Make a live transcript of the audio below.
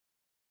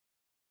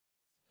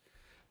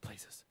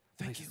Places.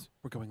 Thank you.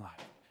 We're going live.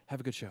 Have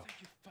a good show.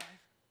 Thank you, Five.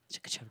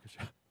 Have a good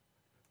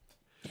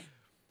show.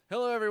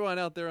 Hello, everyone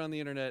out there on the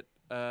internet.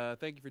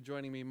 Thank you for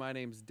joining me. My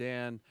name's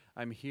Dan.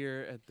 I'm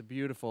here at the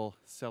beautiful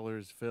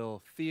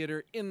Sellersville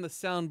Theater in the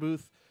sound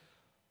booth.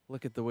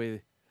 Look at the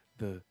way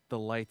the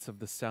lights of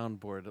the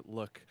soundboard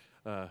look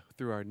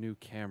through our new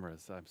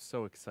cameras. I'm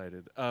so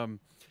excited. I'm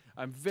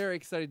very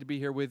excited to be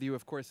here with you.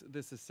 Of course,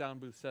 this is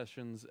Soundbooth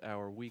Sessions,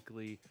 our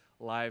weekly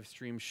live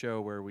stream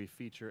show where we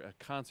feature a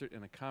concert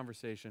and a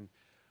conversation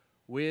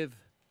with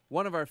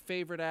one of our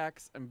favorite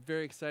acts. I'm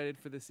very excited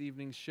for this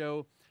evening's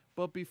show.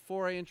 But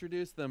before I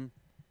introduce them,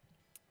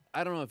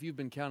 I don't know if you've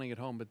been counting at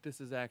home, but this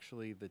is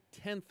actually the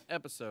 10th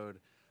episode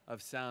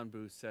of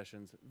Soundbooth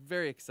Sessions.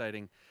 Very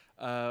exciting.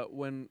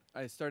 When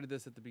I started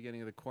this at the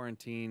beginning of the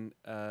quarantine,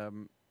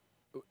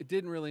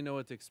 didn't really know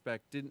what to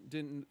expect.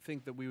 Didn't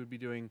think that we would be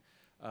doing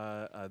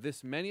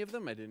this many of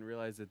them. I didn't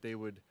realize that they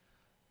would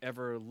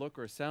ever look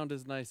or sound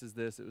as nice as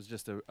this. It was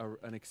just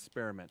an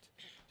experiment.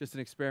 Just an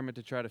experiment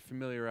to try to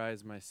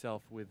familiarize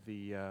myself with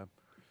the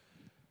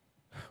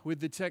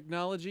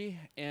technology,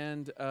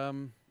 and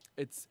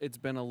it's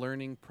been a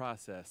learning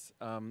process.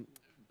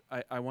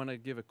 I want to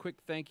give a quick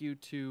thank you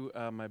to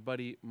my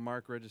buddy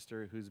Mark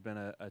Register, who's been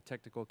a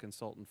technical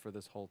consultant for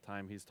this whole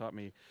time. He's taught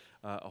me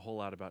a whole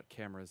lot about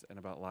cameras and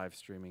about live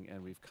streaming,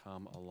 and we've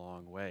come a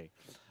long way.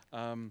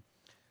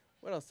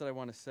 What else did I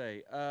want to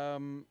say?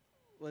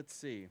 Let's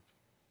see.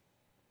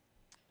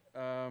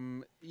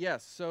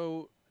 Yes,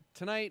 so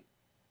tonight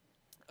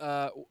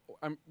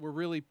we're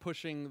really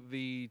pushing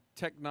the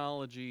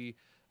technology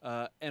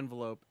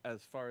envelope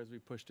as far as we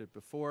pushed it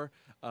before.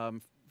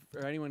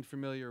 For anyone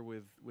familiar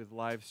with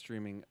live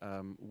streaming,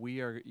 we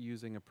are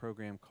using a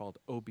program called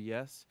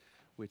OBS,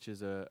 which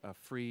is a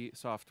free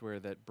software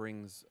that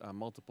brings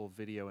multiple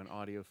video and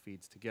audio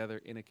feeds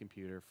together in a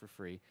computer for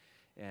free,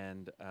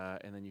 and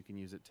then you can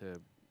use it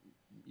to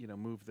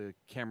move the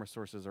camera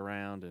sources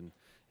around and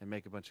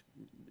make a bunch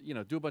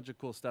of, do a bunch of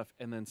cool stuff,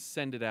 and then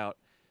send it out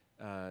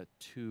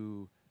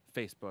to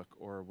Facebook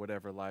or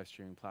whatever live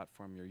streaming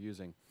platform you're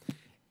using.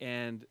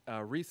 And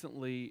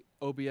recently,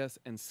 OBS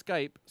and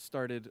Skype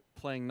started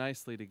playing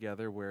nicely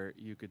together, where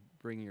you could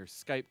bring your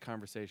Skype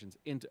conversations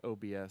into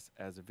OBS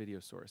as a video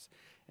source.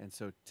 And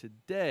so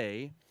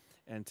today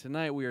and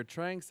tonight, we are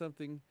trying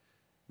something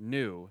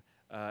new,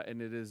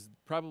 and it is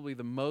probably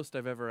the most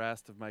I've ever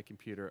asked of my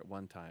computer at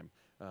one time.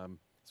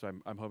 So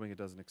I'm hoping it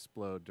doesn't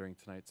explode during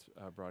tonight's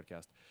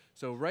broadcast.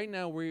 So right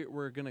now,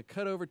 we're going to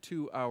cut over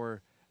to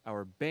our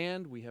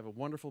band. We have a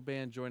wonderful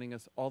band joining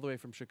us all the way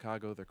from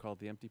Chicago. They're called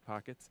the Empty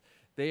Pockets.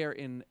 They are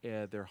in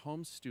their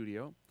home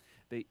studio.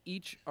 They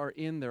each are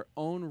in their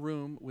own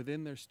room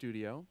within their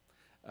studio.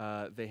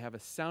 They have a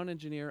sound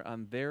engineer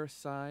on their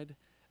side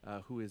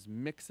who is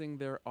mixing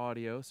their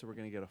audio. So we're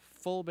going to get a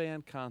full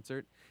band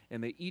concert.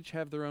 And they each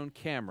have their own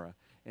camera.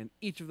 And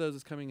each of those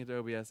is coming into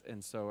OBS.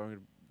 And so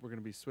we're going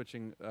to be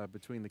switching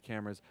between the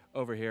cameras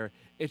over here.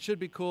 It should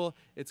be cool.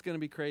 It's going to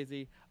be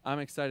crazy. I'm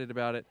excited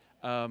about it.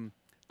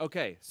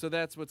 Okay, so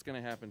that's what's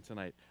going to happen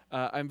tonight.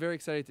 I'm very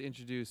excited to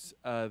introduce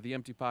the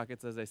Empty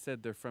Pockets. As I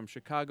said, they're from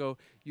Chicago.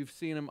 You've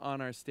seen them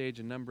on our stage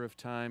a number of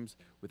times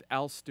with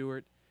Al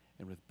Stewart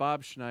and with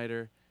Bob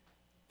Schneider.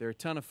 They're a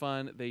ton of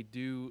fun. They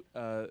do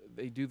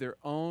their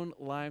own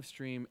live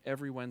stream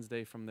every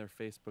Wednesday from their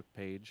Facebook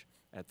page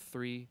at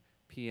 3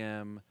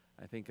 p.m.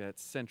 I think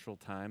that's Central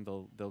Time.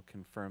 They'll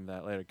confirm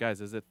that later.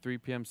 Guys, is it 3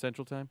 p.m.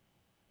 Central Time?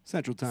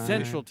 Central Time.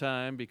 Central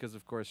Time, because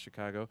of course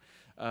Chicago.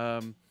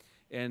 And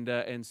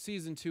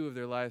season 2 of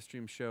their live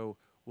stream show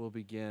will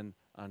begin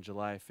on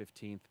July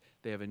 15th.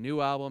 They have a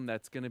new album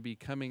that's going to be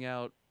coming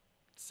out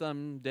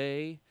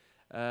someday.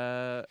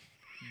 But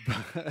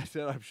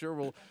I'm sure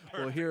we'll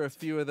hear a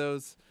few of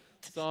those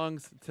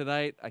songs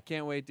tonight. I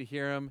can't wait to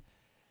hear them.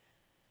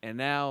 And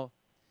now,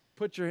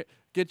 get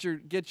your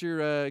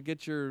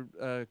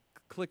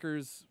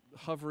clickers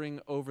hovering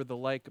over the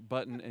like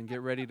button and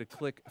get ready to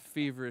click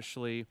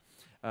feverishly.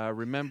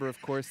 Remember,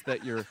 of course,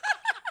 that your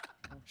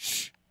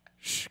shh,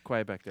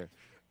 quiet back there.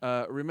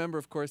 Remember,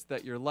 of course,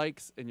 that your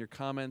likes and your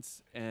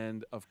comments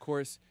and, of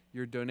course,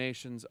 your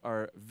donations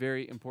are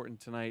very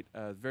important tonight,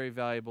 very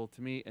valuable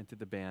to me and to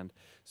the band.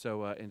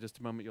 So in just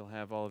a moment, you'll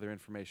have all of their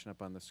information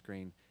up on the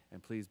screen,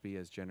 and please be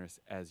as generous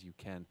as you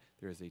can.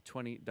 There is a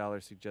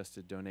 $20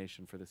 suggested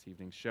donation for this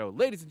evening's show.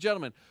 Ladies and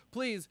gentlemen,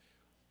 please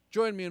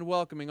join me in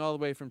welcoming all the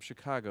way from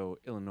Chicago,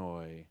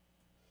 Illinois,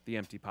 the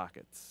Empty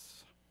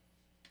Pockets.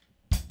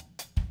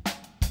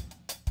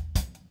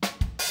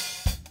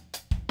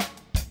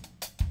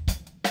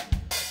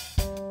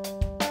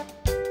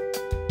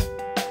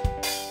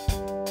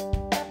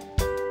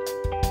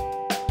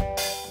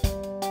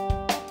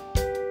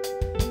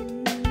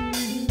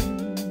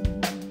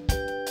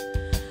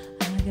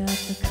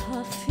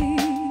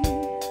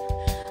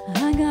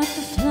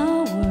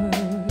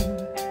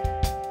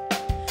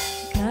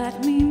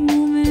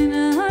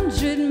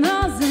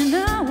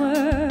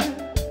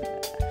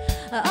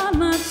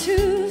 I'm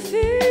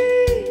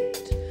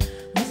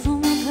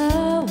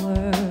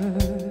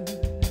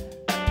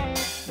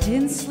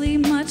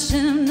much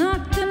and I'm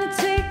not gonna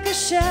take a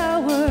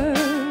shower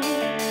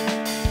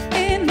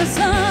in the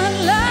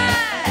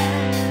sunlight,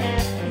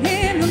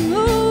 in the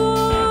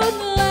moonlight,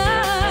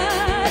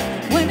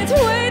 when it's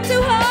way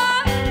too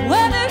hot,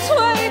 when it's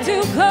way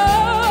too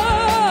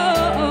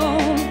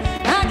cold.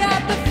 I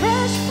got the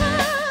fresh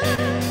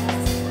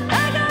flowers,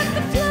 I got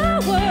the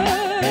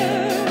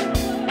flowers,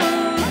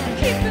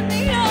 keeping me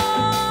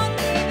young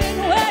even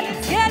when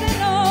it's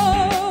getting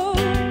old.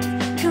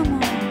 Come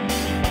on.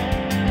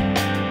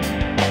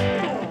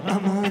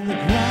 I'm on the grind.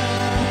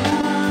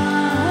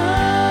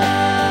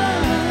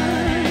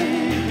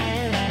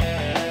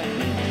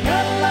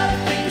 Got a lot of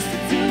things to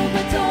do,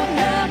 but don't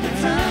have the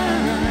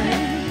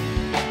time.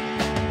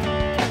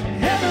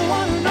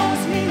 Everyone who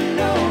knows me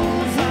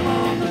knows I'm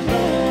on the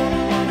road. I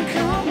wanna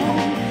come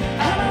home.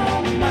 I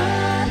don't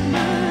mind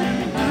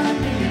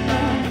being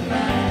on the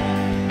grind.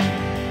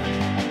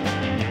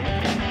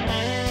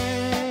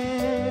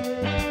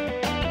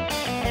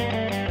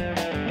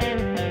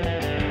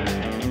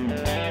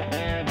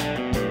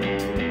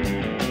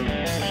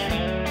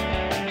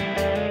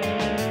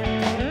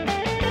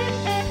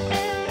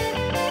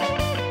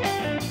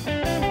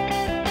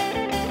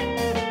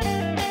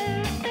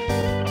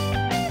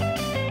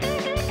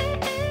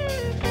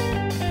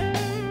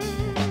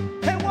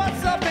 Hey,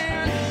 what's up,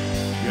 man?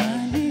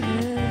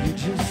 You're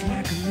just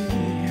like me.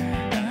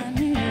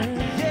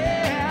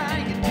 Yeah,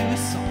 you do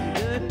something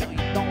good, no, you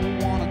don't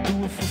wanna do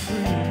it for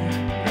free.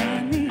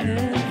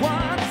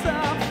 What's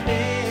up,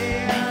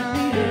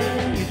 man?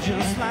 You're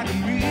just like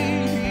me.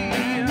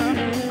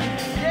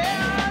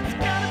 Yeah, it's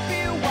gotta be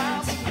a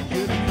while since you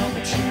get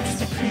another chance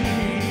to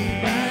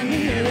pee. I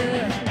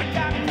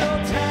got no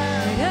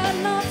time.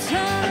 A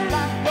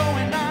lot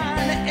going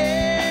on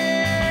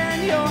in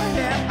your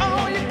head.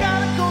 Oh, you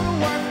gotta go to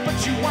work, but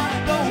you wanna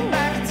go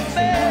back to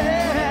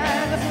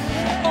bed.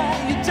 Oh,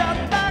 you're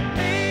just like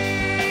me.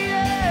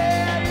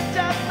 Yeah, you're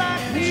just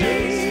like me.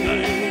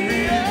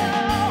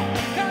 Oh,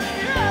 'cause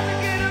you have to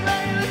get a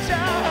regular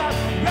job,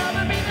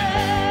 rather be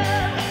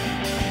dead.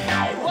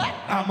 What?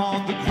 I'm on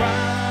the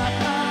grind.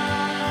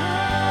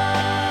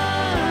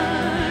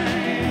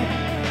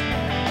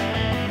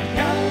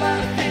 Got a lot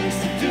of things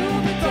to do,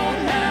 but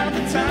don't have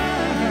the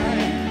time.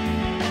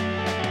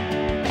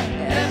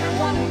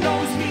 Everyone who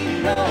knows me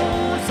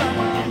knows I'm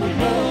on the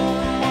road.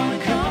 I wanna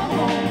come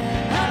home.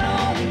 I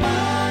don't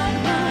mind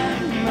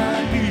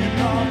being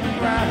on the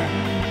grind.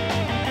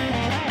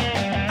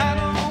 I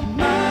don't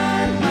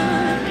mind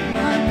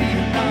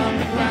being on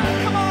the grind.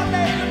 Come on,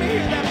 lady, let me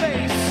hear that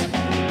bass.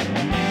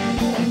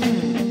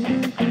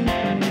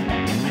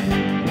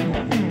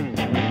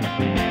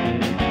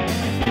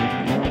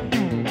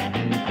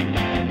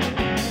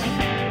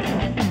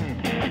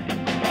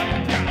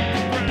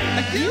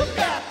 You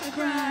got the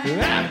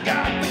grind. I've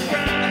got the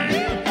grind.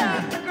 You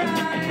got the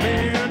grind.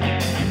 Man,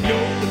 you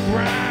know the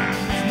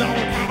grind's no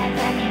far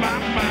from my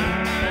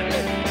mind.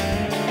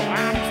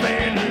 I'm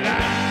staying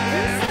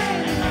alive.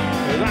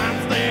 I'm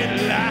staying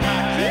alive.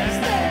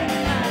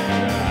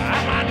 I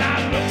might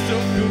not look so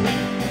good,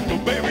 but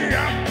baby,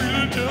 I'm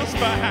feeling just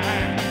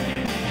fine.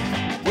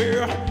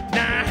 Well,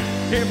 now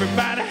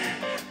everybody,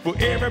 well,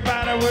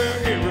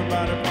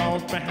 everybody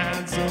falls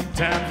behind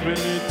sometimes.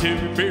 Really, tell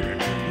me, baby,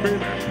 a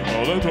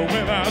little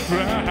when I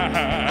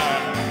try.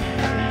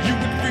 You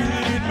can feel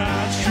it in my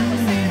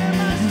shoes.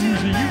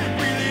 You can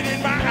feel it in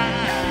my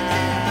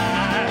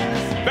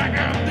eyes. Back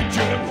up the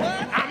truck,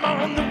 I'm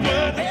on the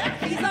bus.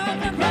 He's on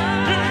the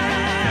grind.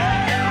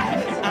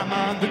 I'm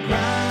on the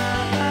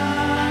grind.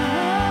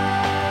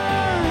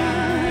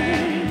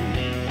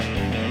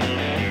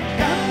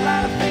 Got a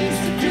lot of things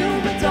to do,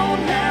 but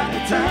don't have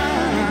the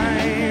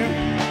time.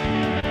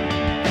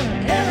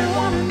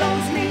 Everyone who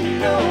knows me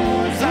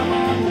knows I'm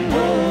on the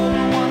road. I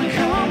wanna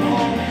come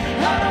home.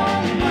 I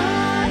don't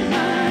mind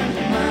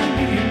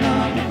being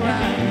on the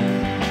grind.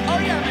 Oh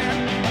yeah, man.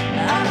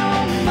 I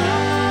don't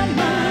mind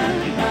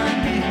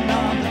being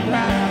on the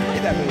grind. Look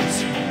at that bass.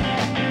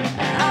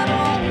 I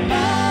don't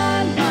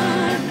mind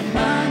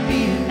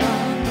being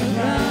on the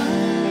grind.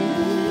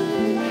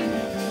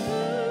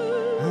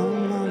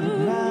 I'm on the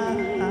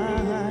grind.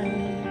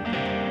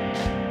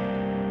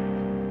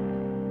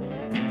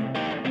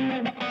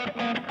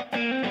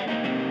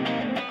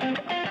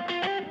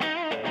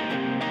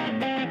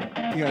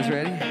 You guys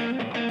ready?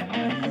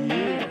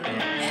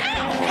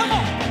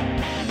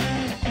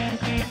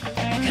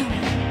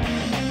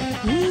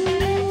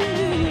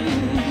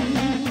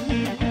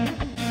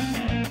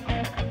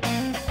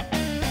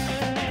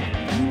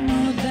 You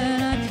know that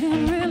I can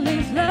really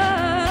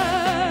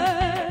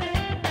fly.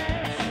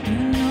 You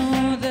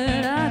know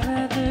that I'd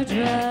rather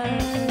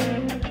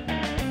drive.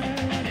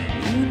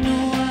 You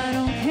know I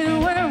don't care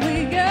where we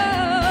go,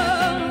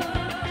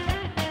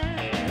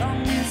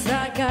 long as I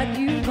got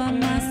you by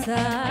my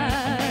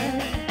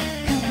side.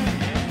 Come on.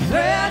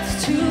 Breath's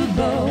too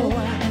low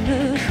and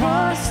the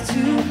cost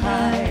too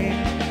high.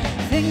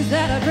 Things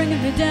that are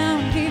bringing me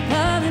down keep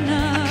piling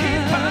up.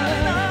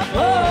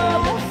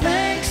 Oh,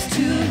 thanks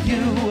to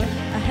you,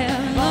 I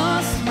have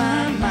lost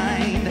my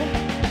mind.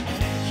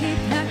 Keep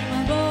packing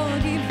my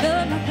board, keep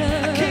filling my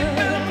cup.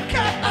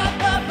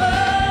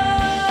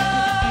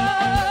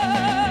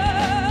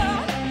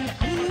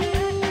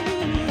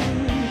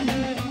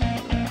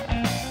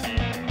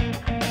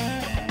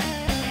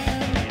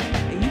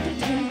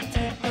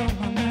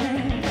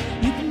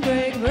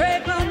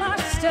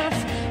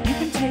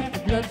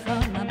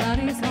 blood from my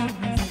body as long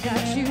as I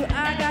got you.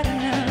 I got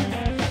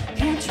enough.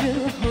 Can't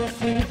drill a hole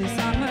through this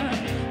armor.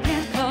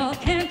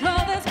 Can't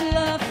call this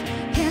bluff.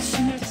 Can't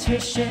shoot this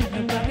fish in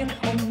a bucket.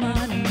 Oh,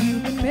 money,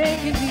 you've been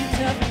making me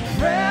tough.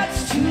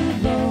 Breath's too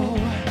low,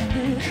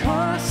 and the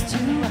cost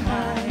too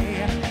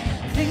high.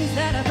 Things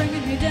that are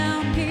bringing me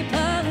down keep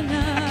piling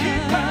up.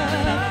 Keep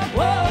piling up.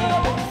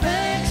 Whoa,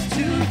 thanks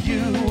to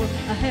you,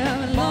 I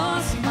haven't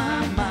lost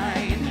my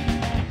mind.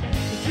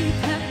 You keep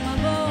packing my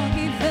bowl,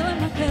 keep filling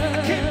my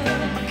cup. Keep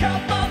filling my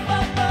cup up.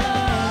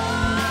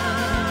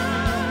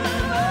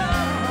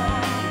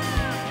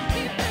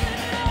 Keep filling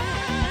it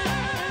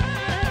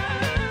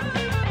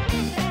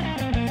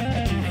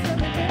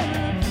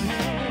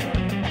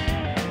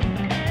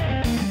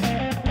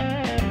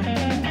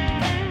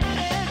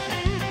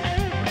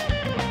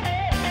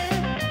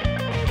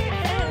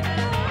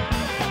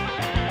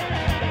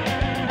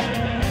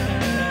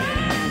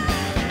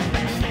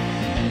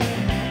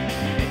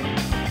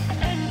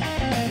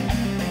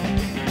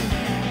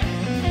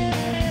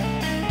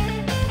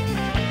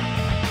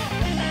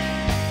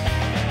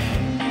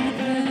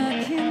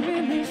I can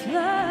really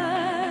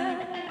fly.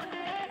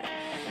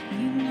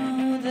 You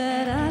know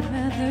that I'd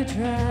rather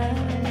drive.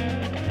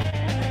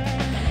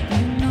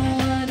 You know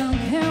I don't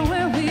care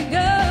where we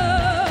go,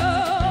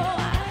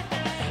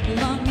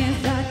 long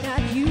as I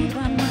got you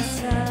by my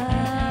side.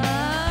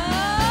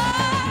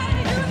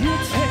 You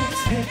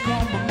take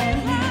all my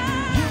money.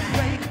 You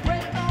break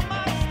all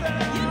my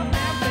stuff. You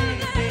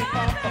take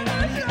all the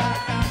money. I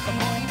got the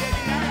money,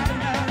 baby. I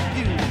love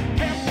you.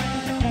 Can't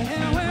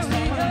Care where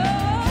we go,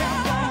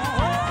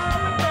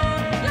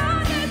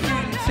 long as I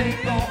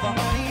take all the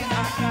money. I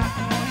got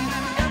the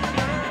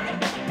money.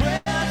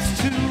 Breath's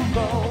too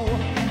low.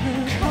 and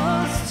the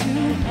cost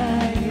too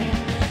high.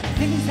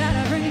 Things that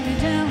are bringing me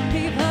down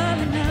keep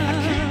piling up.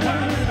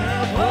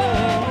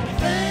 Oh,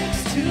 thanks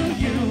to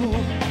you,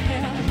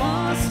 Yeah.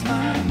 lost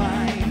my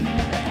mind.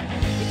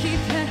 You keep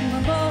packing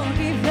my bowl,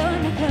 keep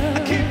filling my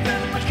cup. Keep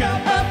filling my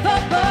cup Up,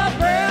 up, up,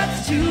 breath's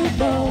too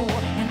low,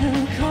 and the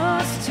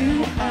cost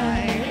too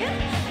high.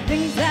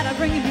 Things that are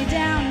bringing me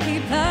down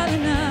keep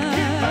piling up.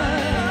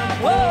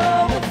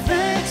 Whoa, but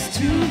thanks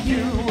to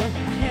you,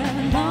 I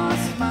haven't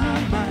lost my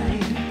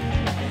mind.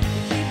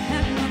 You keep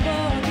packing my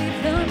bowl, keep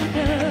filling my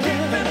cup.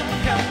 keep filling my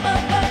cup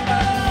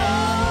up.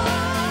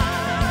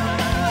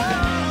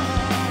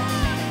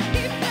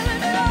 Keep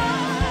filling it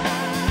up.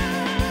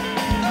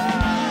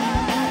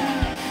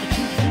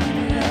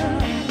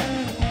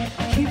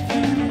 Keep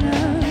filling it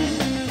up.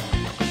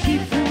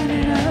 Keep filling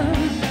it up.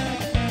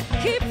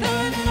 Keep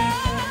filling it up.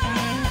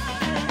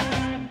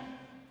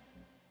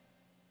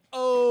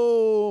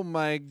 Oh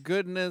my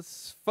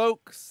goodness,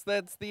 folks,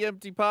 that's the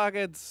Empty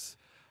Pockets.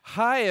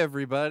 Hi,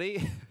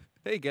 everybody.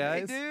 Hey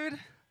guys, Hey, dude.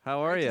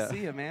 how are Good you? to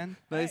see you, man.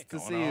 Nice to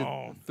Going see you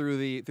on?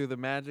 through the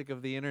magic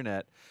of the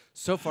internet.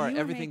 So far, You were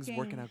everything's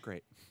working making- out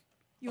great.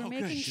 You were Oh,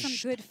 making good.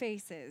 some good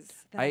faces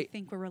that I- I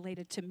think were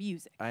related to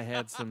music. I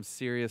had some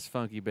serious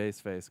funky bass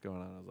face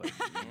going on. I was like,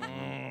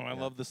 I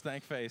love the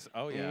stank face.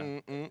 Oh, yeah.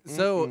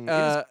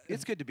 So,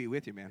 it's good to be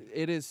with you, man.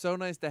 it is so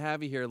nice to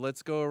have you here.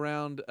 Let's go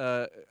around.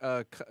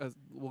 I'll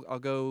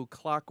go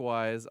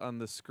clockwise on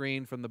the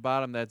screen from the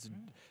bottom.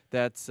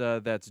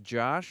 That's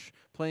Josh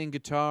playing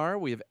guitar.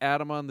 We have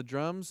Adam on the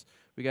drums.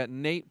 We got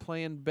Nate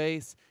playing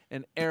bass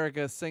and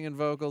Erica singing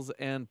vocals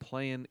and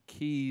playing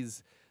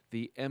keys.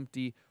 The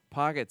Empty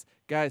Pockets.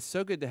 Guys,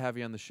 so good to have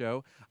you on the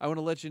show. I want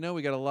to let you know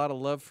we got a lot of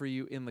love for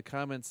you in the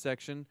comments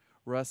section.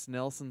 Russ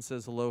Nelson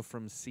says hello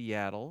from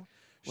Seattle.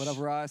 What up,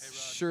 Russ?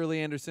 Shirley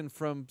Anderson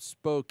from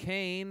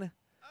Spokane.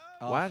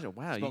 Wow,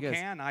 you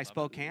guys.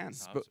 Spokane.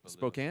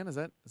 Spokane? Is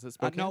it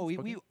Spokane? No,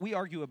 Spokane? we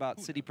argue about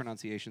city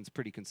pronunciations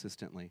pretty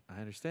consistently. I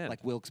understand.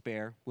 Like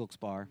Wilkes-Barre,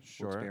 Wilkes-Barre,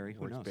 sure, Wilkes-Barre,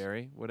 who knows?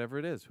 Wilkes-Barre, whatever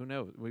it is, who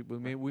knows?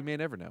 We may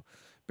never know.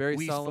 Barry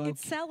We Solomon,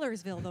 It's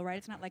Sellersville, though, right?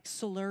 It's not like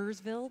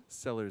Sellersville.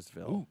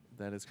 Sellersville.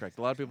 That is correct.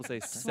 A lot of people say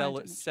Just wanted to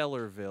make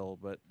Sellerville,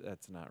 but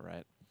that's not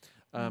right.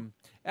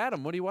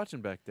 Adam, what are you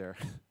watching back there?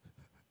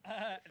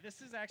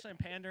 This is actually, I'm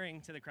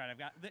pandering to the crowd. I've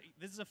got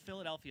this is a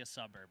Philadelphia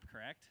suburb,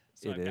 correct?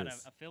 So It I've got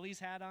is. a Phillies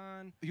hat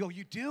on. Yo,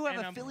 you do have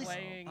and a I'm Phillies.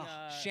 playing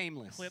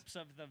shameless. clips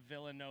of the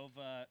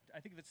Villanova. I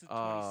think this is the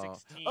Oh.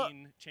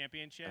 2016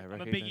 championship. I I'm a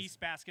Big recognize- East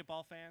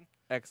basketball fan.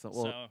 Excellent.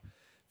 Well, so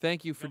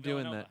thank you for Go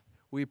doing Villanova. that.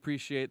 We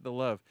appreciate the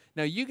love.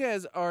 Now, you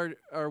guys are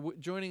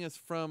joining us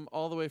from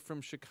all the way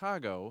from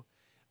Chicago,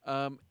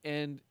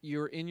 and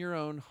you're in your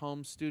own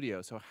home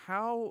studio. So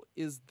how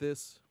is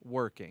this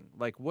working?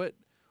 Like, what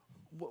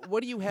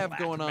do you have Black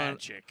going on?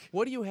 magic.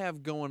 What do you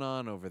have going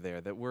on over there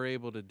that we're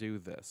able to do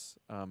this?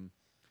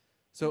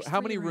 So There's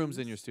how many 3 rooms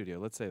in rooms. your studio?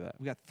 Let's say that.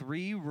 We got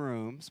 3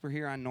 rooms. We're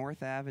here on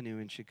North Avenue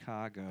in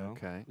Chicago.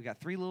 Okay. We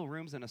got 3 little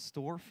rooms and a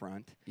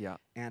storefront. Yeah.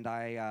 And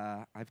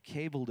I've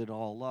cabled it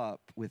all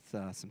up with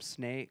some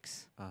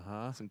snakes,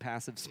 Uh-huh. some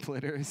passive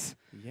splitters,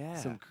 Yeah.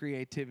 some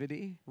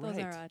creativity. Those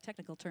Right. are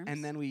technical terms.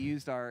 And then we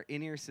used our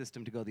in-ear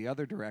system to go the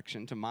other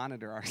direction to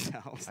monitor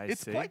ourselves. I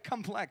It's see. quite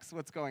complex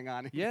what's going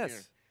on in here.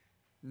 Yes.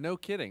 No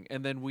kidding.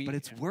 And then we But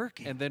it's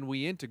working. and then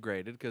we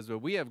integrated because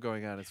what we have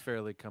going on is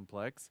fairly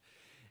complex.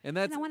 And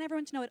that's And I want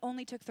everyone to know it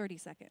only took 30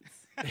 seconds.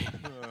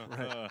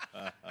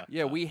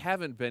 yeah. We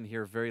haven't been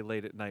here very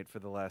late at night for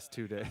the last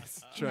 2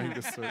 days trying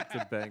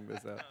to bang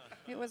this out.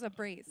 It was a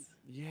breeze.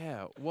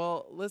 Yeah.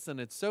 Well, listen,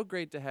 it's so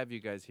great to have you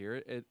guys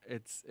here.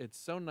 It's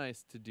so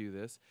nice to do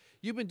this.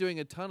 You've been doing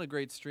a ton of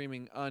great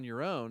streaming on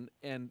your own,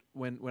 and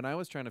when I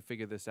was trying to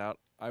figure this out,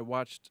 I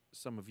watched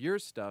some of your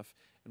stuff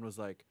and was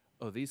like,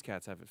 "Oh, these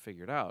cats have it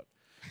figured out."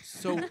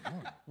 So,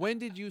 when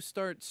did you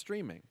start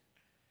streaming?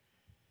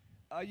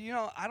 You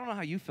know, I don't know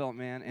how you felt,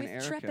 man, and With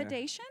Erica.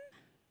 trepidation?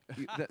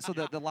 So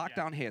the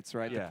lockdown hits,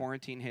 right? Yeah. The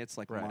quarantine hits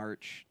like Right.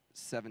 March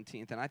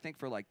 17th, and I think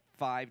for like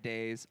 5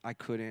 days I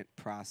couldn't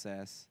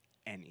process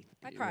anything.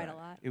 I cried a Right.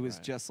 lot. It was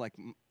Right. just like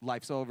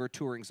life's over,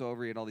 touring's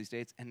over, you had all these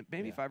dates, and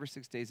maybe Yeah. 5 or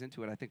 6 days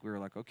into it, I think we were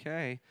like,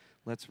 okay,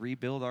 let's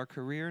rebuild our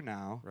career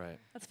now. Right.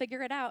 Let's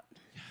figure it out.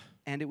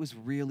 And it was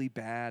really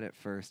bad at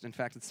first. In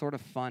fact, it's sort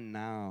of fun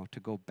now to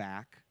go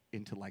back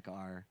into like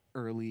our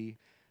early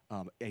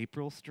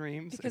April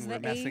streams, Because and we're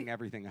the messing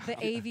everything up. The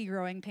AV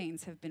growing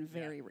pains have been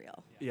very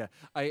real. Yeah.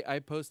 I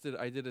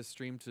did a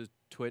stream to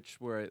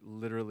Twitch where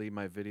literally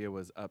my video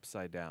was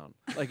upside down.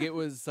 Like it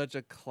was such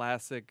a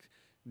classic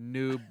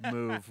noob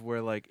move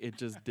where like it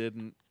just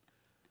didn't.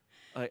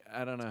 Like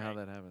I don't know how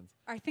that happens.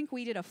 I think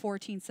we did a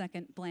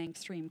 14-second blank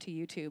stream to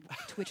YouTube,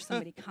 to which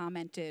somebody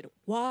commented,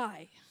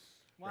 "Why?"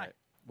 Why? Right.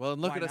 Well,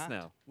 and look Why at us not?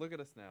 now. Look at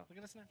us now. Look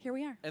at us now. Here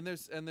we are. And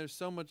there's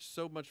so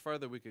much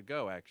farther we could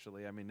go.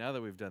 Actually, I mean, now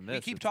that we've done this,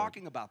 we keep it's like-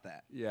 talking about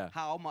that. Yeah.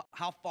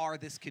 How far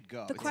this could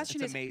go. The It's-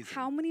 question it's is, amazing.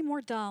 how many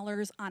more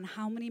dollars on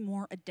how many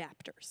more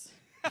adapters?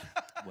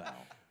 well.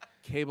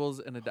 Cables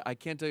and I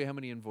can't tell you how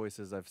many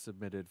invoices I've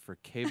submitted for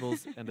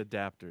cables and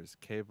adapters.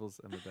 Cables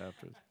and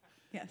adapters.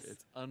 Yes.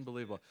 It's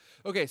unbelievable.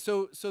 Okay,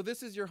 so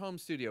this is your home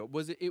studio.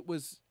 Was it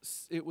was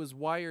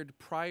wired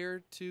prior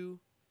to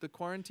the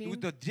quarantine?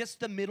 Just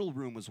the middle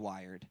room was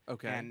wired.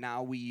 Okay. And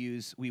now we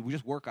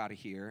just work out of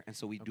here, and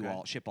so we do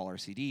Okay. ship all our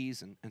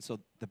CDs, and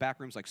so the back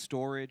room's like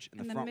storage,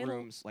 and, And the the front middle-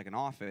 room's like an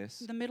office.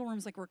 The middle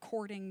room's like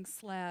recording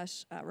 /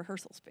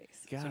 rehearsal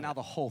space. Got So it. now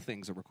the whole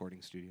thing's a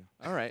recording studio.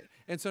 All right.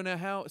 And so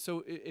now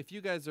if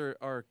you guys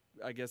are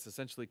I guess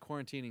essentially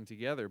quarantining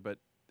together but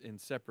in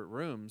separate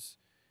rooms,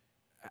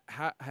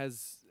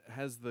 has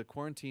the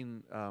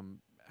quarantine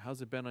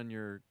how's it been on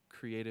your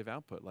creative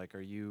output? Like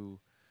are you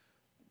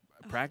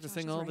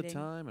practicing Josh is all the writing.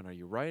 time and are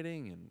you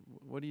writing and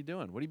what are you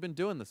doing? What have you been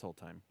doing this whole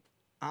time?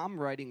 I'm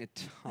writing a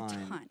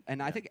ton.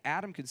 And I think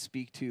Adam could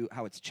speak to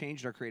how it's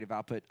changed our creative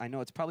output. I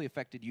know it's probably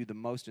affected you the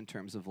most in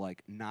terms of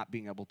like not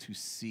being able to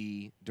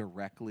see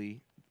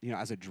directly,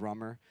 as a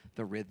drummer,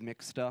 the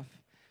rhythmic stuff.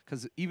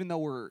 Because even though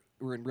we're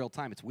in real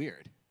time, it's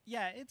weird.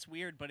 Yeah, it's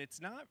weird, but it's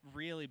not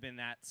really been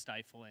that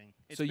stifling.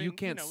 It's So you been,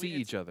 can't know, see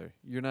it's- each other.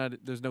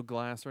 There's no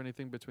glass or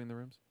anything between the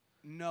rooms?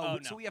 No, Oh,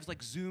 so no. we have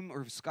like Zoom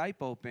or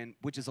Skype open,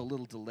 which is a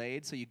little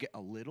delayed, so you get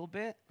a little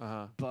bit,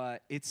 Uh-huh.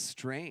 but it's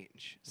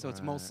strange. So it's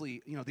Right.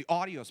 mostly, the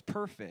audio's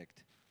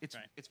perfect. It's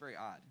Right. it's very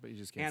odd. But you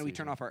just can't And see we each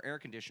turn other. off our air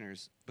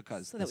conditioners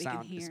because So the that we can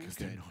sound is hear. Because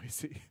they're good.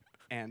 noisy.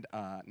 And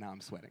now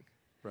I'm sweating.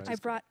 Right.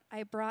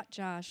 I brought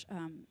Josh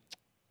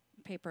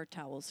paper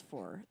towels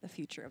for the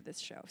future of this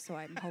show, so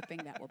I'm hoping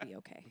that will be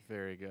okay.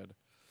 Very good.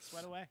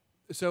 Sweat away.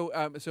 So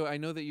I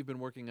know that you've been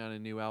working on a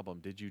new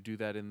album. Did you do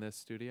that in this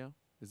studio?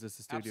 Is this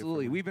a studio? for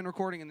Absolutely. now? We've been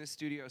recording in this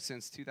studio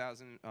since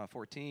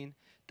 2014.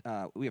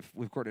 We've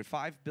recorded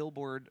 5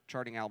 Billboard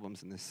charting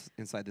albums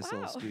inside this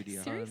little Wow,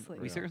 studio. seriously?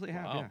 We seriously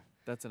have, Wow. yeah.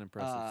 That's an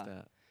impressive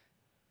stat.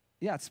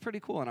 Yeah, it's pretty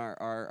cool. And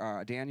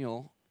our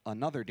Daniel,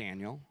 another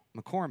Daniel,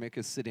 McCormick,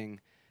 is sitting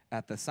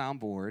at the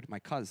soundboard, my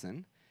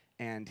cousin,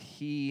 and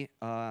he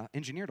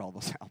engineered all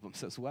those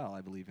albums as well,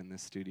 I believe, in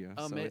this studio.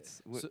 So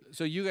it's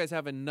So you guys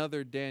have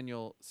another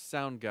Daniel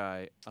sound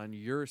guy on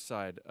your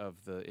side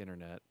of the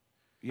internet.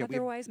 yeah,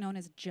 Otherwise known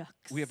as Jux.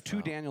 we have 2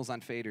 Wow. Daniels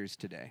on faders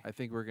today. I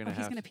think we're gonna he's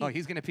have. gonna peek. Oh,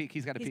 he's gonna peek.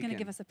 He's got to He's peek going to in.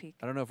 give us a peek.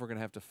 I don't know if we're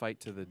gonna have to fight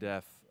to the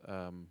death.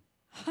 Oh,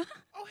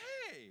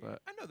 hey,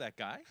 But- I know that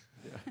guy.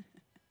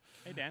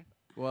 Hey, Dan.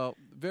 Well,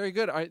 very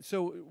good. All right,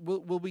 so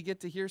will we get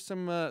to hear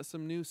some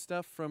new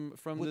stuff from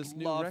Would this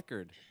new love-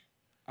 record?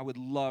 I would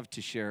love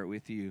to share it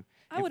with you.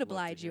 I if- would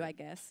oblige you, I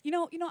guess. You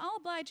know, I'll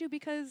oblige you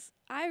because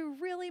I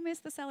really miss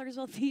the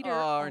Sellersville Theater. Oh,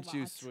 a aren't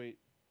you lot. sweet?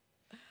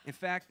 In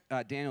fact,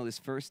 Daniel, this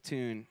first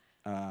tune,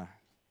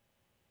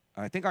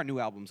 I think our new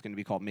album's going to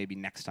be called Maybe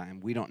Next Time.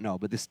 We don't know,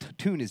 but this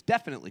tune is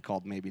definitely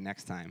called Maybe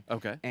Next Time.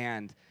 Okay.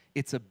 And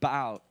it's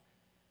about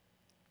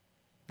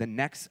the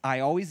next.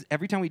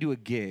 Every time we do a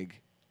gig,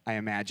 I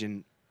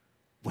imagine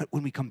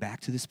when we come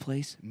back to this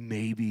place,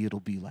 maybe it'll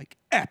be like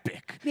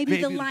epic. Maybe the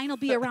it'll- line will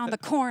be around the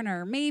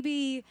corner.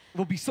 Maybe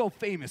We'll be so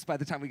famous by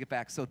the time we get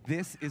back. So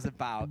this is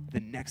about the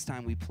next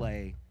time we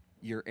play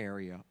your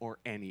area or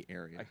any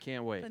area. I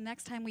can't wait. the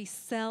next time we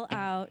sell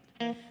out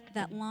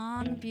that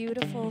long,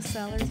 beautiful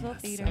Sellersville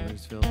Theater.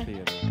 Sellersville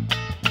Theater.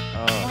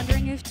 Oh.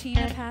 Wondering if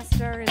Tina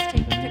Pastor is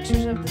taking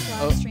pictures of this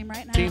live stream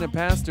right now. Tina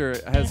Pastor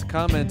has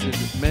commented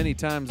many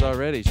times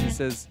already. She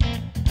says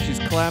she's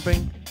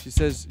clapping. She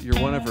says you're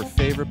one of her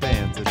favorite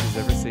bands that she's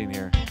ever seen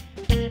here.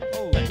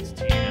 Thanks,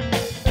 Tina.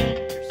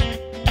 You're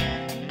sweet.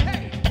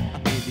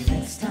 Maybe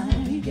next time.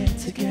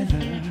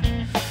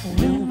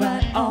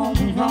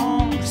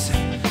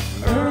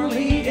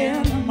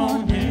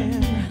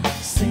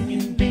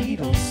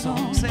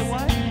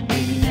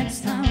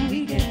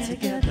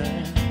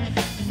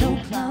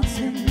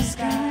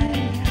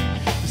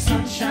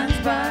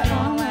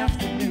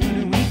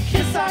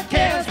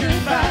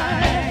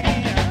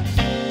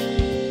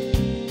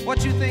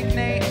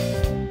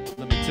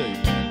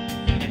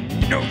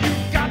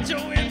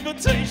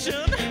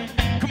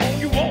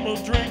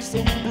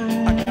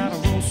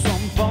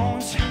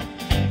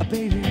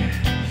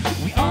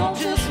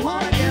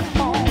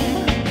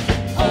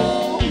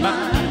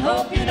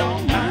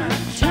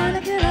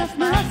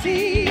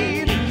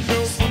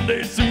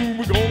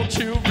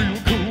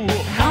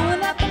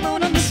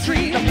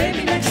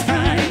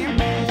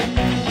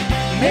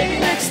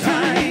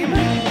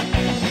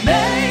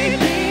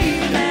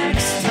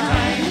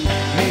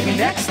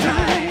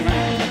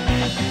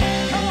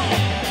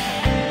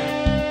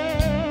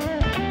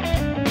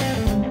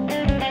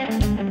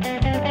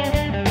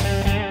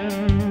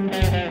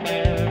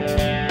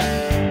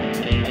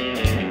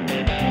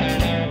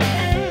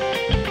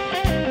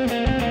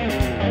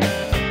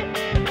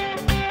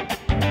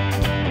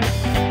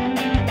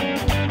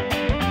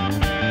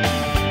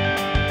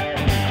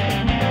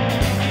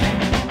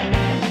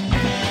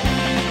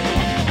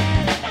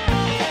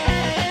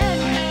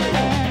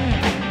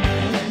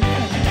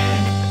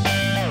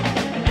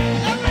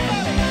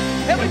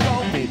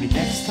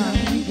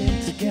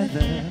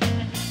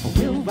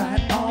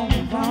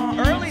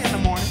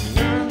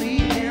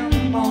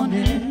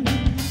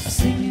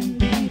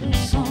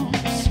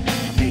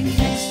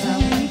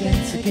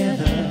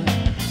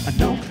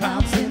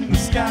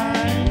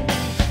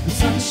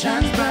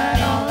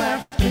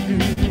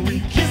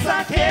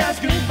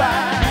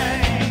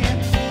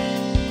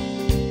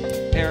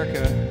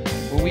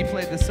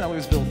 the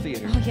Sellersville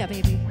Theater. Oh, yeah,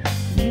 baby.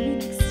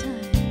 Maybe next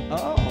time.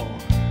 Oh.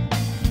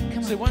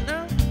 Come Say on. what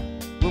now?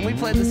 When we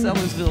played the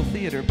Sellersville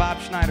Theater,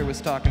 Bob Schneider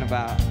was talking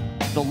about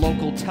the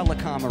local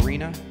telecom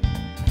arena.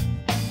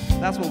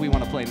 That's what we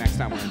want to play next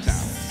time we're in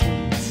town.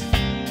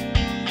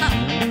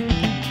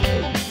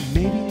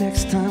 Maybe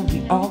next time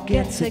we all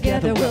get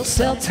together, we'll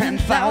sell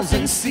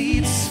 10,000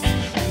 seats.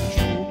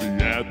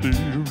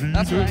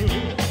 That's right.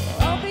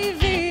 I'll be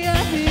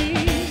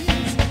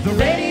VIPs. The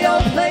radio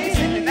plays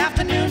in the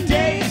afternoon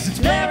days. It's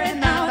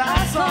blaring out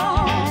our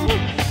song.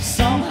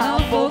 Somehow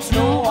folks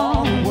know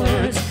all the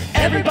words.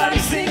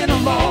 Everybody's singing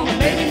along.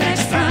 Maybe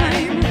next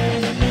time.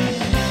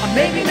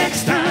 Maybe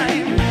next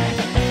time.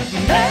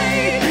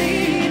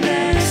 Maybe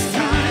next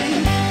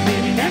time.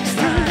 Maybe next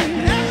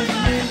time.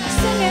 Everybody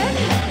Sing it.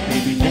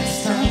 maybe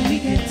next time we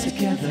get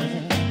together,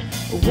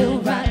 we'll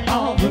right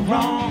all the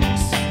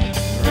wrongs.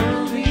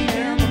 Early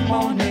in the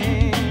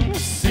morning,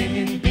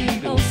 singing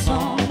Beatles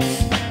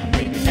songs.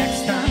 Maybe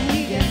next time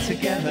we get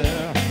together,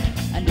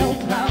 and no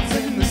clouds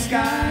in the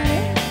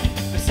sky.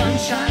 The sun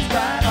shines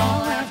bright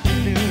all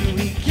afternoon.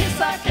 We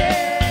kiss our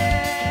cares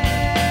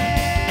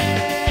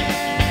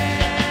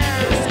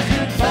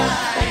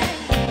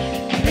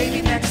goodbye.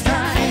 Maybe next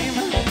time.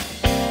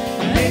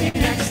 Maybe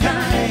next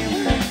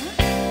time.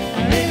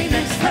 Maybe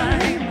next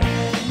time.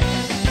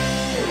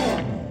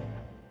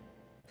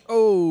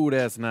 Oh,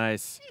 that's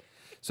nice.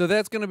 So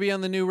that's going to be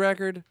on the new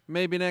record.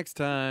 Maybe next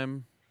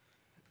time.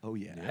 Oh,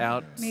 yeah.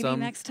 Out Maybe some.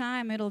 next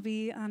time it'll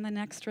be on the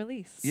next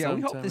release. Yeah, we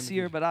hope Sometime this in the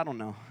year, future. but I don't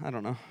know. I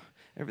don't know.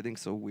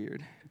 Everything's so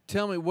weird.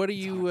 Tell me, what do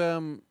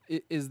you?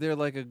 Is there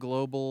like a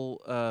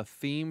global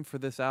theme for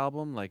this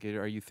album? Like,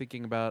 are you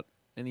thinking about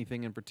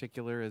anything in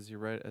particular as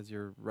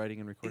you're writing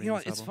and recording? You know,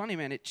 this it's album? funny,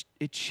 man.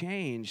 It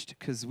changed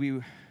because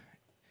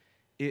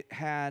it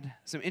had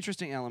some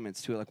interesting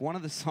elements to it. Like one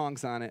of the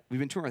songs on it, we've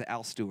been touring with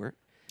Al Stewart,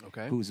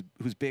 Okay. who's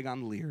big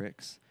on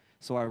lyrics.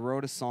 So I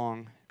wrote a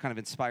song kind of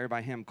inspired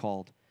by him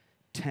called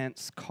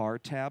 "Tense Car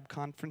Tab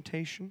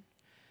Confrontation,"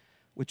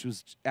 which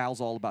was Al's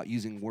all about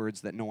using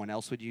words that no one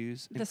else would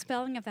use. The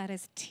spelling of that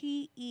is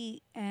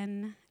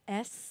TENS,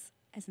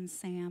 as in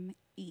Sam,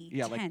 E.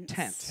 Yeah, like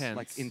tense. tense,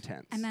 like Tense.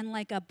 intense. And then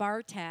like a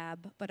bar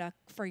tab, but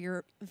for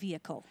your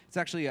vehicle. it's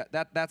actually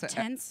that's a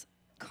Tense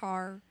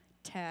car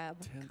tab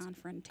Tense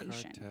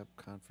confrontation. Car tab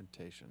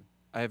confrontation.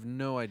 I have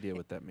no idea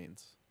what that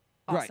means.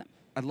 Awesome. Right.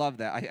 I love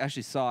that. I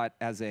actually saw it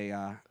as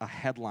a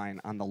headline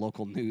on the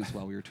local news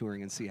while we were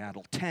touring in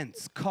Seattle.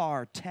 Tense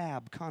car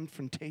tab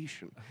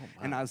confrontation.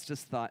 And I was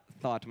just thought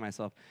to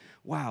myself,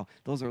 wow,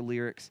 those are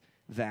lyrics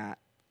that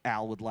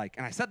Al would like.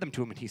 And I said them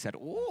to him, and he said,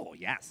 oh,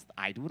 yes,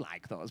 I do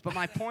like those. But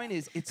my point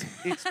is, it's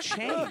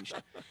changed.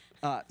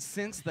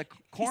 Since the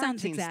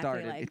quarantine exactly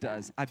started, like it that.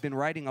 does. I've been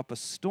writing up a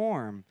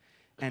storm,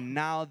 and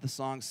now the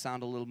songs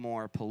sound a little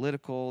more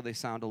political. They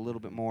sound a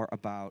little bit more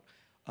about,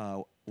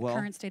 well,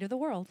 Current state of the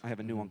world. I have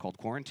a new one called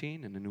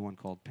Quarantine and a new one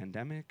called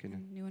Pandemic.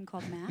 And New one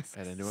called Masks.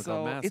 And a new one so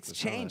called Masks. it's I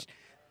saw that. changed.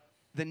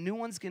 The new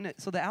one's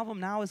so the album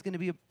now is gonna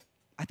be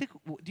I think.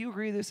 Do you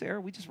agree with this,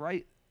 Sarah? We just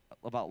write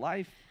about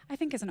life. I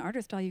think as an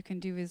artist, all you can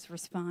do is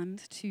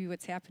respond to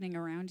what's happening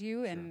around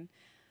you, and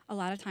a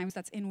lot of times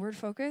that's inward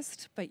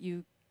focused, but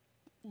you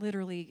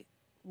literally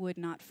would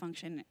not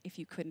function if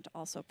you couldn't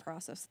also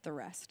process the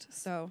rest.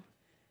 So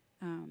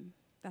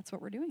that's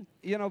what we're doing.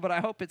 You know, but I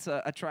hope it's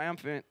a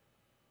triumphant,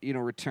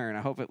 return.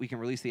 I hope that we can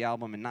release the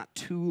album and not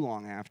too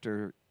long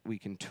after we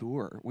can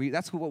tour.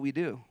 That's what we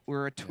do.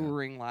 We're a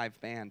touring live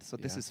band, so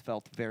this Yeah. has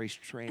felt very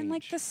strange. And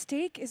like the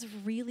steak is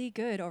really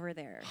good over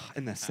there.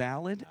 and the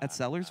salad at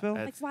Sellersville.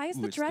 Like why is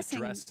Ooh, the it's dressing?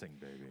 The dressing,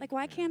 baby. Like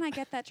why can't I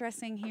get that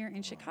dressing here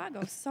in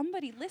Chicago?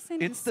 Somebody listen.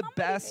 and It's the somebody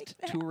best make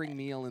that. touring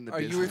meal in the Are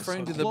business. you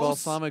referring to the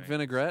Close. balsamic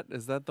vinaigrette?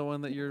 Is that the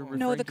one that you're referring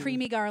to? No, the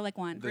creamy garlic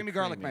one. The Creamy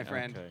garlic, my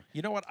friend. Okay.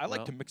 You know what? I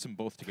like Well- to mix them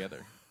both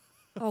together.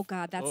 Oh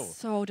God, that's Oh.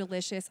 so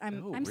delicious.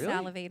 I'm Oh, I'm really?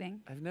 salivating.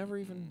 I've never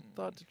even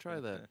thought to try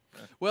that.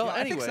 Well, Yeah,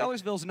 anyway, I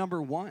think Sellersville's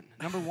number one.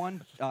 Number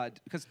one,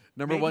 because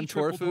Number one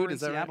tour food, in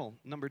is that right? Seattle.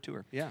 Number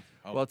tour. Yeah.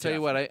 Oh, well, I'll tell you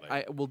what. definitely.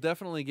 I will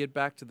definitely get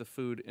back to the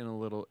food in a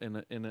little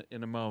in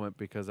a moment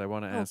because I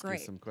want to ask you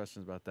great. some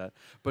questions about that.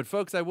 But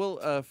folks, I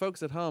will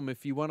folks at home,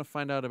 if you want to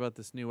find out about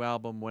this new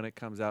album when it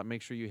comes out,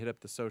 make sure you hit up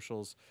the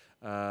socials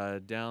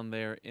down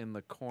there in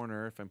the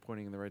corner. If I'm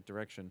pointing in the right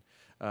direction,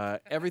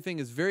 everything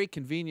is very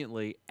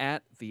conveniently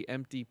at the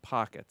Empty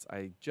Pockets.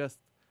 I just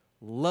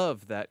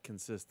love that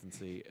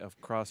consistency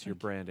across your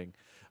branding.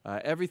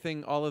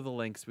 Everything, all of the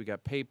links, we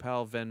got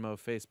PayPal, Venmo,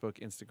 Facebook,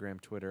 Instagram,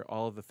 Twitter,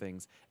 all of the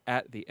things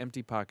at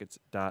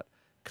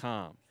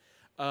theemptypockets.com.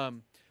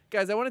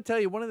 Guys, I want to tell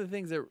you, one of the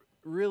things that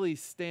really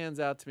stands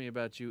out to me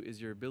about you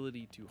is your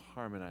ability to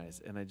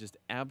harmonize, and I just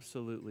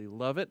absolutely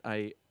love it.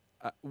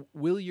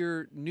 Will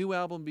your new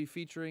album be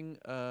featuring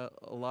a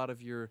lot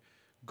of your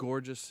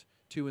gorgeous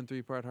 2- and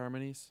 3-part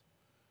harmonies?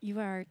 You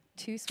are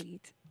too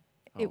sweet.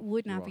 Oh, It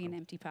would you're not be an welcome.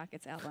 Empty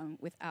Pockets album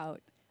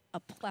without a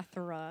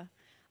plethora,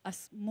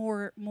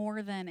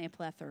 more than a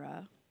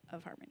plethora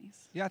of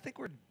harmonies. Yeah, I think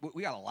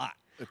we got a lot.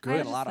 I We got a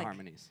just, lot of like,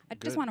 harmonies. I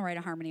just want to write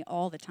a harmony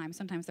all the time.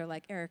 Sometimes they're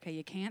like, Erica,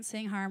 you can't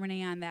sing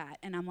harmony on that,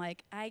 and I'm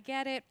like, I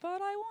get it,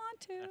 but I want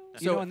to.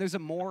 You know, and there's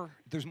more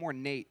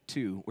Nate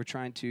too. We're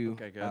trying to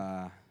Okay,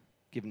 good.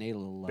 give Nate a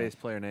little love Bass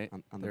player Nate.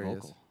 on There the he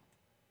is. vocal.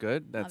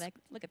 Good. Oh, That's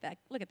look at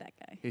that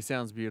guy. he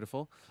sounds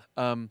beautiful.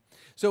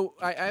 So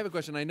I have a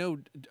question. I know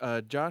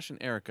Josh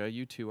and Erica,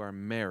 you two are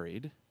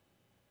married,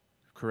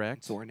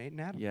 correct? So are Nate and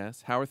Adam.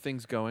 Yes. How are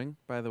things going,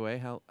 by the way?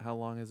 How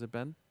long has it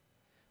been?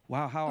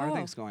 Wow, how are Oh.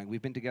 things going?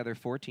 We've been together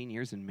 14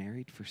 years and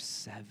married for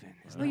 7.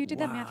 Isn't Well, you did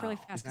that math really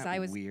wow. fast Isn't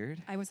because that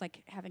weird. I was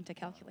like having to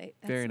calculate.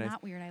 That's Very nice.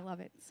 not weird. I love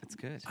it. So That's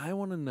good. I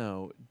want to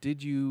know,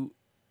 did you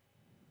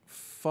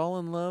fall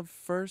in love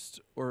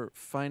first or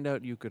find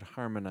out you could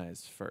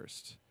harmonize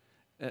first?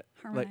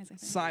 harmonizing.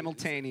 things.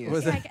 Simultaneous.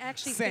 Was Yeah, it- I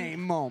actually Same think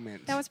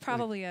moment. that was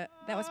probably a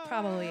that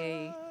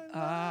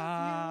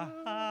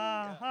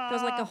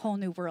was like a whole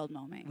new world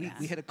moment. we, yeah.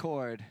 we hit a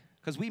chord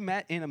because we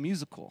met in a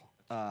musical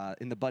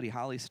in the Buddy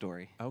Holly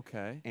story.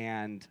 Okay.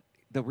 And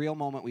the real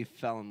moment we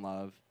fell in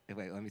love.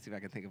 Wait, let me see if I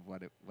can think of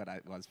what it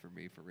was for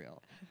me for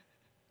real.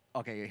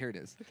 Okay, here it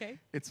is. Okay.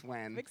 It's when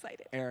I'm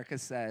excited. Erica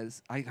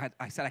says, I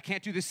said, I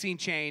can't do this scene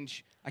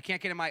change. I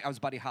can't get in I was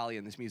Buddy Holly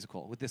in this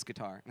musical with this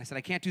guitar. And I said,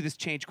 I can't do this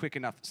change quick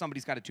enough.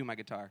 Somebody's got to tune my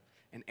guitar.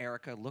 And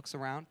Erica looks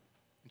around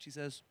and she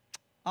says,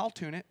 I'll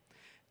tune it.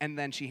 And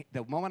then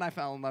the moment I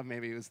fell in love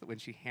maybe was when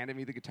she handed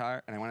me the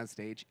guitar and I went on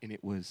stage and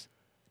it was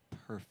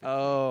perfect.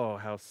 Oh,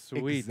 how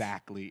sweet.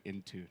 Exactly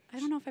in tune. I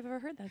don't know if I've ever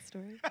heard that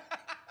story.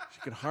 She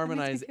could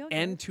harmonize feel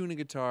and good. tune a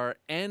guitar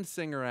and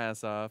sing her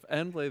ass off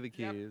and play the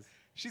keys.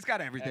 She's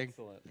got everything.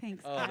 Excellent.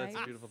 Thanks, Oh, that's a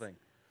guys. beautiful thing.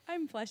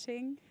 I'm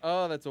blushing.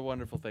 Oh, that's a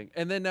wonderful thing.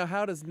 And then now,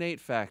 how does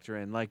Nate factor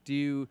in? Like, do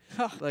you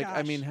Oh, like?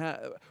 I gosh. mean,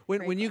 when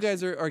Great you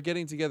guys are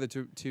getting together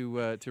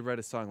to write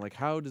a song, like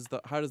how does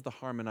the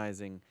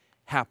harmonizing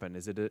happen?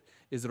 Is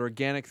it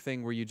organic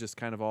thing where you just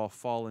kind of all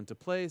fall into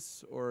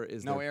place, or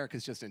is No, there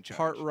Erica's just in charge.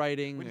 part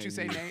writing? Wouldn't you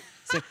and say,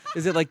 Nate?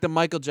 Is it like the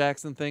Michael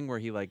Jackson thing where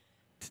he like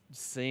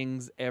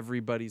sings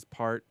everybody's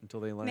part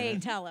until they learn Nate,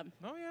 it? tell him.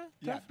 Oh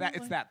yeah, Yeah,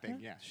 it's that thing,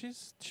 yeah.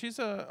 She's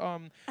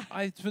a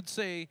I would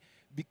say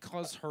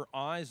because her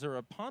eyes are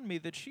upon me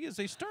that she is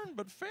a stern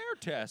but fair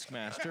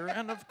taskmaster,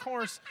 and of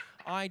course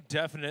I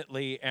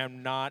definitely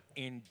am not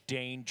in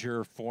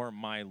danger for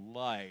my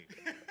life.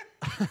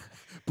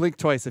 Blink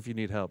twice if you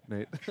need help,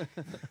 Nate.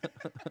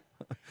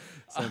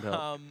 Send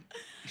help.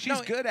 She's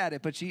No, good at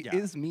it, but she yeah.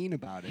 is mean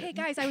about it. Hey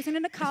guys, I was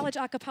in a college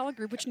a cappella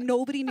group which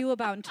nobody knew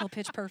about until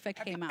Pitch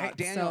Perfect came out. Hey,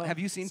 Daniel, so have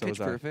you seen So Pitch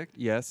was I. Perfect?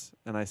 Yes,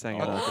 and I sang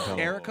it a cappella.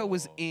 Erica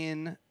was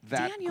in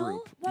that Daniel,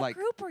 group. what like,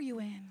 group were you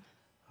in?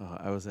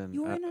 I was in.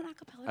 You were in an a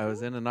cappella I was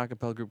group? in an a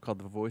cappella group called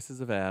the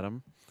Voices of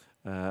Adam.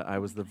 I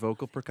was the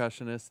vocal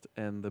percussionist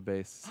and the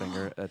bass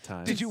singer at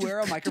times. Did you wear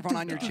a microphone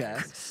on your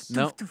chest?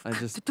 No, I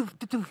just.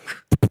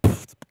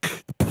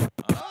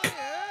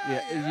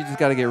 Yeah, you just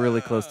got to get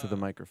really close to the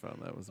microphone.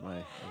 That was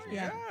my.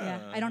 Yeah.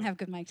 I don't have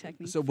good mic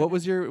technique. So for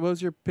what that.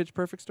 was your Pitch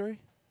Perfect story?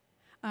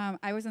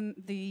 I was in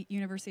the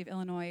University of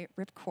Illinois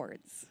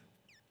Ripcords.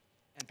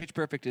 And Pitch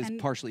Perfect is And-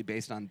 partially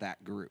based on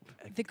that group.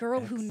 The girl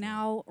who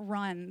now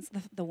runs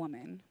the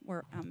woman,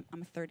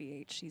 I'm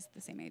 38, she's the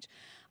same age.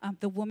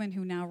 The woman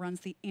who now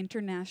runs the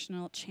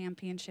International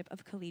Championship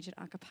of Collegiate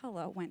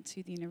Acapella went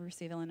to the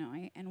University of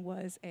Illinois and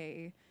was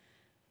a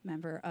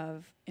member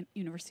of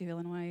University of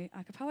Illinois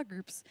a cappella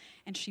groups,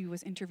 and she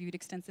was interviewed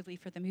extensively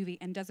for the movie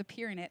and does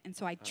appear in it. And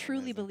so I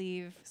truly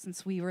believe,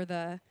 since we were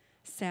the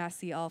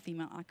sassy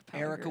all-female a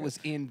cappella Erica group, was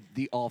in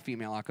the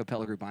all-female a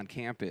cappella group on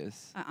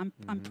campus. I'm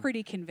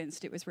pretty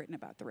convinced it was written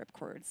about the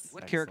Ripcords.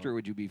 What character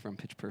would you be from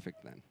Pitch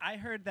Perfect then? I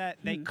heard that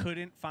they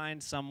couldn't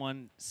find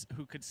someone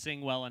who could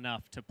sing well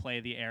enough to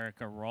play the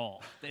Erica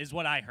role. Is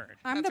what I heard.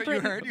 I'm That's the what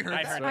you Britney- heard? You heard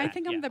I that? heard I that,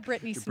 think I'm yeah. the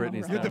Britney Snow. Britney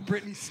role. Snow. You're the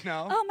Britney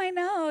Snow? Oh, my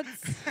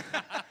notes.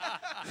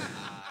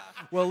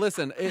 Well,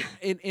 listen.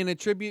 In a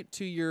tribute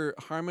to your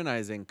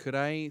harmonizing, could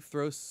I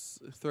throw a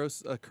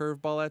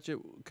curveball at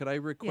you? Could I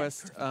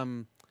request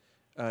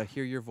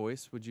hear your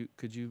voice?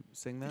 Could you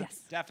sing that? Yes.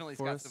 Definitely, it's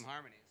For got us? some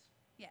harmonies.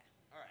 Yeah.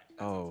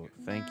 Oh,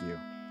 thank you.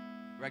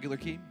 Regular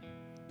key?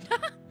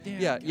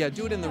 Yeah.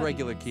 Do it in the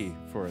regular key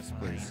for us,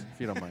 please, if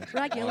you don't mind.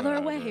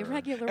 Regular way,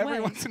 regular Every way.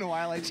 once in a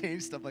while I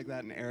change stuff like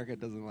that and Erica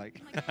doesn't like.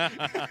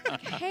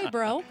 Hey,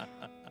 bro.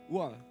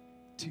 1,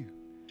 2,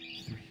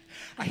 3.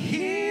 I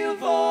hear a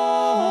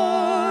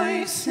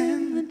voice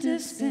in the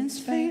distance,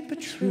 faint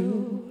but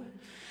true.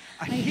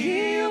 I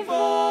hear a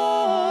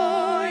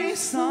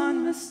voice,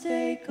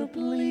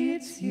 unmistakably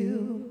it's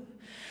you.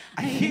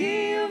 I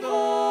hear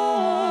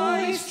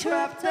a voice,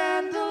 trapped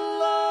and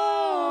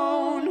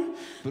alone,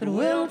 but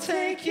we'll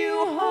take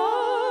you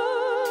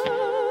home.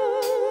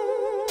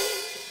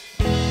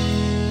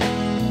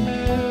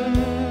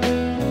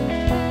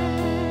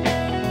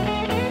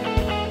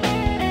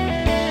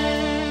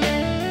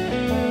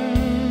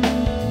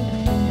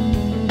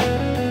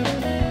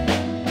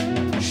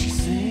 She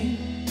sang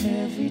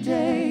every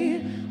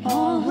day,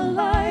 all her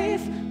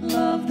life,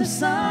 loved the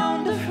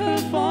sound of her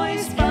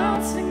voice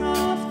bouncing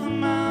off the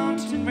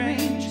mountain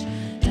range,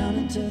 down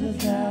into the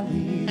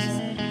valleys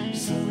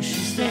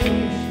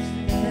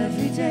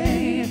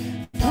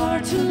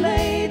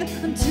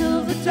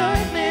until the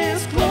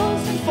darkness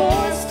closed and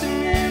forced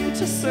him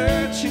into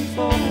searching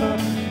for her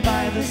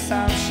by the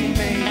sound she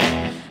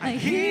made. I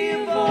hear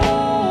a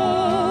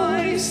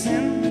voice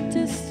in the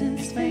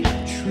distance, faint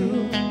but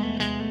true.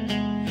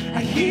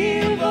 I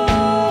hear a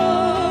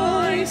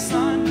voice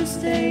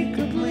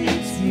unmistakably,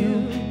 it's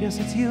you. Yes,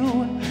 it's you.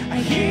 I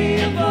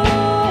hear a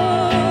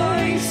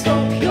voice so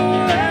pure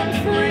and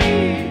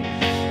free.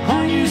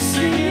 Are you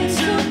singing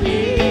to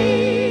me?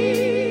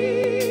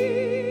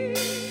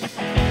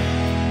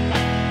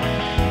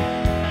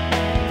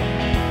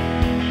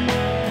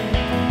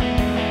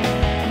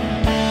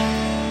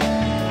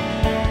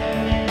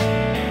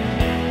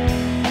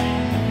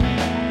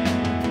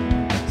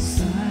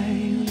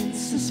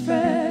 Silence is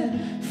spread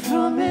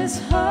from his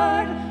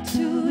heart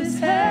to his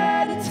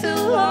head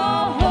until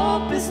all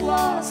hope is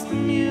lost, the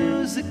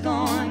music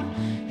gone.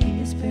 He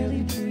is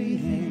barely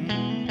breathing.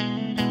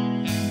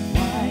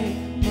 Why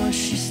must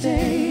she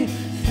stay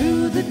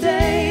through the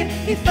day?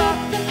 He thought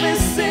that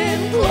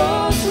listen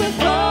close with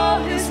all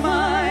his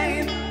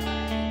might.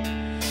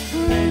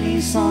 For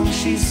any song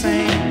she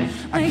sang,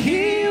 I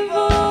hear a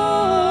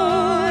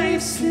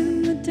voice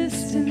in the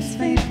distance,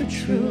 faint but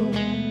true.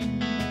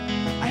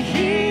 I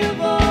hear a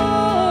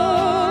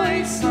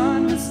voice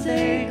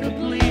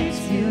unmistakably,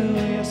 it's you,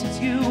 yes it's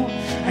you.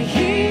 I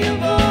hear a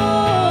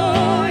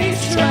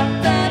voice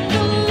trapped and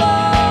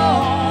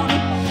alone,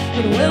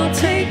 but we'll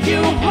take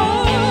you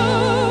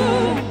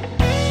home.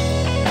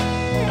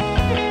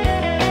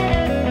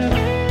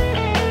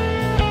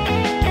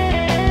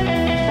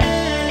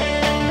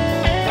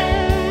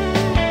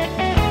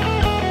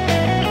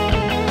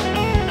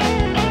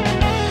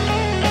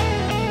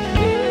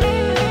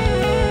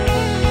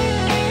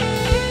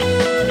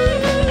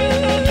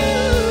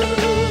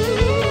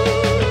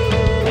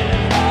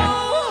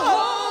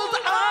 Hold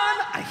on,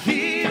 I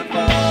hear a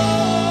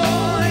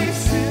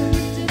voice in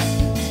the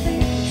distance,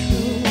 faint but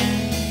true.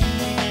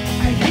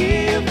 I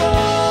hear a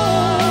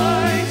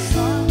voice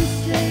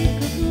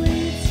unmistakably,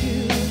 it's you,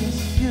 yes,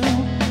 it's you.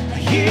 I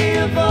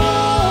hear a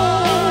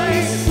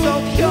voice so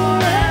pure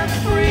and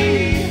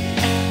free.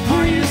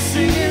 Are you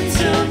singing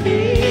to me?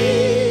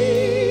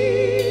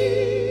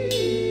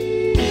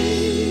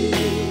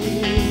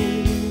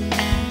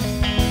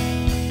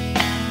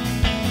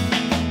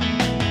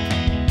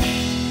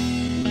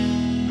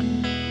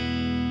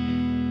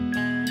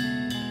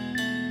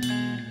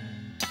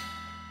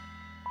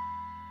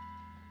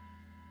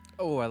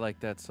 Oh, I like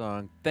that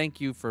song.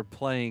 Thank you for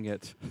playing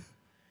it.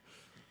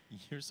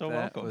 You're so That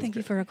welcome. was Thank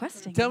you for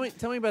requesting. Tell me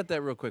about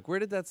that real quick. Where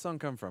did that song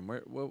come from?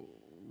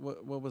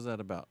 What was that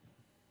about?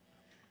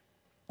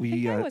 I think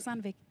We I was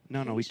on vacation.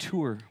 no, we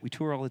tour. We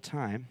tour all the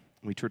time.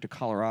 We toured to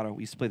Colorado.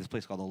 We used to play this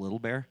place called the Little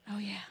Bear. Oh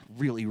yeah.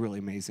 Really, really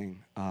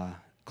amazing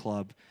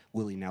club.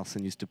 Willie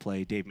Nelson used to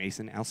play, Dave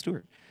Mason, Al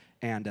Stewart,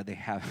 and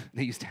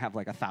they used to have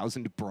like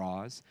 1,000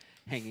 bras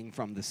hanging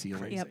from the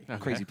ceiling. Yep. Okay.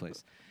 Crazy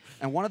place.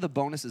 And one of the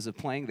bonuses of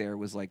playing there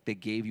was like they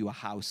gave you a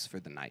house for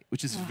the night,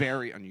 which is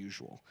very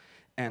unusual.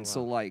 And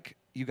so like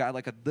you got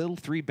like a little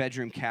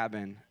 3-bedroom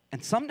cabin,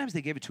 and sometimes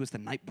they gave it to us the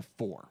night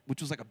before, which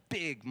was like a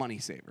big money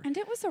saver. And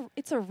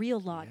it's a real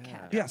log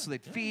cabin. Yeah, so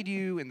they'd feed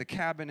you in the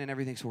cabin and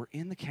everything. So we're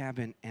in the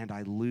cabin, and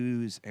I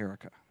lose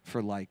Erica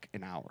for like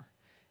an hour.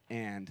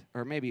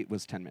 Or maybe it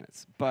was 10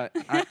 minutes, but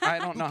I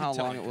don't know how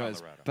tell long in it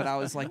was. Colorado? But I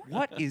was like,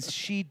 what is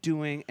she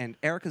doing? And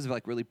Erica's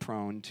like really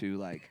prone to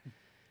like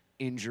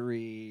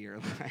injury or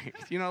like,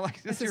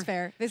 like This is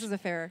fair. This is a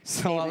fair.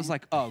 So I was statement.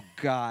 like, oh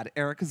God,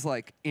 Erica's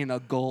like in a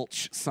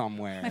gulch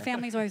somewhere. My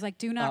family's always like,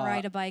 do not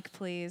ride a bike,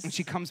 please. And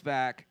she comes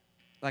back,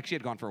 like she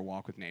had gone for a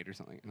walk with Nate or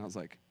something. And I was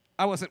like,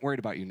 I wasn't worried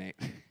about you, Nate.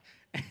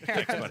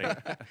 Thanks, buddy.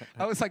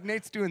 I was like,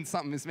 Nate's doing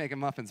something. He's making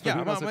muffins. But Yeah, who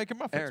I'm knows out what making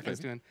muffins, Erica's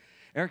baby. doing.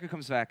 Erica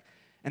comes back,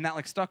 and that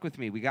like stuck with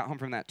me. We got home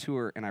from that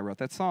tour, and I wrote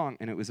that song,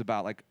 and it was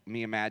about like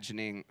me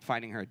imagining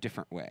finding her a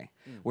different way.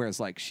 Whereas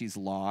like she's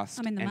lost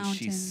I'm in the and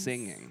she's mountains.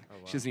 singing.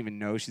 She doesn't even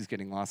know she's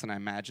getting lost, and I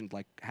imagined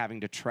like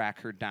having to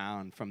track her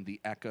down from the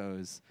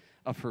echoes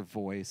of her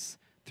voice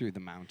through the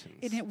mountains.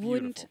 And it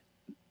wouldn't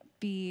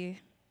be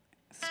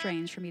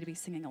strange for me to be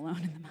singing alone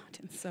in the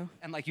mountains. So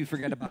And like you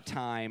forget about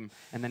time,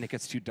 and then it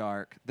gets too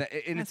dark. And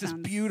That it's this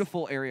sounds-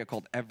 beautiful area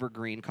called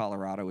Evergreen,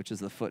 Colorado, which is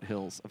the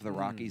foothills of the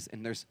Rockies.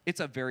 And it's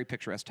a very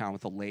picturesque town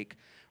with a lake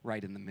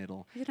right in the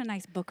middle. I did a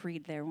nice book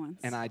read there once.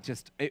 And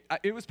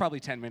it was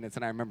probably 10 minutes,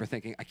 and I remember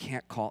thinking, I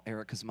can't call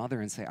Erica's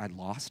mother and say I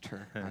lost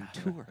her on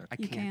tour. I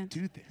You can't can't.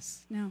 do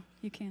this. No,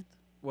 you can't.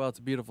 Well, it's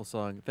a beautiful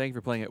song. Thank you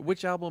for playing it.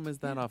 Which album is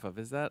that off of?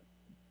 Is that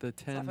the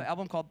It's off 10? an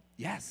album called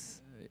the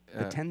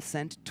uh,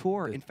 10-cent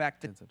tour. the In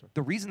fact, 10 Cent Tour.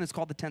 the reason it's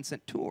called the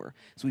 10-cent tour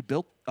is we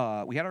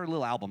had our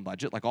little album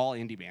budget, like all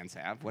indie bands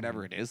have,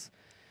 whatever it is.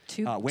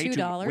 Way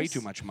 $2.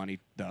 too much money,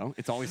 though.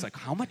 It's always like,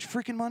 how much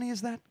freaking money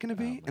is that going to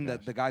be? And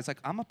the guy's like,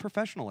 I'm a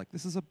professional. Like,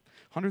 this is a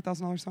 $100,000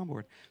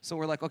 soundboard. So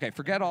we're like, okay,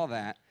 forget all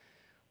that.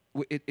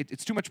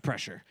 It's too much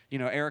pressure.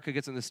 Erica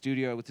gets in the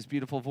studio with this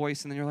beautiful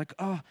voice, and then you're like,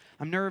 oh,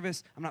 I'm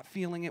nervous. I'm not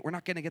feeling it. We're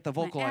not going to get the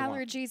vocal My I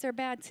want. allergies are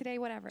bad today,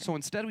 whatever. So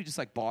instead, we just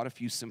like bought a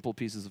few simple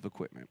pieces of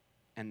equipment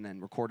and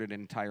then recorded an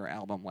entire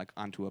album like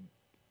onto a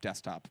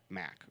desktop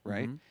Mac,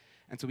 right? Mhm.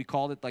 And so we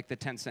called it like the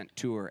 10-cent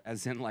tour,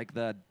 as in like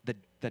the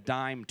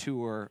dime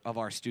tour of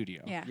our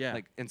studio. Yeah. Yeah.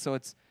 Like, and so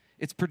it's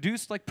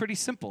produced like pretty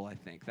simple, I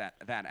think, that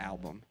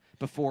album.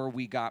 Before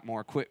we got more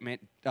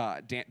equipment,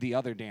 the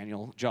other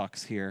Daniel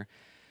Jux here,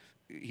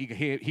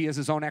 he has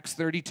his own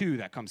X32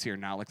 that comes here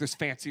now. Like there's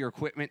fancier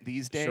equipment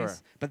these days, Sure.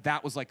 but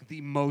that was like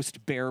the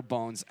most bare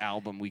bones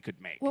album we could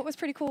make. What was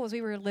pretty cool was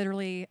we were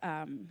literally,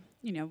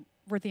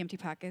 we're the Empty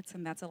Pockets,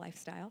 and that's a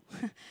lifestyle.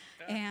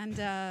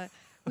 And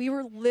we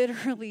were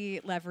literally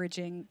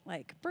leveraging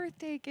like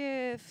birthday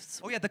gifts.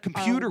 Oh yeah, the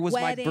computer was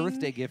my wedding.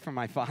 birthday gift from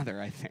my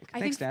father, I think.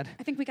 Thanks, Dad.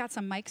 I think we got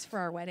some mics for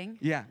our wedding.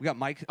 Yeah, we got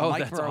Mike. Oh,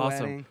 Mike that's for our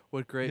awesome! wedding.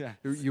 What great! Yeah.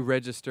 You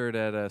registered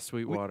at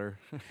Sweetwater.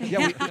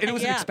 Yeah, and it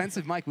was an Yeah.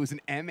 expensive mic. It was an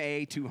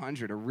MA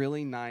 200, a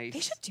really nice. They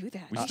should do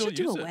that. We They still should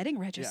do use a it. wedding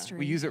Yeah, registry.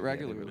 we use it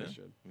regularly. really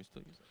should. We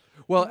still use it.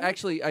 Well,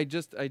 actually, I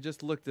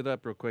just looked it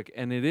up real quick,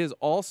 and it is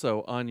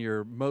also on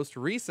your most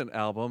recent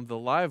album, the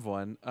live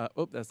one.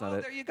 That's not Oh,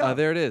 it. there you go.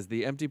 There it is,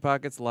 the Empty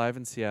Pockets live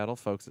in Seattle,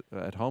 folks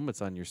at home.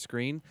 It's on your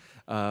screen,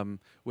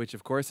 which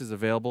of course is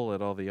available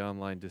at all the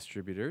online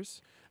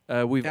distributors.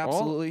 We've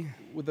Absolutely.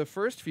 with the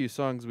first few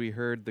songs we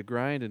heard, "The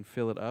Grind" and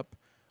 "Fill It Up,"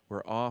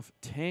 were off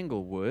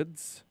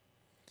Tanglewoods.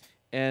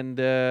 And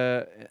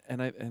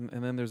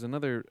then there's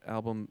another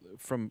album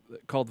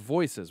called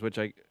Voices, which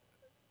I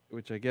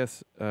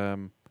guess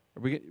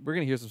we're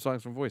gonna hear some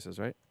songs from Voices,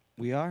 right?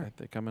 We are.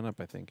 They're coming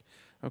up, I think.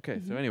 Okay,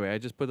 so anyway, I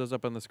just put those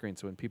up on the screen,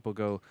 so when people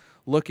go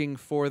looking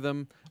for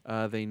them,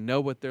 they know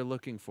what they're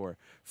looking for.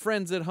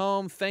 Friends at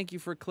home, thank you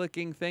for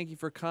clicking, thank you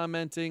for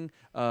commenting.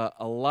 A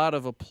lot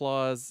of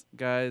applause,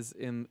 guys,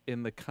 in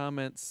the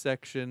comments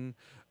section.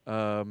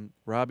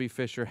 Robbie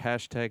Fisher,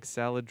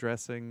 #salad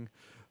dressing.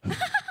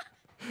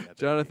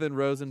 Jonathan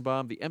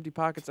Rosenbaum, the Empty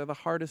Pockets are the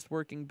hardest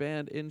working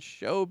band in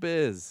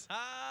showbiz.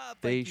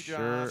 They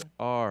sure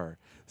are.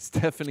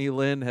 Stephanie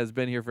Lynn has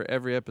been here for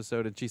every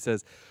episode, and she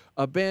says,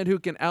 "A band who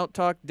can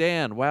out-talk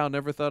Dan." Wow,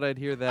 never thought I'd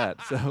hear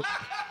that. So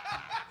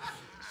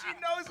She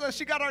knows us.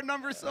 She got our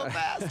number so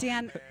fast.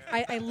 Dan,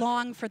 I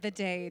long for the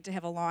day to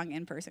have a long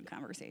in-person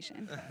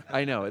conversation.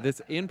 I know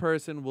this in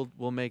person.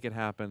 We'll make it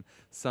happen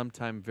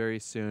sometime very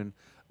soon.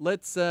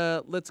 Let's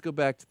go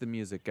back to the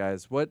music,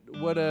 guys. What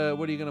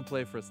are you gonna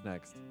play for us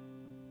next?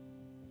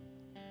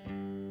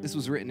 This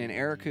was written in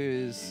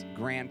Erica's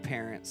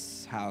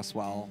grandparents' house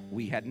while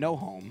we had no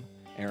home.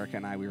 Erica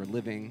and I, we were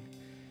living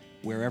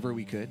wherever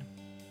we could.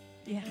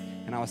 Yeah.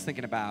 And I was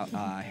thinking about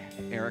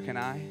Eric and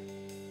I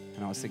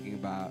was thinking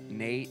about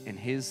Nate and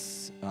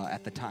his,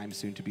 at the time,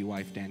 soon-to-be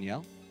wife,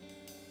 Danielle.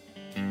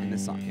 And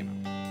this song came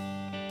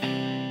out.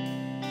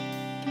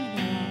 Give me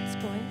the waltz,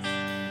 boys.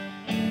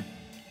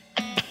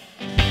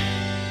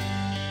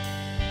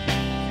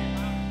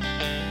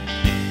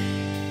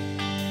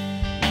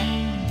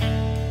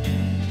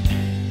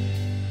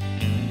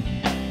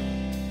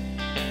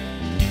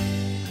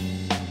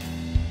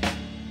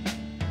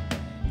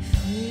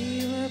 If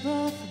we were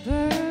both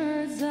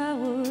birds, I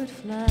would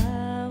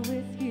fly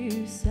with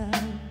you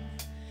south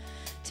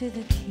to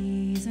the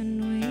Keys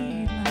and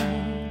we'd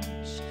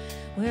lounge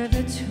where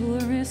the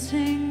tourists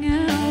hang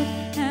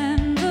out,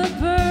 and the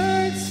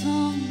bird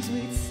songs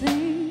we'd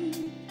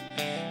sing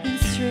in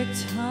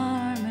strict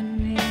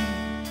harmony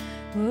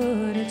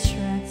would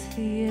attract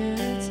the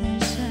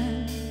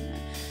attention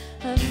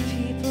of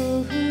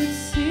people who'd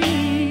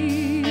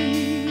see.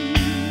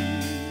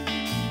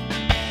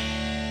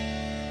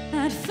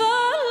 I'd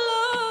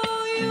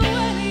follow you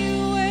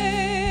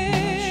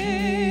anywhere,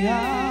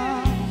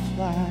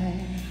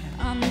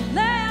 on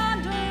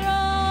land or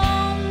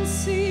on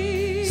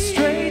sea,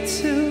 Straight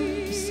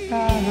to the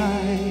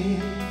sky.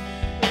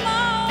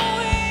 my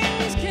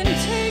wings can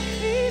take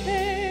me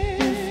there.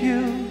 If you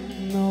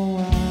know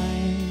why,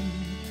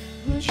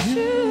 Would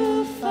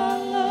you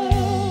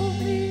follow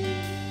me?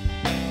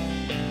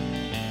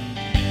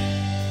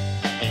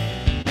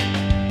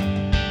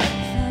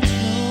 If I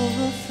drove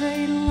a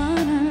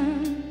Freightliner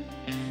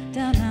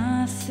down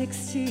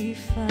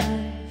I-65,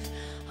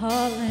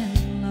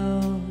 hauling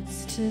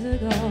loads to the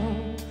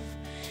Gulf,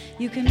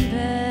 you can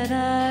bet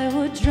I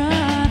would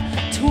drive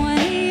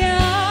 20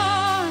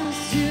 hours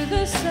to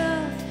the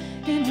south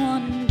in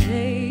one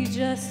day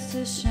just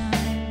to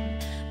shine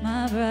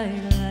my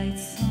bright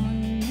lights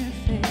on your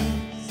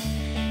face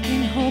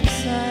in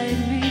hopes I'd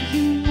make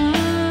you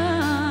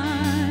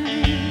mine.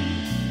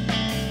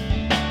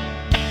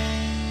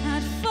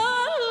 I'd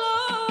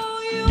follow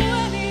you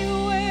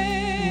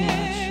anywhere,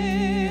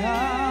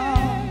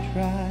 I'll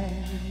try.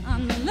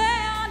 on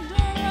land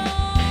or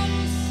on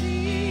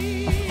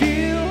sea. I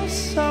feel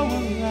so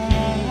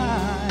alive.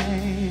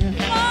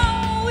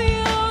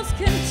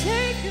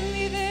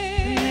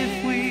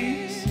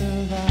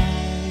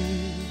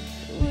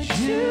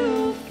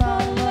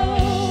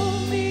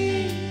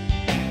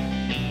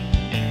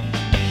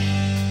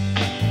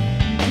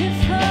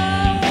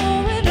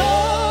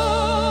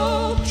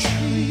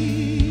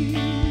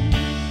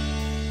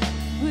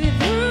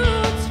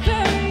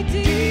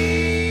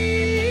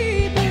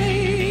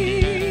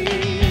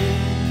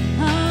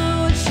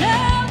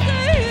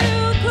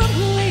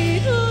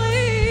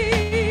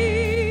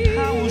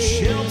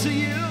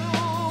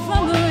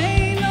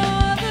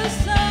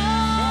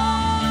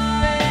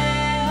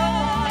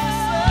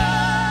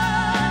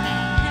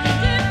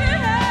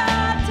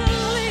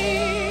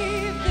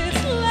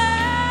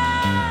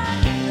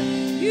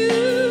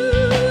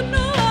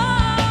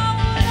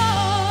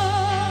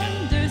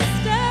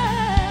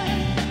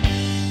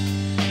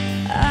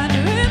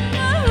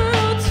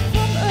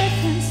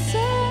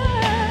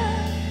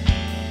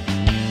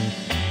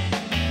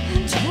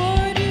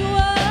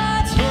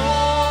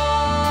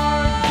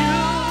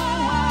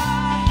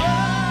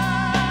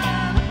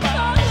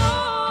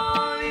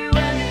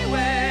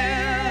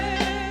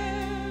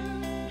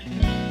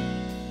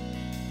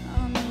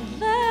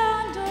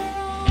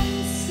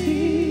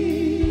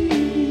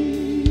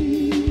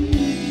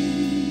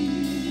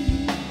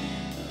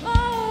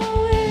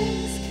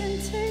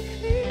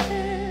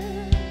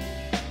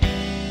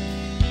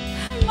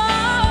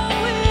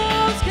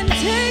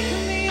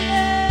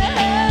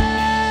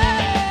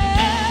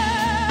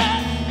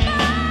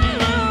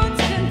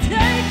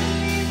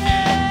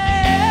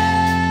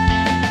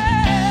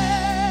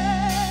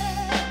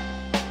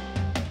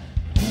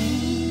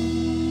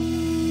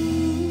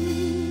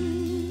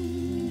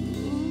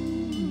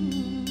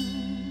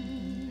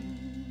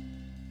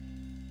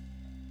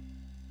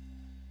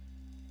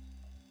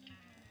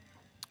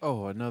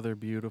 Oh, another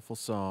beautiful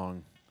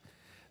song.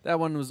 That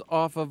one was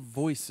off of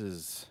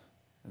Voices,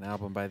 an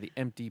album by the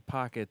Empty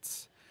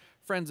Pockets.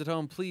 Friends at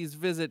home, please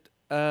visit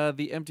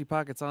the Empty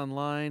Pockets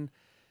online.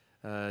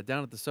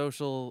 Down at the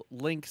social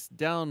links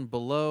down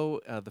below.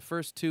 The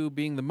first two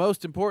being the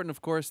most important, of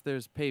course.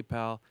 There's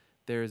PayPal.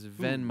 There's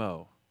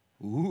Venmo.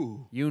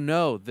 Ooh. You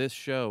know this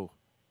show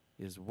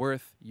is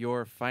worth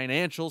your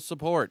financial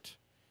support.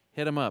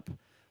 Hit them up.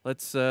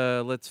 Let's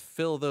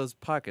fill those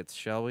pockets,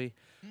 shall we?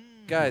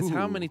 Guys,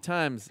 how many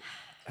times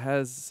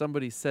has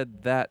somebody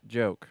said that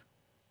joke?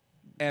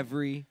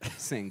 Every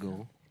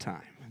single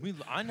time.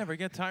 I never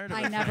get tired of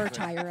it. I never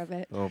tire of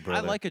it. Oh, I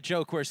brother. like a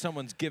joke where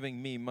someone's giving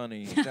me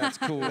money. That's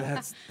cool.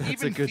 That's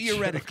Even a good joke.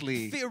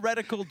 theoretically.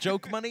 Theoretical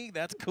joke money,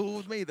 that's cool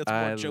with me. That's more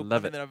I joke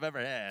love money it. than I've ever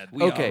had.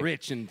 We Okay. are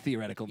rich in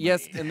theoretical money.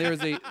 Yes, and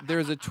there's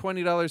a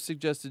 $20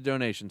 suggested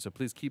donation, so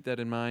please keep that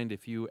in mind.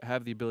 If you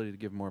have the ability to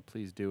give more,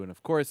 please do. And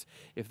of course,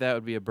 if that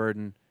would be a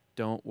burden,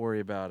 don't worry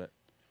about it.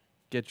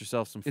 Get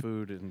yourself some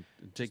food and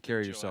take care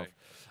of enjoy. yourself.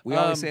 We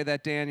always say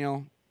that,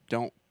 Daniel.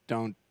 Don't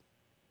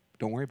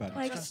worry about it.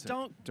 Like, Just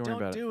don't worry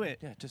about it. do it.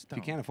 Yeah, just If you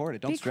don't. can't afford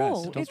it, don't be stress.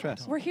 cool. Don't It's-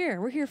 stress. We're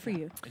here. We're here for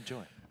you.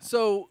 Enjoy.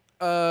 So,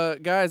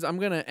 guys, I'm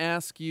going to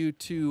ask you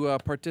to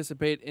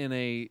participate in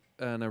a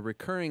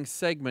recurring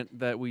segment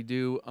that we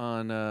do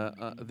on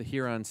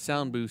here on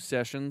Soundbooth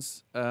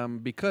Sessions,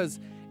 because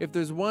if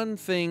there's one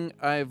thing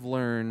I've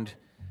learned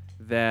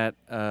that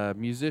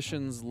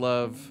musicians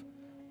love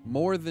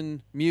more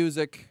than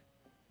music,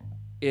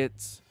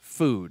 it's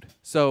food.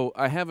 So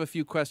I have a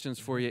few questions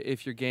for you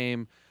if you're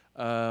game,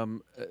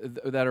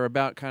 that are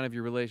about kind of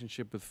your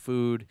relationship with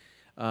food.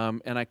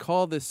 And I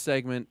call this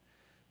segment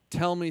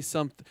Tell Me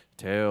Something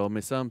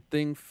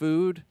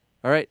Food.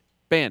 All right,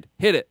 band,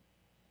 hit it.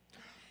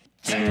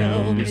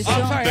 Tell me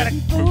sorry, something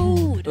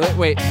food.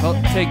 Wait,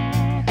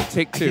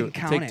 take two. didn't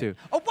count Take it. two.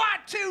 Oh, 1,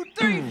 2,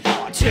 3,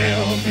 4.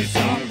 Tell me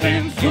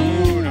something,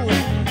 food.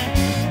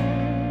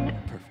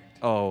 Perfect.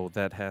 Oh,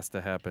 that has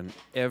to happen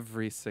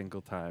every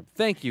single time.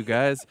 Thank you,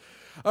 guys.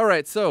 All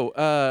right, so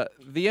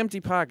the Empty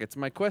Pockets.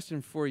 My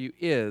question for you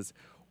is,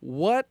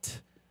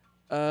 what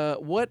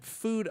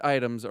food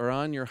items are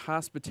on your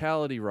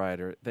hospitality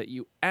rider that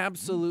you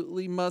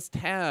absolutely must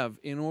have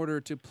in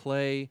order to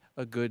play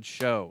a good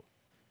show?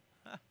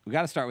 We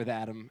got to start with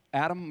Adam.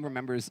 Adam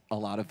remembers a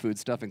lot of food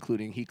stuff,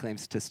 including he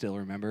claims to still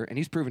remember, and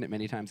he's proven it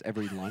many times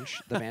every lunch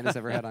the band has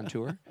ever had on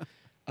tour.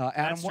 Adam,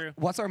 That's true.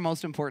 what's our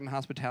most important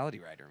hospitality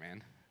rider,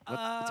 man?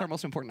 What's our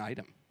most important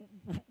item?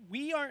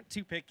 We aren't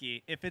too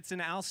picky. If it's an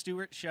Al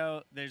Stewart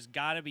show, there's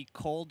got to be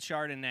cold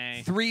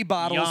Chardonnay 3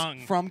 bottles young,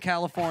 from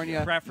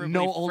California, preferably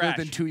no older fresh.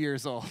 than 2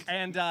 years old.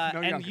 and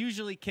younger.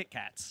 usually Kit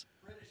Kats.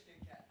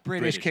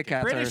 British Kit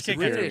Kats British are Kit Kats are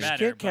superior. British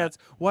better, Kit Kats.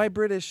 Why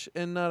British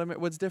and not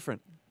American? What's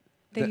different?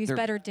 They use they're-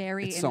 better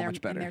dairy it's in so their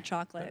much better. in their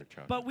chocolate.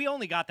 But we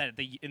only got that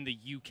in the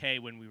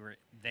UK when we were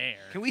there.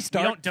 Can we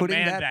start don't putting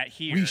demand that?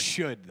 here. We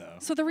should, though.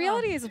 So the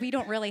reality is we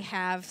don't really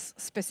have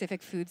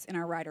specific foods in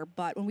our rider,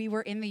 but when we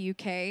were in the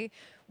UK,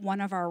 one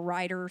of our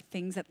rider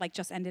things that like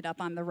just ended up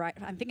on the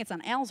rider, I think it's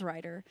on Al's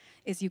rider,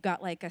 is you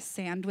got like a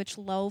sandwich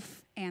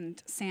loaf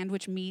and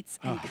sandwich meats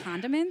and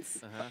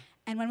condiments.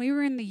 And when we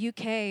were in the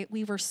UK,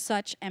 we were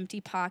such empty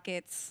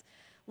pockets,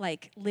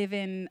 like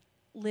living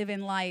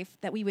life,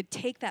 that we would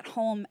take that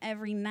home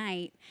every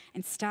night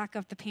and stock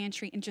up the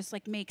pantry and just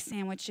like make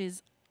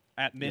sandwiches.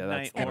 At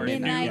midnight At or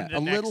midnight. noon the A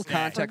little next day.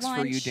 context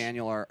for you, lunch.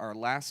 Daniel. Our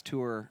last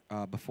tour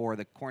before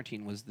the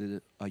quarantine was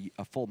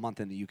a full month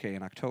in the UK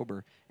in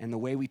October, and the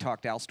way we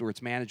talked Al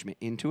Stewart's management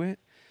into it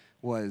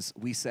was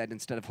we said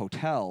instead of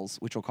hotels,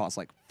 which will cost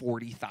like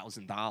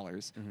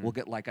 $40,000, we'll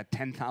get like a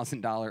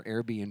 $10,000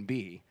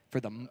 Airbnb for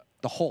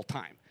the whole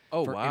time.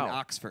 Oh, in wow.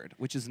 Oxford,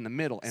 which is in the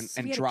middle, and,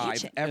 So we and had a drive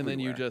kitchen. everywhere. And then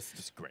you just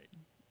It's great.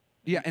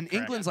 Yeah, and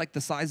England's like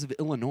the size of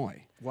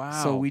Illinois.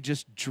 Wow. So we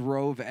just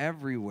drove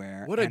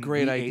everywhere. What a and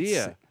great we ate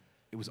idea.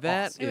 It was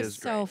That awesome. It is was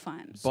so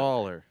fun.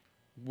 baller.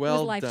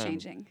 Well it was done. life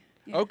changing.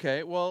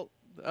 Okay, well,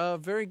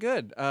 very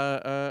good.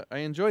 I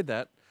enjoyed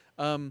that.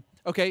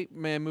 Okay,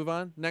 may I move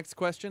on? Next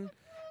question.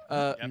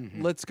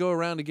 Let's go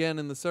around again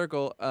in the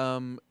circle.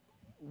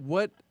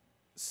 What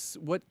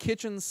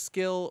kitchen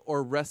skill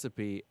or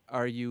recipe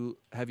have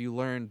you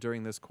learned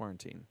during this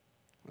quarantine?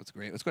 That's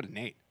great. Let's go to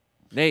Nate.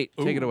 Nate,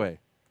 take it Ooh. away.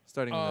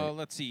 Starting with Nate.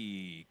 Let's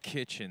see.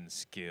 Kitchen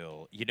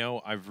skill. You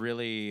know, I've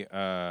really.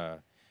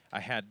 I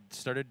had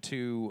started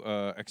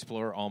to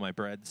explore all my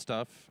bread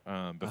stuff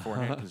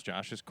beforehand because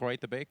Josh is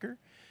quite the baker.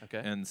 Okay.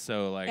 And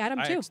so, like, Adam,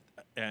 too.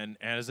 And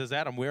as is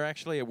Adam,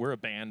 we're a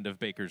band of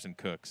bakers and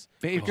cooks.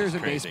 Bakers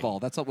and crazy. baseball.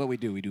 That's what we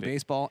do. We do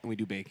baseball and we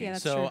do baking. Yeah,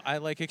 that's So true. I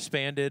like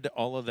expanded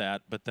all of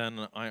that, but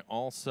then I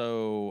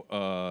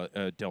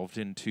also delved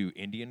into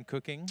Indian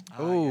cooking.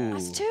 Oh,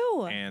 Us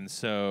too. And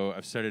so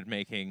I've started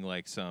making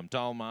like some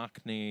dal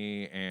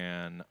makhni,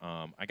 and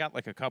I got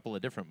like a couple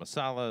of different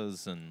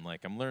masalas, and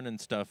like I'm learning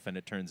stuff, and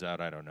it turns out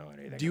I don't know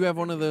anything. do you have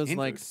one of those Indian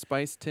like food.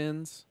 spice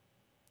tins?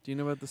 Do you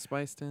know about the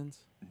spice tins?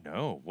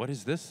 No. What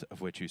is this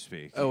of which you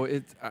speak? Oh,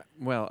 it's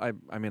well,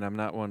 I mean, I'm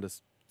not one to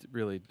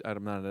really,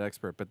 I'm not an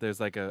expert, but there's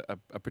like a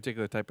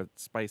particular type of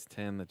spice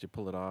tin that you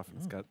pull it off, and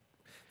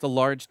it's a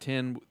large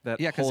tin that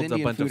because holds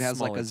Indian a bunch food of has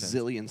like a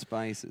smaller tins. zillion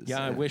spices.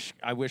 Yeah,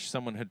 I wish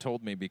someone had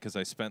told me, because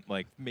I spent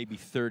like maybe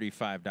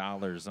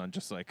 $35 on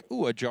just like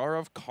a jar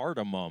of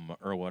cardamom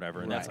or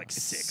whatever, and that's Right. like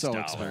 $6. So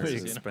expensive. Pretty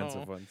you know?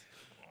 expensive ones.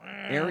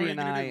 Ari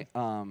and I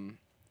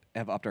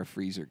have upped our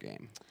freezer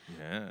game.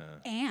 Yeah.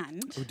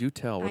 And Oh, do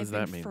tell. What I've does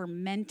that been mean?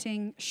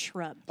 fermenting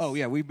shrubs. Oh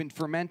yeah, we've been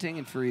fermenting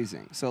and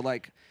freezing. So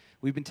like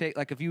we've been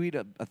like if you eat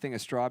a thing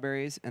of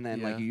strawberries and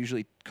then like Yeah. you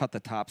usually cut the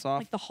tops off.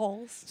 Like the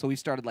hulls. So we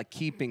started like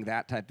keeping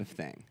that type of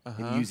thing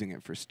and using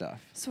it for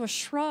stuff. So a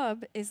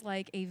shrub is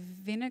like a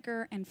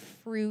vinegar and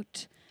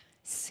fruit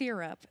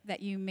syrup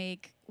that you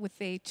make with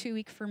a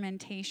 2-week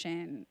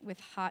fermentation with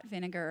hot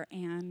vinegar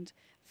and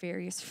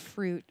various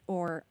fruit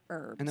or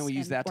herbs. And then we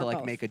use that to or like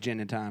both. make a gin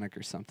and tonic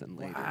or something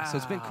later. So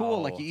it's been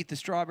cool. Like you eat the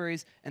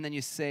strawberries and then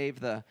you save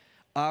the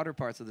outer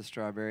parts of the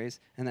strawberries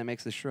and that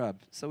makes the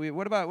shrub. So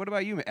what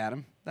about you,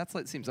 Adam? That's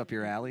like seems up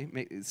your alley,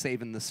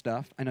 saving the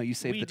stuff. I know you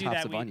save We the do tops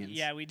that. of onions.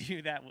 Yeah, we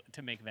do that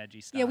to make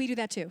veggie stuff. Yeah, we do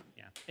that too.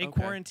 Yeah. In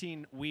Okay.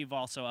 quarantine, we've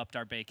also upped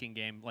our baking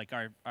game. Like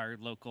our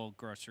local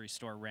grocery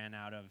store ran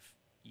out of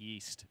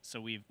yeast,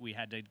 so we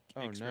had to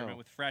experiment no.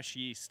 with fresh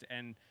yeast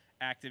and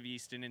active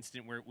yeast and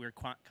instant. We're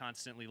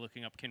constantly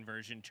looking up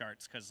conversion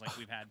charts because like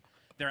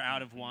they're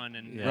out of one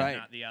and Yeah. Right.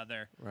 not the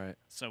other. Right.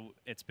 So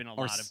it's been a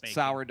Or lot of baking.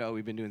 sourdough.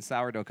 We've been doing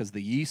sourdough because of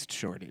the yeast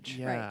shortage.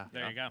 Yeah.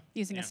 There you go.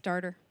 Using Yeah. a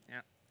starter.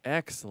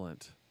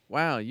 Excellent.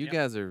 Wow, you Yep.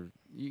 guys are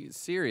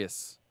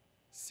serious.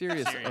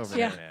 Serious Serious. over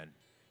Yeah. there. Man.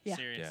 Yeah.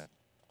 Serious. Yeah.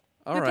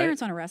 All My right.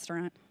 parents own a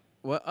restaurant.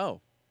 Well,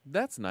 oh,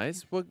 that's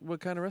nice. What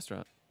kind of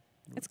restaurant?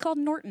 It's called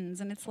Norton's,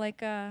 and it's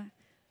like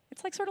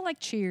sort of like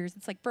Cheers.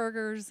 It's like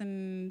burgers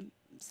and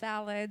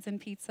salads and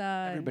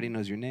pizza. Everybody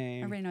knows your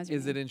name. Everybody knows. Your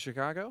Is name. it in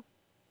Chicago?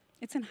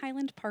 It's in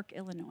Highland Park,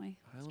 Illinois.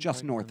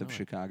 Just north of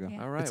Chicago.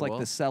 Yeah. All right. It's like well,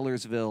 the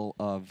Sellersville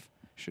of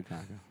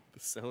Chicago.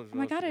 Oh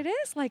my God, it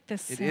is like the.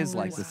 It is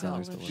like the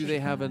Sellersville Sellersville. of Do they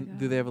have a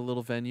Chicago.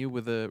 little venue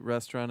with a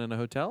restaurant and a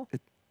hotel?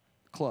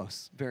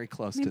 Close, very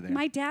close I to mean, there.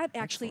 my dad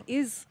actually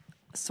is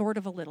sort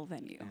of a little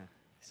venue, Yeah.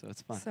 So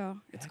it's fun. so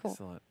it's cool.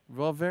 Excellent.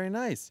 Well, very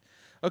nice.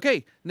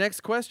 Okay,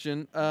 next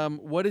question.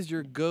 What is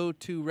your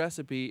go-to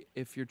recipe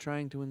if you're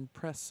trying to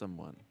impress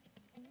someone?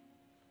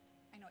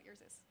 I know what yours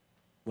is.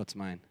 What's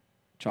mine?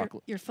 Your-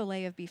 Chocolate. Your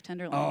fillet of beef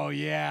tenderloin. Oh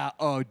yeah.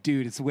 Oh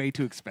dude, it's way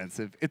too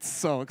expensive. It's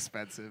so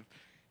expensive.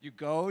 You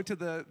go to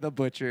the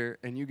butcher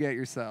and you get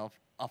yourself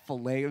a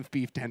fillet of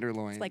beef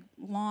tenderloin. It's like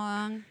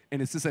long.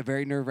 and it's just a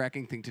very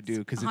nerve-wracking thing to do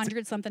because it's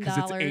 $100-something it's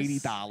dollars.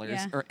 $80.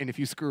 Yeah. And if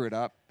you screw it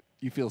up,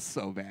 you feel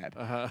so bad.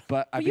 Uh-huh.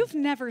 But But you've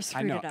never I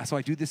screwed know. it up. So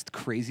I do this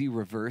crazy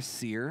reverse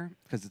sear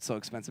because it's so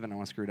expensive and I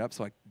want to screw it up.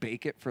 So I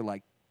bake it for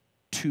like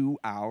 2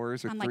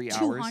 hours or On, like, 3 hours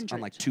 200.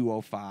 on like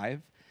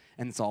 205,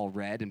 and it's all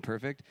red and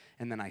perfect.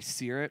 And then I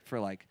sear it for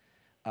like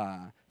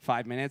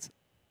 5 minutes.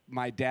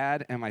 My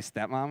dad and my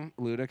stepmom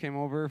Luda came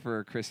over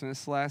for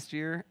Christmas last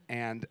year,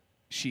 and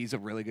she's a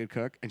really good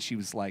cook, and she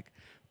was like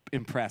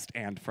impressed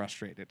and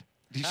frustrated.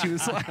 She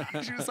was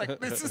like,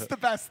 "This is the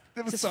best."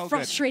 It was Just so good.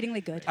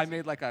 frustratingly good. I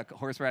made like a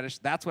horseradish.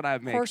 That's what I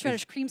make.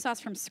 Horseradish cream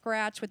sauce from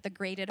scratch with the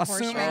grated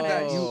Assuming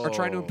horseradish. that you are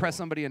trying to Oh. impress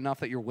somebody enough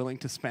that you're willing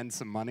to spend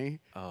some money.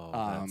 Oh,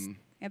 that's,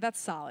 Yeah, that's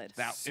solid.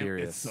 It's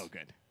serious. so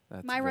good.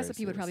 that's My very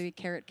recipe would serious. probably be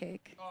carrot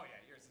cake. Oh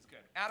yeah, yours is good.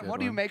 Adam, Good what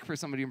do you one. make for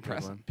somebody to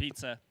impress one. them?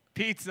 Pizza.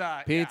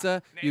 Pizza.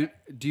 Pizza. Yeah.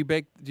 Do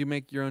you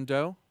make your own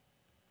dough?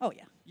 Oh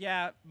yeah.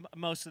 Yeah,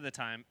 most of the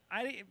time.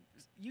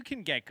 You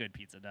can get good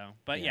pizza dough,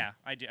 but Yeah. yeah,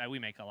 I do. We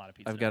make a lot of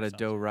pizza. I've got a ourselves.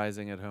 dough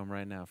rising at home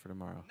right now for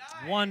tomorrow.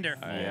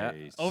 Wonderful. Yeah.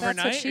 Nice.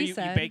 Overnight? she Are you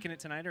said. baking it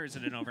tonight, or is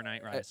it an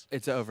overnight rise?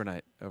 It's an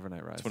overnight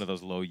rise. It's one of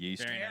those low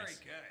yeast. Very nice.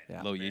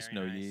 Yeah. Low yeast,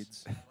 Very no nice.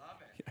 yeast.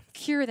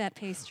 Cure that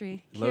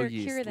pastry. Low Cure,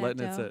 yeast, cure that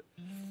letting it dough. sit.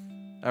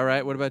 All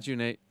right. What about you,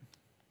 Nate?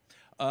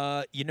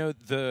 You know,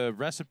 the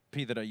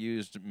recipe that I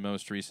used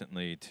most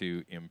recently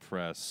to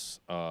impress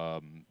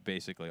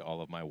basically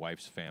all of my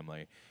wife's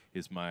family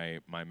is my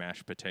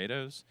mashed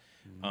potatoes,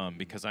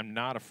 because I'm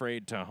not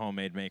afraid to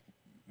homemade make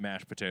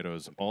mashed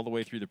potatoes all the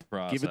way through the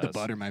process. Give it the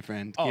butter, my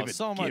friend. Oh, give it,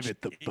 so much. Give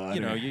it the butter.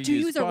 You know, you Do you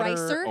use use a butter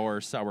ricer? or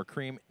sour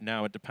cream.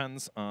 Now it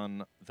depends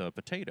on the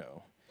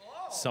potato.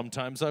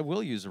 Sometimes I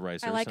will use a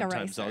ricer. like a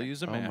Sometimes I'll ricer.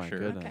 use a Oh my masher.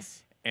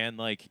 goodness. And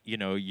like, you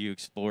know, you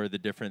explore the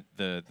different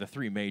the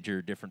three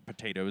major different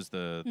potatoes,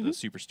 the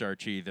super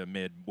starchy, the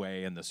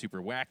midway, and the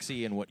super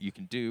waxy, and what you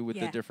can do with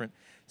the Yeah. different.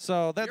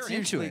 So that's You're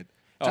into usually it.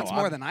 That's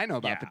more I'm- than I know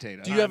about yeah.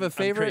 potatoes. Do you have a I'm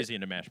favorite? crazy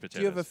into mashed potatoes.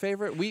 Do you have a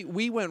favorite?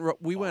 We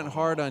went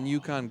hard on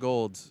Yukon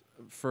Golds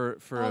for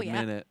Oh, a yeah.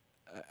 minute.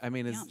 I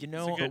mean, is Yeah. You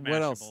know, good but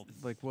what else?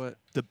 mashable. Like what?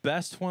 the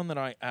best one that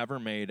I ever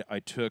made, I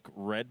took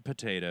red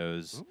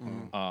potatoes,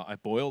 I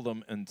boiled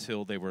them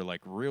until they were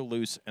like real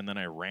loose, and then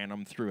I ran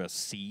them through a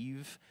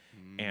sieve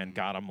and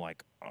got them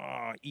like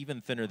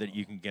even thinner that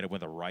you can get it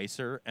with a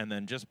ricer, and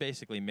then just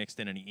basically mixed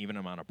in an even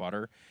amount of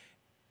butter.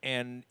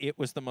 and it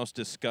was the most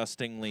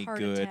disgustingly Heart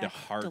good, attack,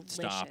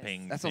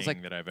 heart-stopping That sounds thing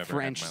like that I've ever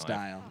French had in my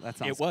life. style. That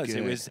sounds It was.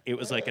 good. It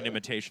was like an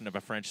imitation of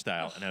a French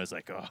style, and I was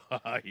like, oh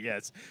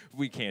yes,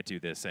 we can't do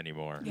this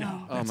anymore.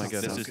 No. Oh my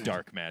This goodness. is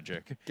dark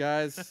magic.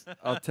 Guys,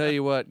 I'll tell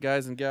you what,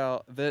 guys and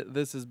gal,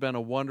 this has been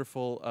a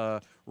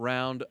wonderful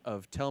round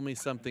of Tell Me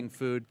Something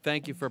Food.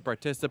 Thank you for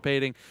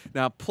participating.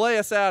 Now play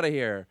us out of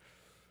here.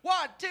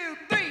 1, 2,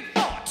 3,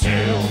 4.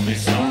 Tell me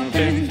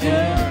something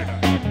good.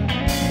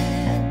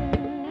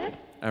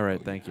 All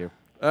right, thank you.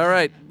 All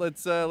right,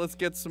 let's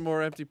get some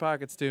more Empty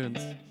Pockets tunes.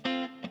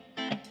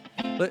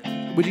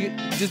 Would you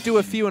just do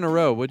a few in a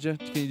row? Would you?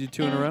 Can you do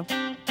 2 in a row?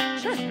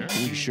 Sure.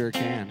 We sure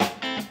can.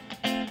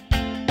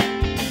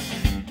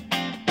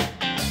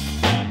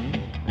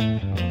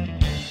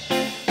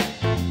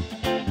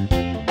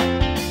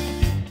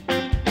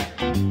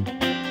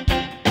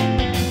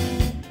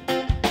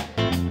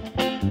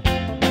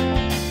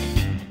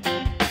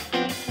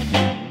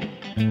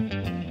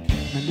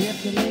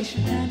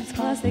 Manipulation and it's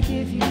cause they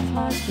give you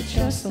pause, but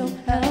you're so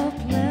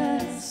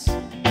helpless.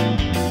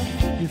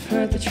 You've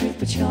heard the truth,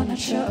 but you're not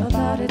sure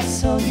about it,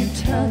 so you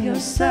tell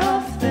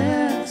yourself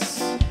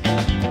this: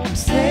 I'm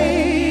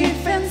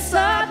safe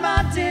inside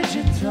my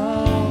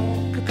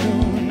digital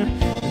cocoon.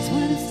 It's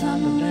when it's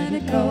time to let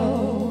it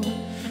go.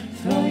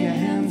 Throw your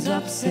hands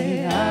up,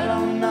 say I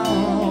don't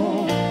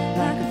know.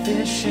 Like a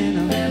fish in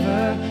a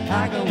river,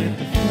 I go with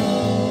the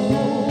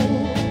flow.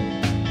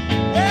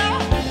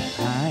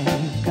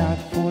 I've got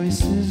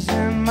voices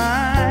in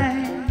my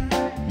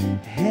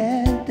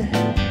head,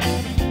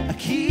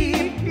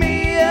 keep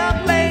me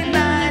up late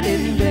night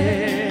in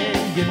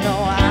bed. You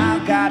know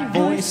I've got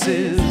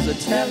voices. The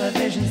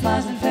television's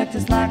lies infect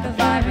us like a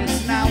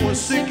virus. Now we're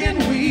sick and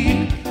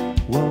weak.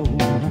 Whoa,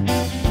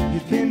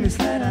 you've been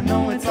misled. I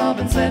know it's all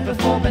been said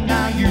before, but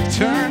now you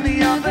turn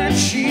the other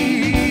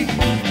cheek.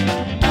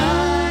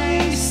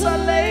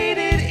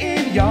 Isolated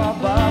in your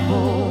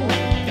bubble.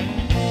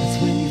 It's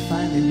when you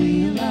finally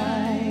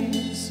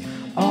realize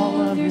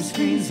all of your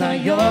screens are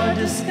your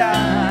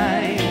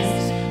disguise.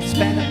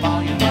 Spend up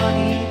all your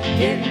money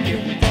getting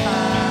hypnotized.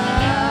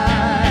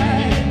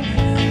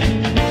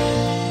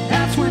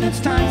 That's when it's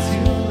time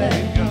to let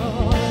it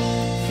go.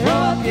 Throw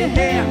up your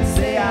hands,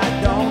 say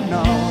I don't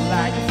know.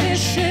 Like a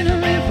fish in a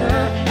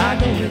river, I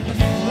go with the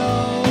flow.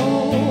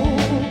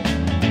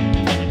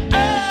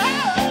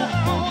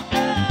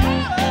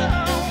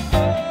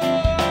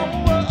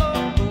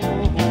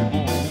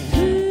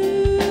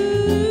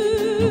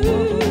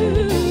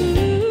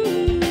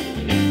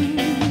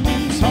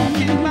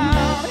 Talking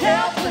about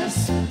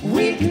helpless,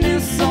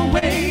 weakness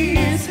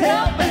always,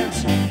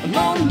 helpless,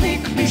 lonely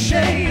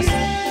cliches.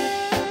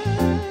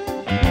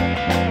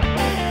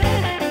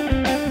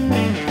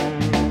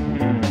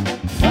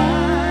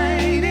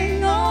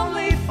 Fighting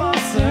only for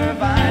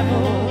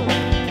survival.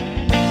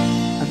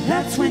 And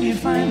that's when you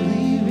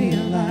finally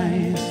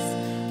realize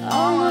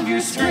all of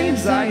your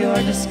screams are your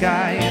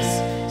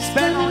disguise.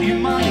 Spend all your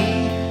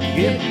money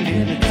getting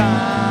hypnotized.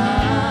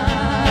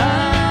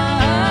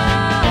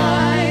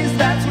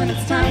 That's when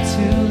it's time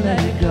to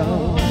let it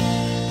go.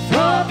 Throw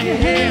up your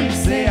hands,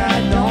 say I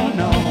don't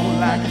know.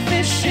 Like a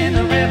fish in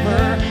a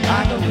river,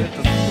 I go with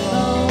the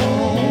flow.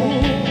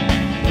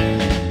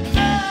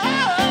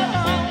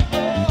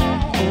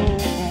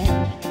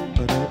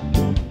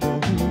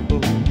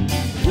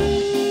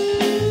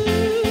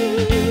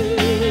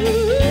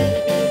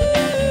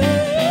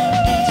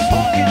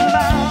 Talking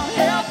about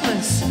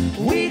helpless,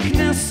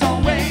 weakness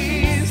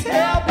always,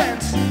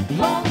 helpless,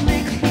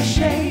 lonely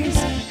cliches,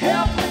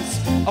 helpless,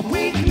 a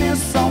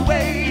weakness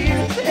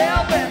always,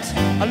 helpless,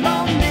 a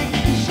lonely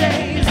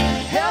cliches,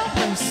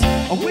 helpless,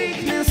 a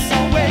weakness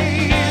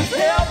always,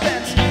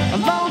 helpless, a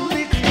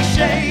lonely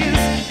cliches,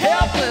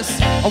 helpless,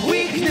 a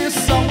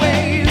weakness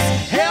always,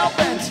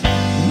 helpless,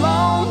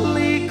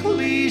 lonely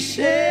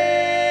cliches.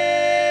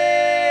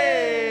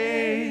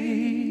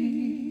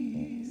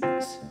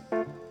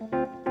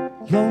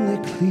 Lonely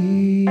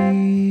cliches.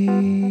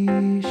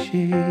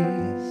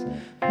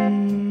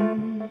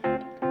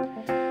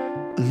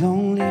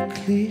 Lonely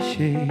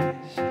cliches.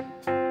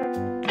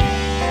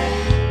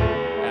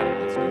 Adam,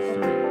 let's do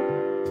 3.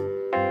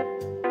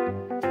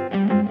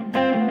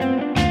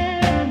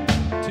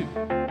 2.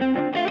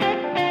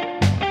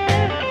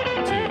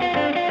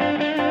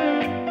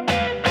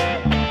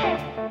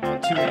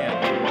 2.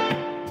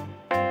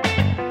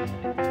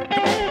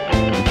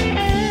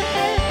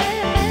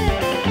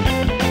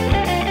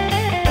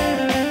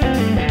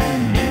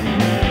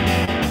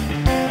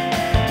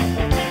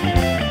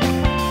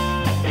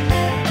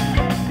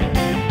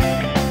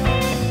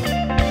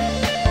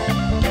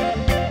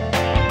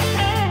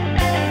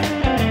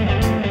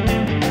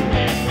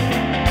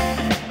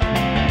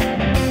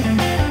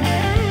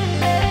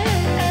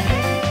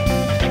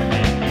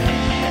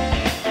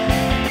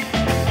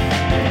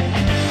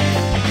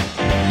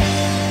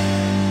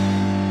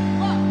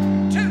 On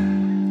 2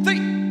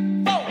 and.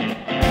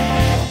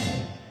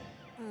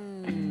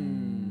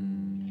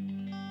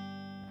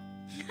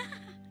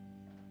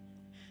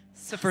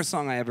 It's the first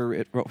song I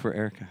ever wrote for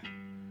Erica.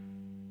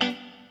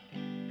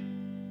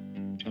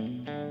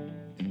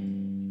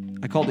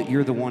 I called it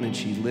You're the One, and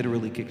she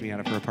literally kicked me out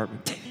of her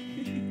apartment.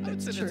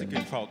 That's a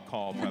good call,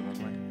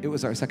 probably. It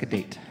was our second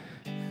date.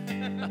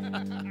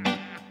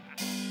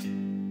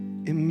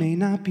 It may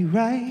not be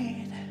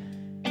right.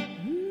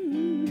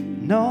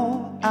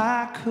 No,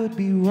 I could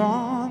be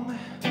wrong.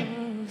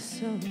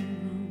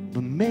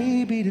 But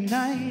maybe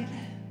tonight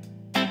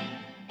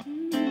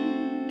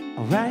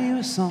I'll write you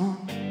a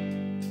song.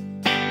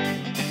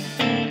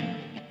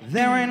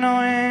 There ain't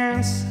no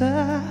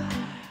answer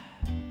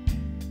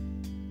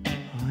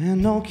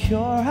and no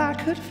cure I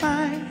could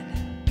find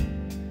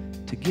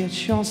to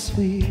get your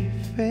sweet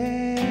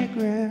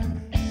fragrance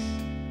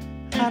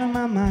out of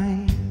my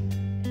mind.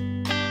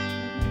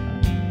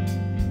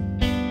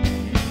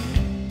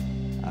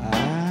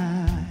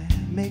 I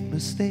make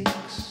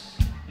mistakes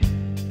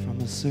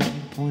from a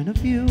certain point of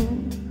view.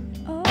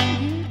 Oh,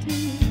 you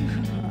do.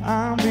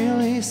 I'm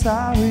really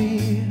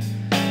sorry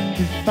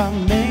if I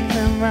make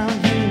them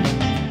round you.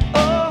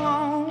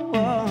 Oh,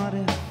 what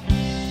if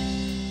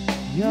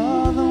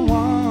you're the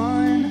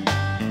one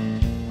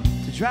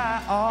to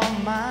dry all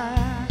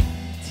my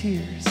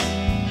tears?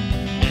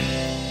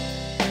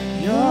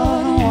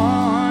 You're the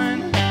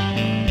one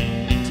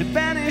to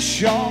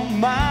banish all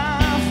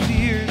my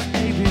fears,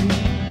 baby.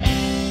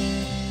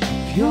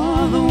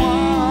 You're the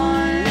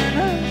one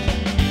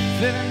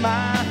living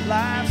my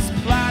life's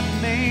plot.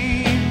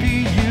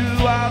 Maybe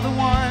you are the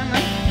one,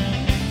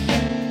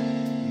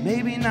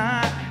 maybe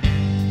not.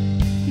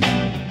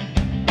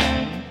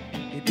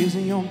 It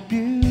isn't your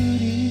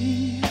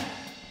beauty,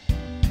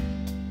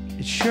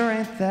 it sure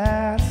ain't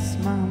that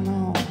smile,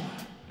 no.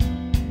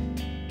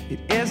 It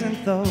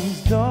isn't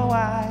those doe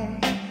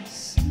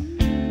eyes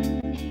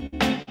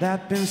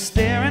that been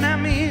staring at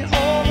me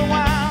all the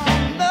while.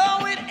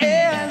 No, it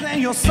isn't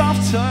your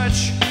soft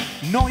touch,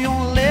 nor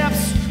your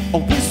lips a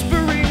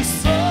whispering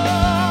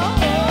song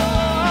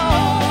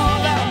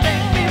that'll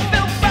make me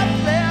feel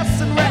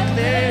breathless and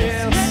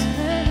reckless,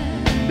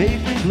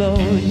 make me glow,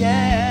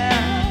 yeah.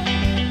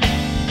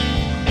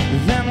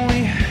 Then we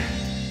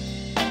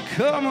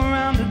come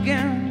around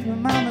again. With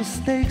my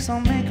mistakes, I'll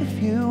make a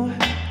few.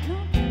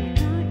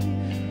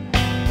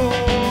 Oh,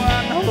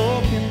 I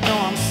hope you know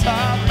I'm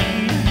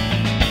sorry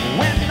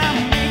when I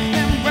make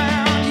them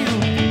round you.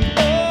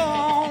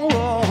 Oh,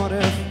 what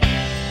if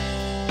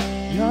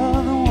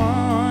you're the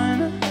one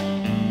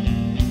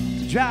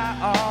to dry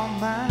all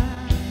my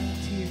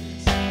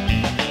tears?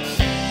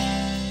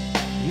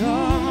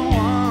 You're the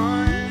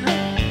one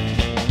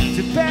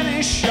to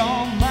banish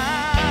all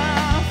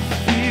my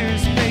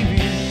fears,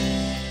 baby.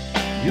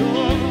 You're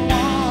the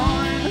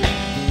one.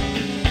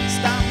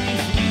 Stop me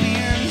from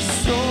being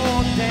so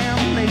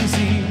damn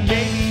lazy.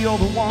 Maybe you're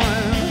the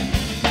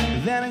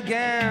one. Then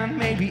again,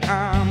 maybe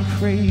I'm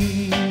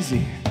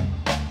crazy.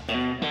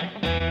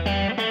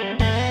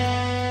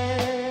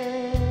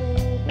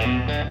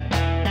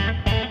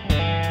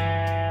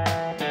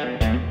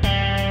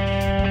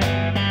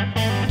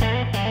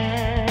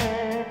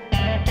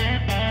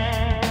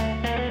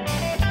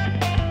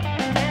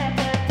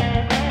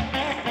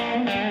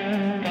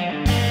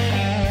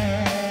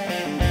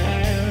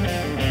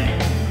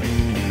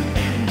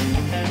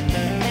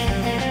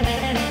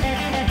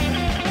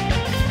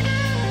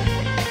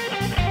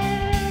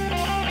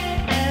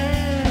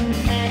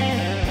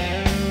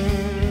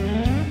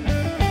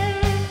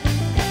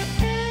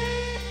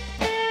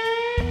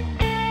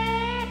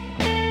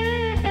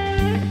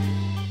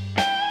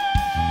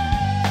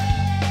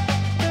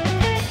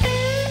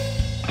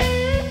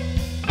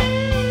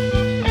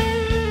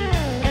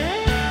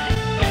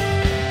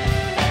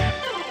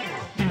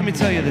 Let me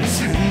tell you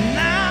this.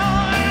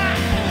 Now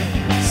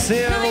I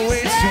said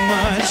way too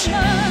much.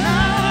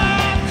 Now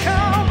I've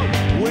come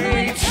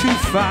way too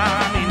far.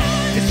 I mean,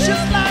 it's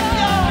just like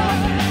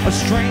you're a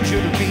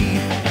stranger to me.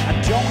 I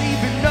don't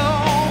even know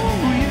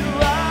who you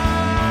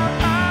are.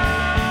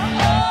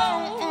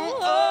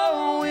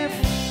 Oh, if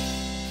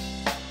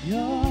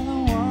you're the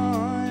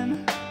one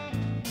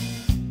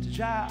to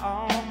dry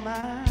all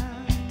my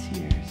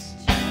tears.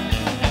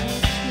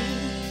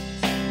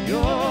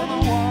 You're the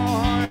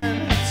one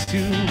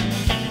to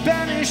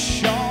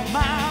banish all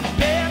my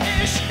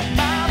fears.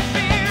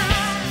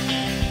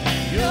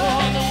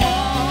 You're the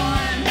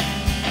one.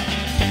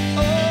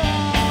 Oh,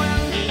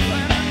 and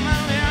when my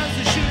lips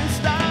are shooting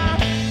star.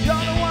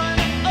 You're the one.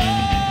 Oh,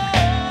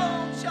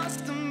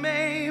 just a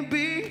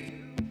maybe.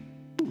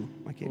 Ooh,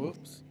 my kid.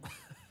 Whoops.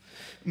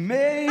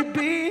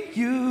 Maybe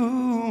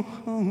you.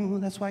 Ooh,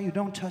 that's why you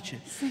don't touch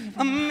it.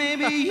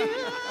 Maybe you.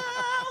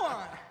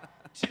 One,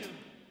 two.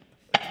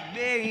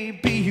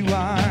 Maybe you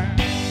are.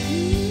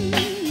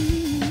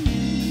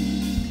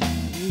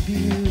 Maybe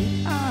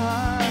you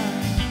are.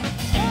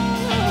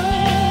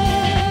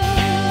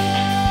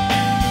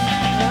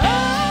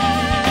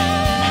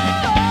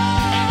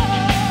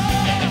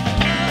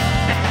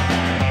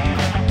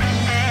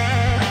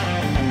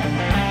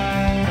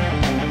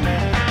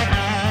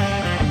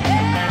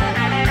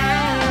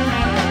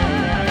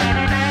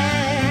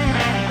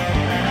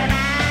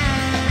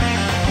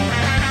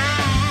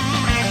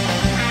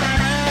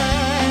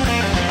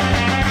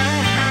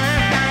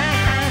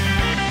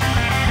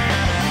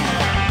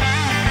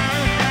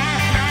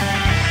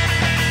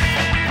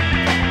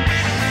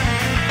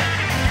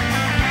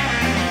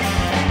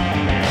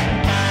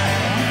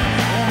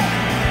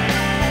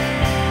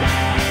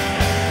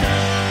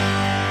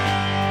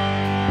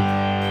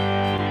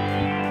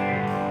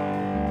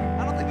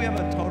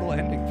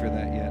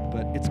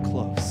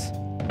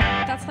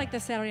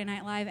 like the Saturday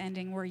Night Live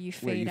ending where you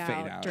fade,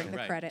 out, during the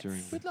Right. credits.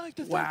 We'd like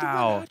to thank Wow. the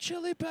Red Hot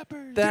Chili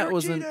Peppers. That Derek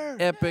was an Jeter.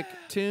 epic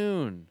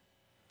tune.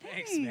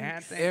 Thanks,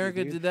 man. Thank you,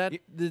 Erica, dude.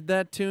 did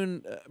that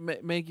tune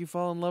make you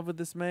fall in love with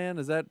this man?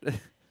 Is that,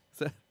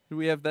 do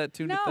we have that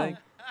tune No. to thank?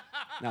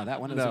 No, that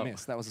one was No. a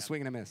miss. That was a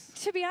swing and a miss.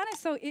 To be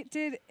honest, though, it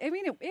did. I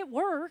mean, it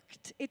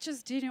worked. It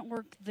just didn't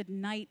work the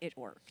night it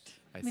worked.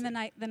 I mean, the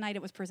see. night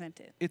it was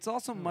presented. It's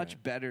also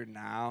much better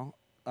now.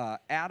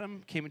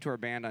 Adam came into our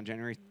band on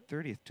January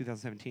 30th,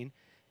 2017,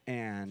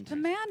 and The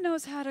man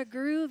knows how to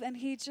groove, and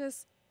he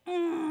just.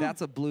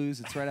 that's a blues.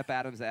 It's right up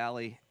Adam's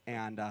alley,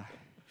 and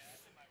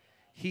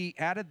he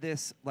added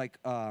this like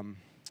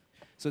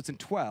so it's in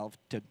 12,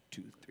 2,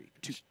 3,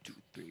 2, 2,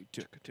 3,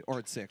 2, 2, or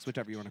it's 6,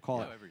 whichever you want to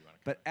call it. However you wanna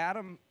But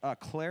Adam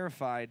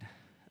clarified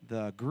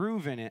the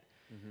groove in it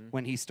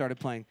when he started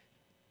playing.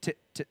 Tit,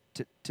 tit,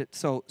 tit, tit.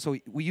 So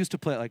we used to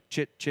play it like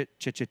chit, chit,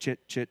 chit, chit,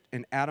 chit, chit,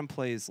 and Adam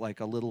plays like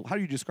a little. How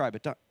do you describe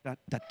it? Da, da,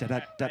 da, da, da,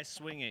 da. I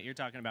swing it. You're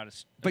talking about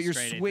a But you're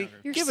straight swing-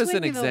 A You're Give us an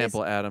swinging, though, is-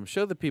 example, Adam.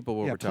 Show the people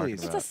what Yeah, we're talking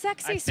please. It's about. a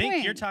sexy I swing.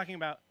 think you're talking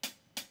about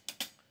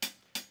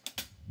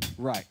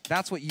Right.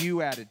 That's what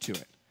you added to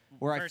it.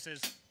 Where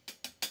versus.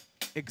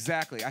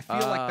 exactly. I feel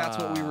like that's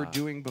what we were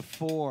doing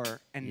before,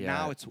 and Yeah.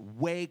 now it's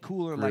way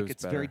cooler. Like Grooves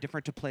it's very better.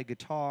 different to play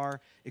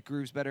guitar. It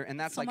grooves better, and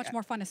that's so like much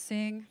more fun to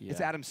sing. It's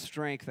Yeah. Adam's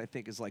strength, I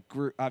think, is like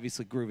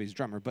obviously Groovy's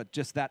drummer, but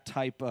just that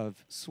type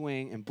of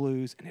swing and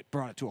blues, and it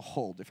brought it to a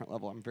whole different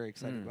level. I'm very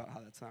excited about how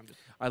that sounded.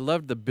 I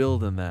loved the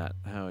build in that,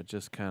 how it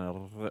just kind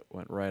of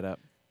went right up.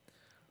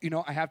 You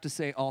know, I have to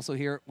say also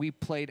here, we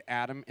played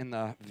Adam in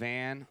the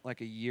van like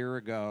a year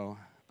ago,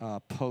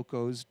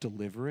 Poco's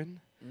Deliverin'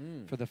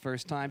 for the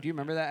first time. Do you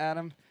remember that,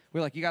 Adam?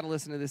 We're like, you got to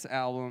listen to this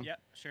album.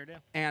 Yep, sure do.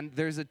 And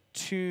there's a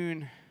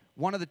tune,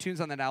 one of the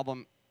tunes on that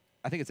album,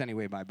 I think it's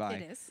Anyway Bye Bye.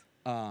 It is.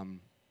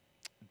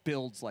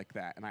 Builds like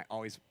that, and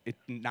it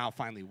now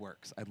finally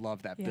works. I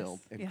love that Yes, build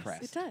and yes,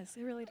 crest. it does.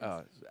 It really does. Oh,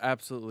 it's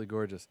absolutely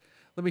gorgeous.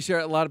 Let me share.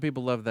 A lot of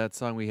people love that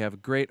song. We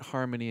have great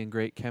harmony and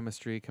great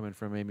chemistry coming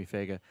from Amy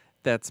Faga.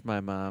 That's my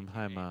mom.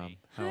 Hi, Mom.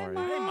 How Hi, are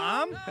Mom. you? Hey,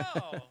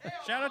 Mom.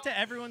 Shout out to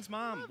everyone's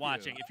mom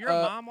watching. If you're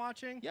a mom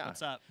watching, yeah.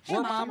 what's up?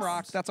 We're Moms. mom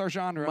rock. That's our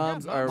genre.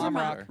 Moms Yeah, are mom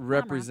rock. rock.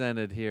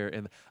 represented here.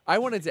 And I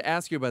wanted to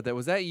ask you about that.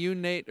 Was that you,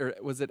 Nate, or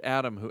was it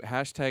Adam who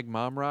hashtag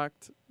mom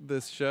rocked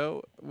this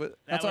show?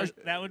 That our- was,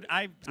 that would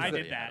I that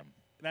did the that. Adam?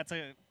 That's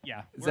a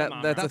yeah. Is we're a that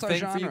mom that's rock. a That's our thing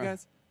for you genre.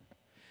 guys?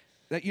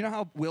 That you know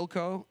how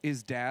Wilco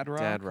is dad rock.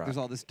 Dad rock. There's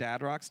all this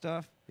dad rock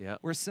stuff. Yeah.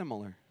 We're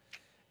similar,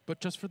 But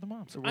just for the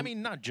moms. I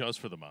mean, not just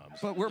for the moms.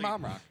 but we're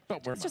mom rock.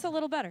 But we're It's just a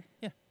little better.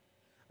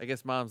 I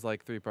guess mom's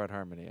like 3-part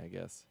harmony. I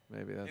guess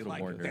maybe that's They what like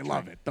more it. They nurturing.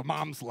 love it. The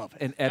moms love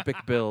it. And epic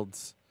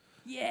builds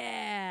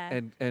Yeah.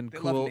 and They love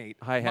cool Nate.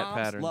 hi-hat Moms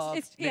patterns. love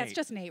it's Nate.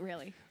 just Nate,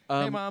 really.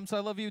 hey, moms, I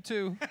love you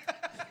too.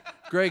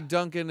 Greg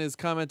Duncan is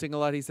commenting a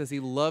lot. He says he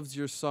loves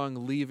your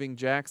song "Leaving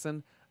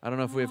Jackson." I don't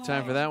know if we have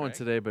time for that one Greg.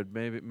 today, but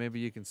maybe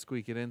you can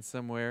squeak it in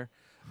somewhere.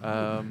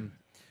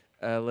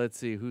 Let's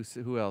see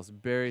who else.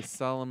 Barry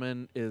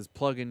Solomon is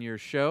plugging your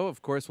show.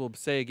 Of course, we'll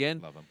say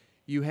again. Love them.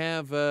 You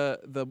have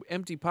the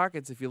Empty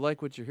Pockets. If you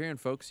like what you're hearing,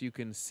 folks, you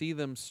can see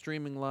them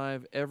streaming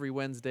live every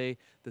Wednesday.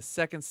 The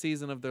second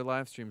season of their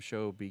live stream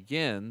show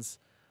begins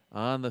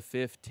on the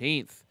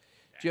 15th.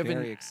 Do you have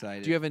Very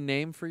excited. Do you have a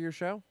name for your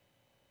show?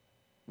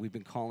 We've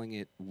been calling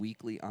it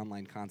Weekly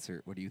Online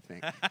Concert. What do you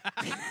think?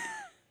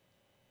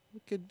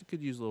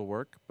 Could use a little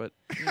work, but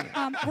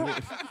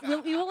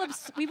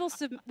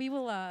We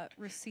will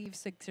receive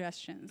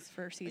suggestions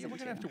for season We're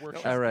 2. gonna have to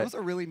work. all right. That was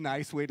a really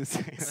nice way to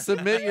say it.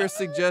 Submit your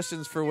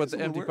suggestions for what the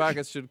Use a Empty word.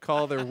 Pockets should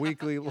call their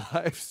weekly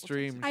live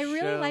stream I really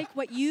show. like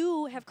what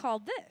you have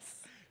called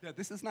this. Yeah,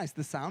 this is nice.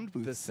 The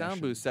Soundbooth the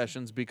Sessions. Soundbooth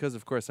Sessions because,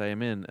 of course, I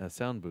am in a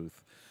sound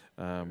booth.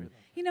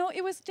 You know,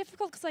 it was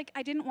difficult because, like,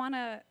 I didn't want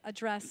to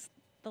address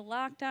the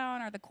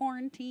lockdown or the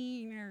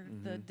quarantine or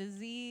the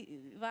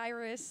disease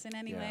virus in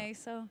any Yeah. way.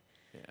 So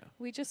Yeah.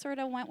 we just sort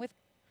of went with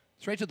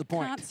Straight to the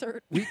point.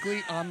 concert.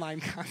 Weekly Online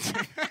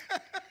Concert.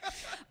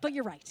 But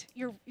you're right.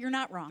 You're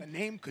not wrong. The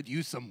name could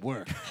use some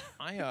work.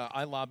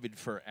 I lobbied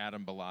for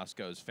Adam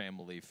Belasco's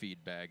family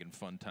feed bag and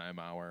fun time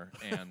hour,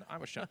 and I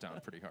was shut down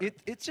pretty hard.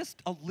 It's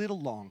just a little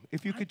long.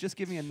 If you could just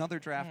give me another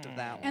draft of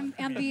that one.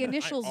 And the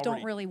initials don't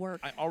already- really work.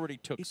 I already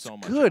took It's so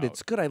much good. out.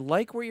 It's good. I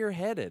like where you're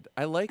headed.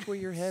 I like where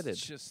you're headed.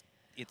 It's just,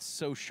 it's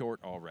so short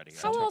already. I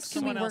How took else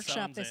can we someone else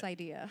workshop owns this it.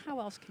 idea? How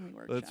else can we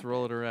workshop Let's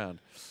roll it around.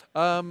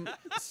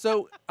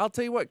 So I'll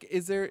tell you what.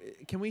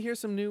 Can we hear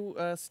some new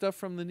stuff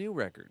from the new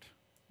record?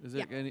 Is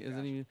there Yeah. any? Is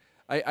any?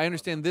 I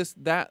understand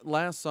that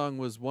last song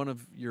was one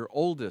of your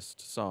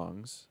oldest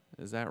songs.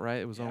 Is that right?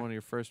 It was on Yeah. one of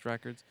your first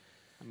records.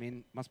 I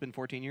mean, must have been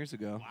 14 years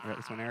ago.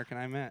 That's when Eric and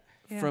I met.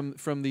 Yeah.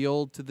 From the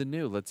old to the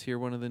new. Let's hear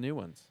one of the new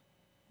ones.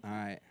 All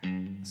right.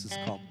 This is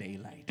called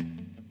Daylight.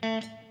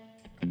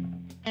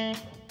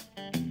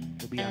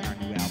 It'll be on our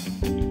new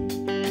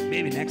album.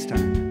 Maybe next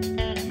time.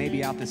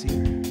 Maybe out this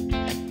year.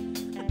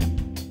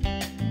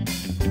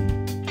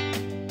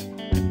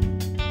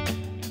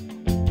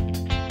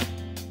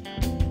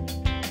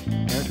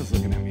 Erica's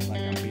looking at me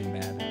like I'm being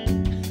bad.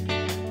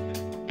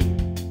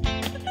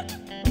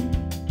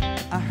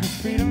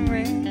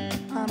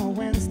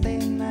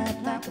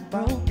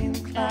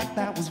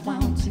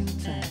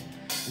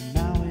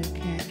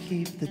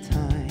 the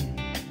time.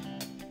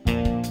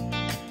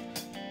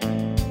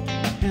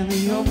 And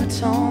the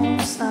overtone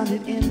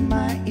sounded in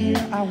my ear.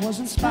 I was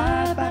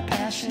inspired by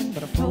passion,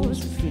 but I froze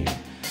with fear.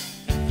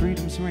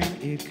 Freedom's ring,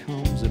 it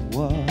comes at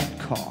what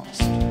cost?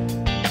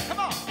 Come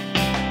on!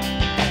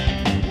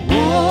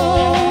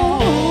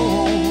 Whoa,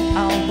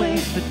 I'll wait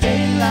for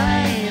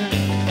daylight.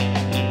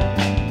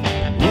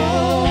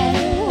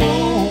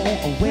 Whoa,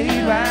 I'll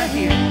wait right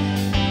here.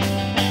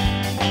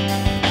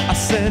 I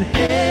said,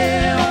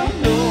 hell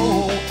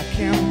no, I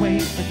can't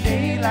wait for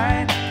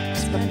daylight.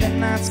 'Cause by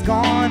midnight's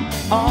gone,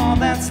 all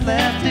that's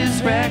left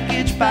is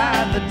wreckage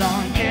by the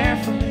dawn.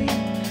 Carefully,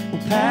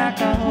 we'll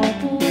pack our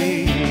hope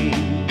away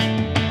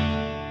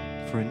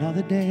for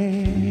another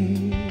day.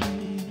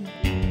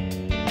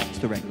 It's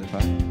the regular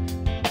part.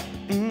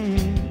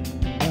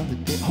 Another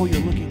day. Oh,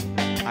 you're looking.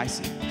 I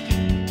see.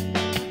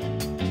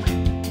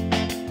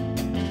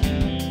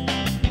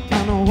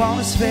 I know all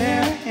is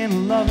fair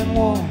in love and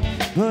war,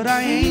 but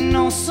I ain't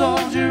no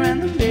soldier,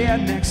 and the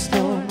man next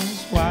door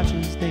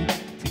watches they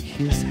take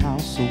his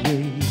house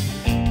away.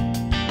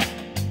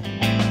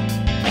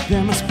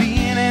 There must be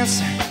an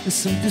answer in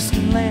some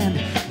distant land.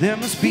 There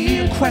must be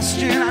a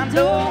question I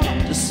don't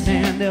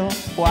understand.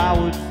 Else why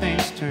would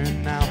things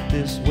turn out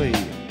this way?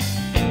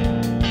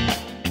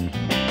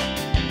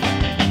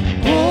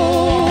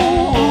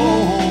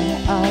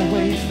 Oh, I'll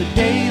wait for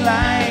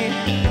daylight.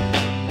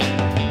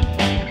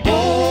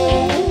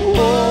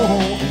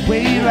 Oh,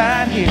 wait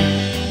right here.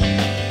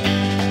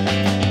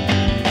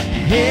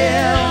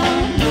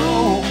 Hell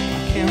no,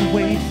 I can't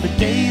wait for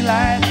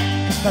daylight.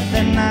 'Cause by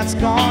then night's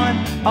gone,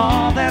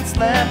 all that's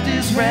left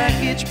is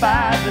wreckage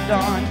by the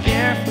dawn.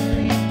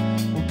 Carefully,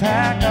 we'll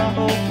pack our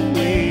hope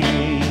away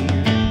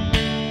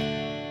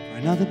for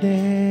another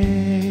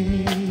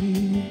day.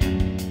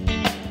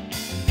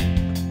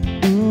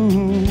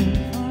 Ooh,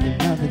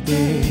 another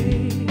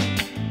day.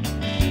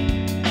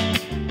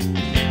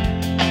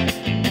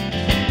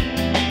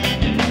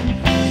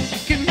 We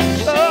can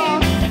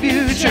hold the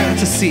future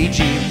to CG.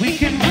 We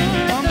can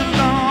run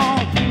along.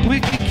 We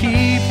can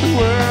keep the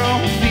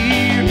world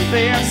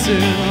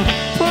fear-facing.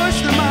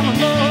 Push them on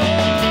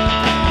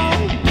along.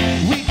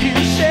 We can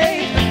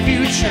shape the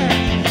future.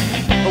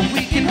 Or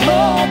we can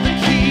hold the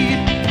key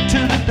to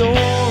the door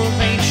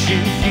of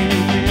ancient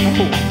human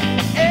hope.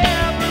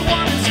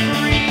 Everyone is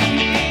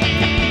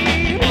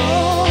free.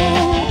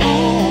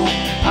 Oh,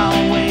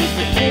 I'll wait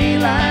for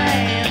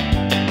daylight.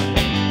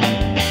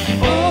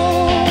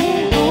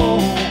 Oh,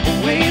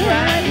 wait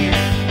right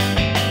here.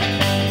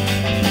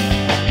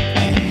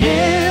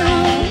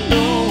 Hell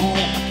no, I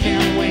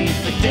can't wait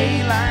for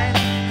daylight.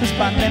 'Cause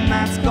by then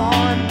night's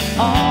gone,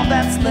 all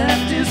that's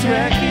left is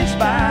wreckage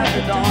by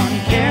the dawn.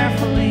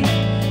 Carefully,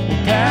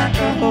 we'll pack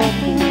our hope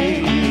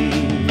away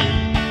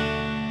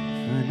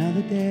for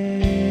another day.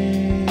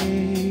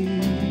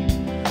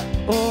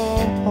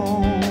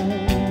 Oh,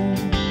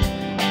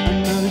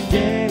 another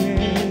day.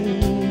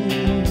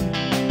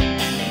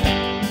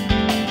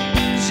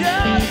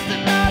 Just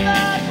another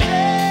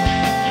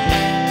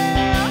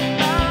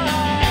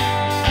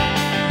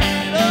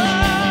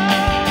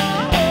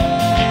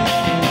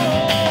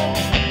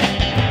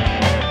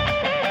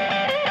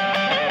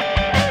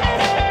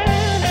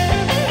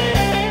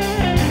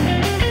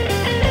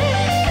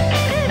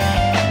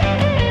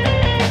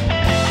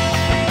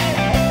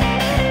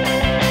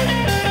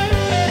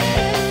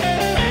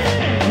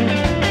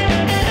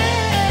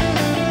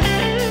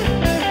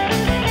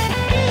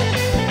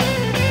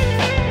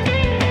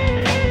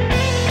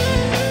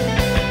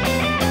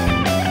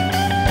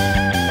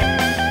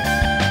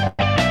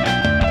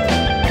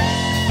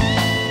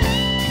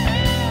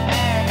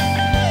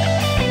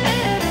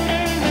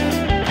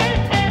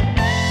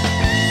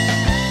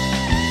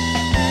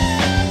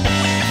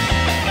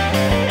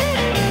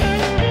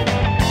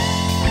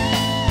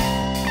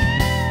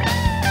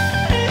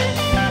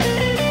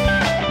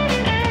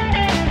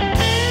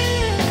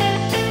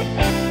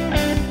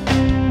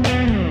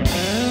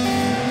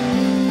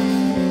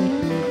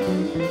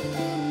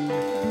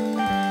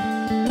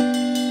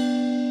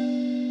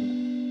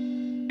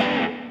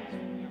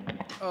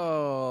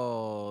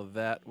Oh,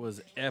 that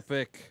was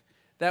epic.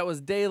 That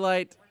was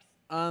Daylight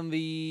on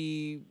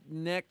the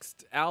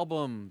next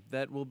album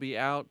that will be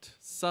out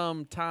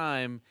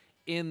sometime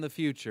in the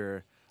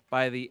future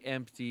by the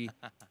Empty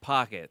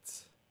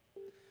Pockets.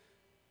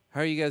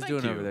 How are you guys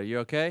doing over there? You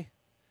okay?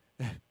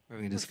 We're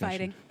having a discussion.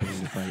 fighting. We're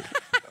having a fight.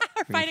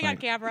 We're fighting on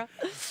camera.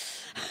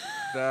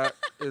 That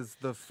is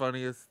the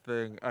funniest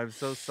thing. I'm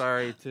so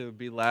sorry to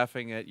be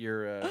laughing at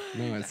your.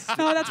 No, it's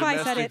No, that's why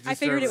I said it. Domestic I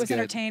figured it was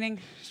disturbance. entertaining.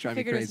 it's driving me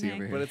Figured it was crazy me.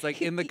 over here. But it's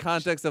like in the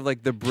context of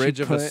like the bridge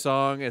of a put-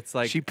 song. It's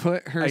like she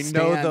put her I stand,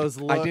 know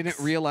those I didn't looks.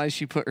 realize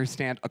she put her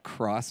stand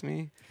across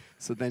me.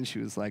 So then she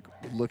was like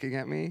looking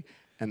at me,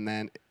 and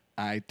then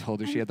I told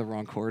her she had the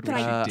wrong chord. But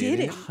when I she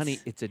didn't. Honey,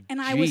 it's a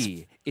And G. I was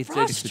it's a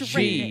frustrated.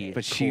 G.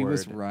 But she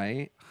was chord.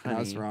 right, and I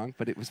was Honey. wrong.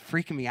 But it was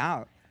freaking me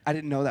out. I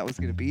didn't know that was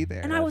gonna be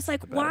there. And I was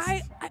like, the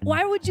best.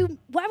 why would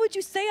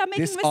you say I'm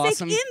making This a mistake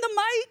awesome- in the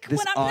mic this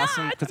when I'm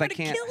awesome- not? 'cause I'm I gonna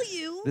can't- kill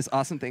you. This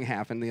awesome thing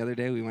happened the other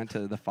day. We went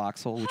to the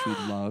Foxhole, which we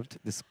loved.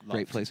 This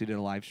great place we did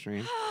a live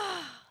stream.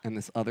 And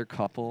this other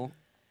couple,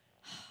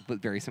 but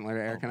very similar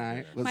to Eric and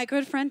I, was My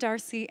good friend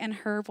Darcy and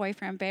her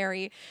boyfriend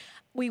Barry,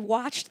 we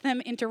watched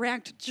them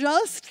interact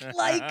just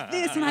like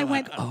this, and I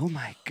went, oh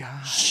my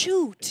God.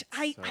 shoot,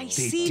 I They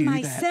see do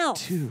myself.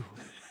 That too.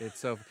 It's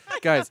so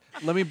guys,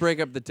 let me break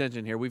up the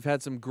tension here. We've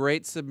had some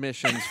great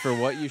submissions for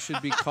what you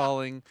should be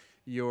calling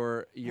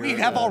your We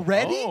have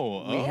already?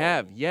 We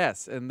have,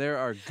 yes, and there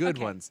are good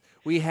Okay. ones.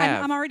 We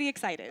have. I'm already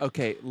excited.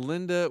 Okay,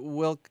 Linda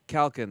Wilk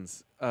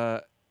Calkins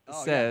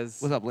says,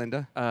 What's up,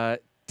 Linda?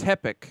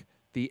 Tepic,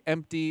 the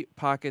Empty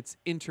Pockets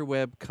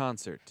Interweb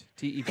Concert.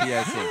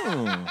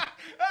 TEPIC.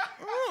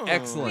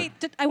 Excellent.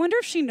 Wait, I wonder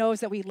if she knows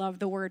that we love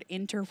the word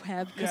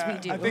interweb because we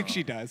do. I think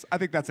she does. I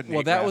think that's a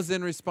Well, that was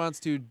in response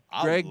to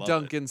I Greg love it.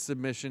 Duncan's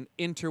submission,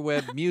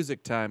 Interweb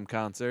Music Time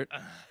Concert.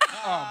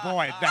 Oh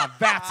boy, now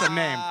that's a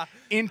name.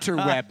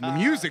 Interweb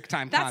Music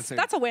Time concert.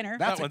 That's a winner.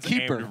 That's That a one's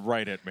keeper. aimed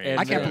right at me. And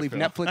I can't Yeah. believe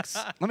Netflix.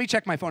 Let me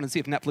check my phone and see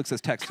if Netflix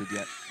has texted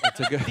yet. That's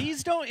a good.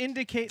 These don't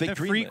indicate They the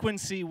greenlit.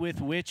 frequency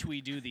with which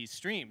we do these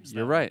streams.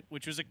 You're though, right.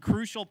 Which was a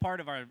crucial part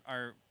of our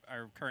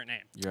current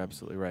name. You're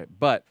absolutely right.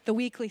 But the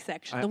weekly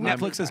section. I- The I'm-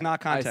 weekly Netflix has part. not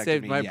I contacted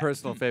saved me my yet.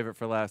 personal favorite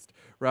for last.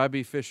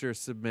 Robbie Fisher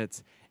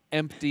submits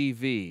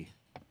MTV.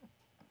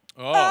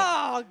 Oh,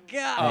 Oh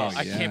gosh.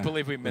 I yeah. can't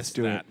believe we Let's missed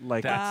do it. that.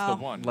 Like- that's Wow.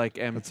 the one. Like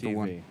the MTV.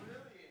 one.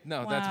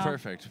 No, Wow. that's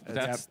perfect.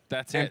 That's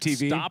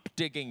MTV? it. Stop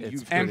digging. It's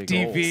You've pretty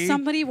MTV.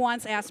 Somebody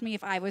once asked me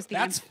if I was the.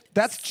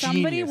 That's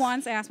Somebody genius.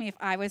 once asked me if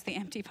I was the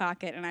empty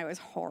pocket, and I was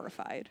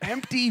horrified.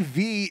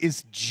 MTV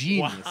is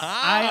genius.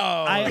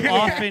 I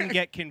often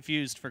get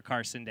confused for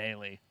Carson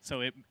Daly, so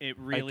it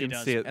really can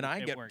does. see it. And I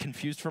it get works.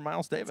 confused for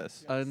Miles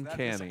Davis.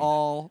 Uncanny.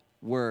 All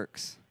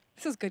works.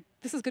 This is good.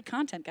 This is good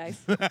content, guys.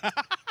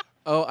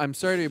 Oh, I'm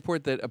sorry to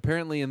report that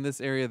apparently in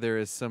this area there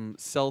is some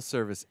cell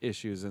service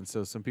issues, and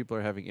so some people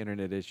are having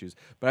internet issues.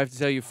 But I have to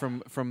tell you,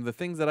 from the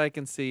things that I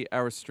can see,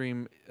 our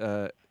stream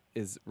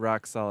is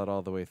rock solid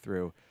all the way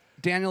through.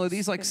 Daniel, are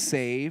these like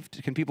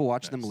saved? Can people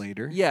watch them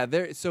later? Yeah,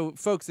 there. So,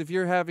 folks, if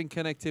you're having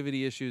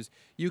connectivity issues,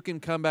 you can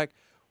come back.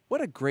 What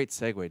a great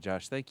segue,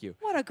 Josh. Thank you.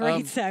 What a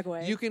great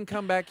segue. You can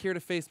come back here to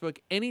Facebook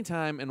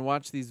anytime and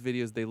watch these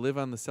videos. They live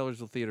on the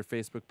Sellersville Theater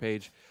Facebook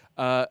page.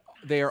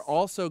 They are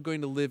also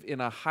going to live in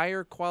a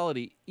higher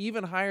quality,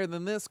 even higher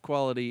than this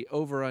quality,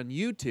 over on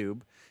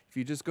YouTube. If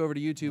you just go over to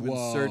YouTube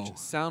and search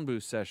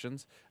Soundbooth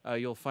Sessions,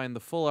 you'll find the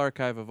full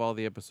archive of all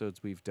the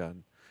episodes we've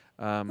done.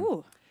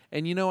 Ooh.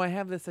 And you know, I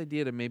have this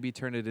idea to maybe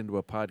turn it into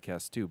a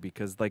podcast too,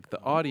 because like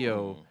the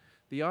audio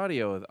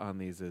on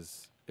these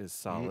is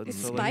solid.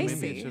 It's so like, maybe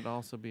spicy. it should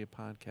also be a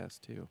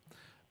podcast too.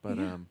 But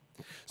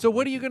so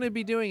what are you going to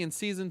be doing in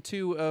season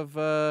 2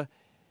 of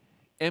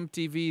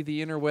MTV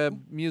The Interweb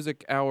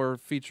Music Hour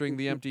featuring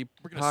the Empty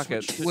gonna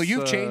Pockets? switch Well,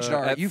 you've changed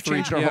our- at you've 3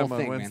 changed our whole p.m. on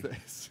thing, man.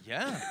 Wednesdays.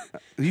 Yeah.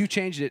 You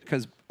changed it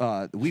because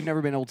we've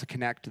never been able to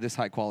connect this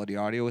high quality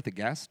audio with a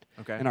guest.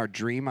 Okay. And our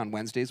dream on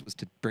Wednesdays was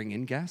to bring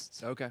in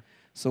guests. Okay.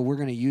 So we're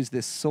going to use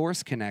this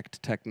Source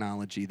Connect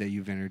technology that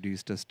you've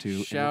introduced us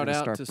to. Shout and we're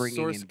out gonna to start bringing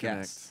Source in Connect.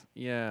 guests.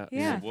 Yeah.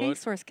 Yeah, What? thanks,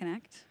 Source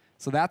Connect.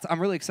 So I'm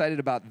really excited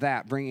about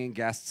that, bringing in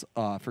guests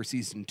for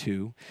season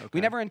 2. Okay.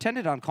 We never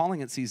intended on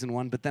calling it season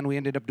 1, but then we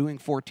ended up doing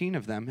 14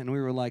 of them, and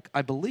we were like,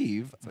 I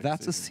believe like a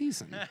that's a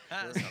season. That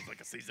sounds like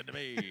a season to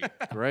me.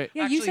 Great.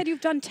 Yeah, you Actually, said you've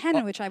done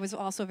 10, which I was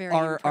also very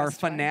our impressed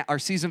by. our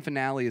season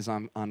finale is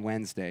on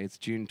Wednesday. It's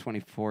June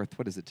 24th.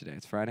 What is it today?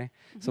 It's Friday.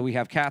 So we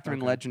have Catherine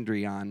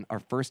Legendary on, our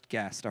first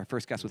guest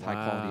with high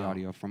quality Wow.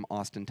 audio from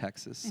Austin,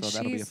 Texas. And So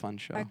that'll be a she's fun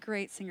show. a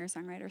great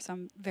singer-songwriter, so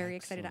I'm very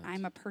excited. Excellent.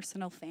 I'm a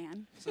personal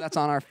fan. So that's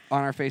on our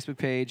Facebook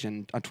page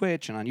and on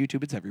Twitch and on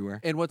YouTube. It's everywhere.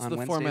 And what's on the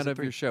Wednesdays format at of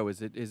 3. your show?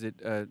 Is it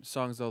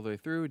songs all the way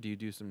through? Do you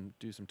do some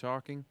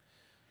talking?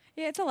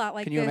 Yeah, it's a lot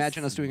like Can you this.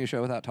 imagine us doing a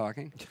show without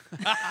talking?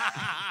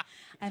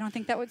 I don't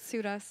think that would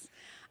suit us.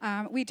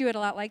 We do it a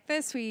lot like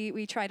this.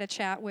 We try to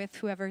chat with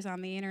whoever's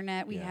on the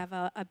internet. We Yeah. have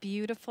a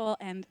beautiful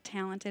and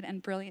talented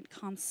and brilliant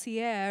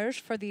concierge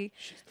for the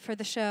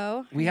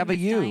show. Her We have a name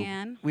is you.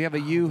 Diane. We have a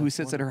you who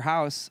sits at her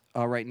house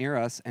right near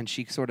us, and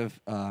she sort of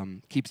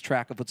keeps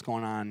track of what's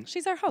going on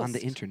She's our host. on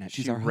the internet.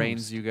 She's She our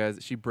reins host. you guys.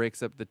 She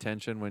breaks up the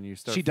tension when you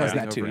start. She does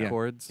fighting that too, over yeah.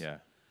 chords. Yeah.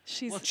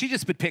 She's Well, she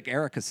just would pick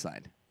Erica's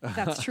side.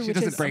 that's true. She which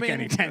doesn't is break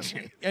any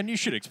tension. And you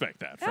should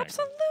expect that,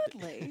 frankly.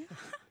 absolutely.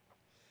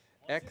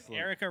 Excellent.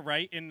 Erica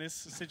right in this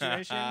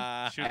situation?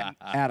 Shouldn't.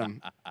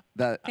 Adam,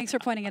 Thanks for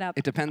pointing it up.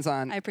 it depends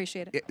on I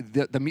appreciate it.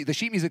 the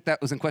sheet music that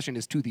was in question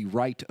is to the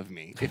right of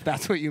me. If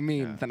that's what you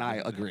mean, then I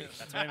agree.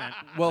 That's what I meant.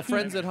 Well,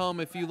 friends at home,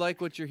 if you like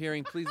what you're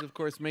hearing, please, of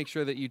course, make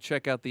sure that you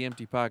check out the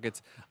Empty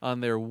Pockets on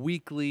their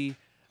weekly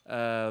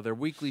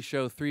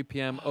show, 3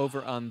 p.m.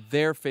 over on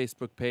their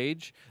Facebook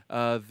page.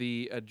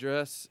 The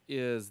address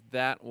is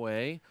that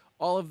way.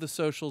 All of the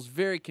socials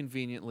very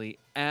conveniently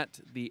at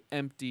the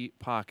Empty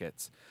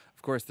Pockets.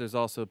 Of course, there's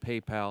also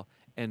PayPal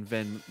and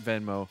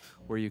Venmo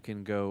where you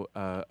can go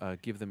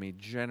give them a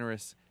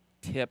generous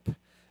tip.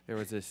 there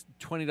was this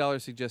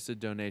 $20 suggested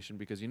donation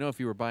because if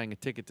you were buying a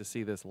ticket to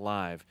see this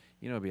live,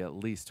 it'd be at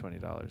least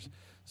 $20.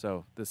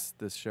 So this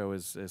show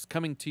is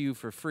coming to you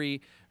for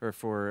free or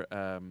for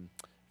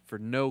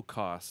no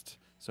cost.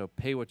 So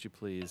pay what you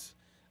please.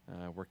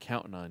 We're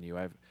counting on you.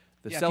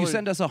 If you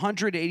send us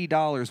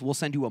 $180, we'll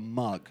send you a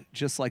mug,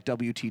 just like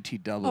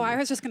WTTW. Oh, I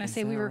was just going to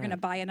say we were going to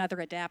buy another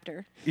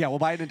adapter. Yeah, we'll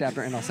buy an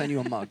adapter, and I'll send you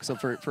a mug. So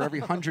for every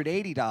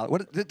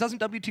 $180, doesn't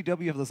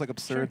WTW have this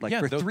absurd, for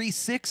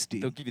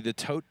 $360? They'll give you the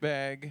tote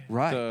bag,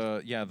 right?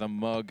 The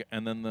mug,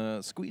 and then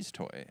the squeeze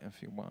toy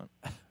if you want.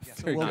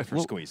 Not for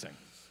squeezing.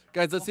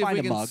 Guys, let's see if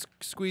we can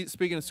squeeze.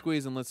 Speaking of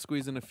squeezing, let's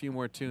squeeze in a few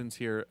more tunes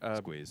here.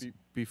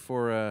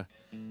 Before.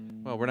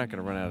 Well, we're not going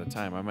to run out of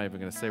time. I'm not even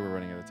going to say we're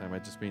running out of time. I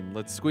just mean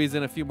let's squeeze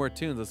in a few more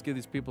tunes. Let's give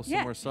these people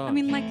some more songs. I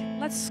mean,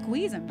 let's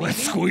squeeze them.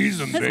 Let's squeeze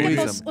them, baby.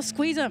 Let's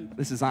squeeze them.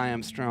 This is "I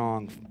Am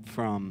Strong"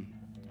 from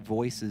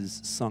Voices,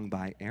 sung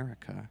by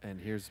Erica. And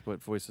here's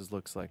what Voices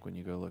looks like when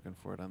you go looking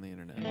for it on the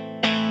internet.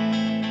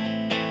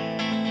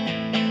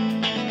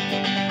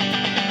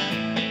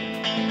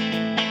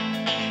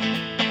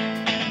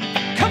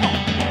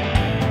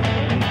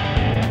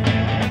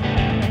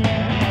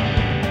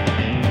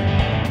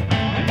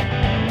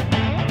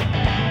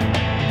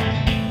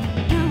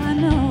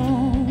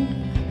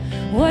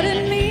 What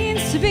it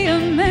means to be a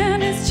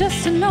man is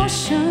just a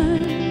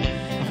notion.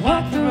 I've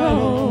walked the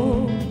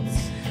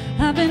roads,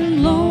 I've been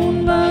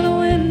blown by the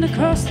wind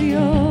across the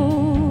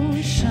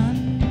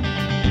ocean.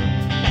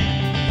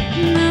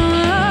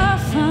 Now I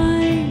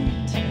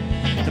find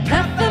the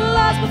path that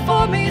lies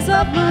before me is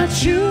of my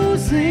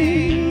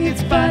choosing.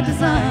 It's by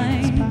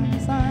design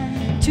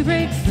to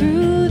break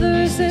through the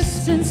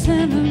resistance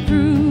and the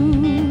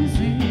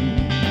bruising.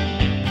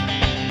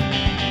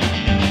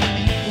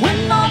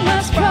 When all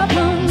life's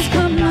problems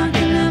come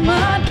knocking at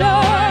my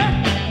door,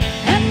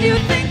 and you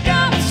think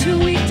I'm too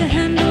weak to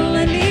handle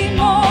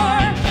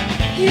anymore,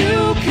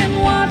 you can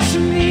watch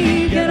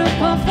me get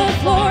up off the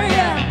floor,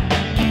 yeah.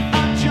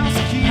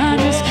 I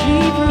just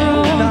keep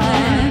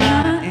rolling,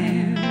 I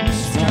am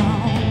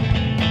strong.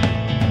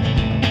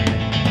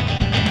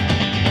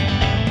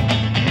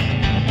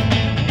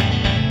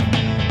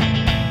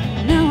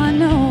 Now I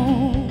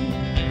know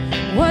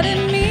what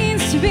it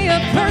means to be a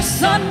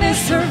person is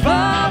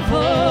survival.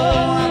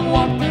 I've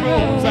walked the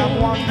roads.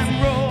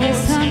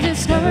 Yes, I've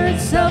discovered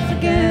self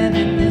again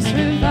in this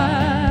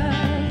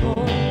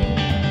revival.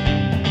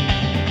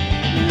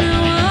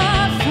 Now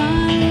I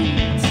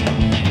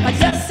find my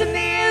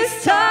destiny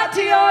is tied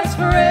to yours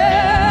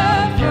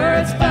forever.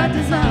 It's by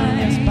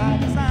design.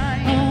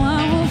 Oh,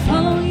 I will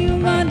follow you,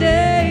 my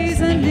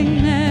days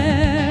ending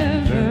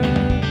never.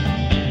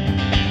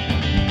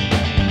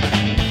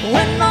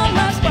 When all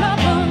life's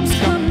problems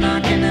come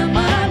knocking at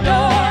my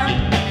door,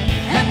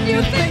 and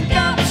you think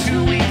I'm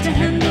too weak to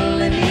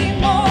handle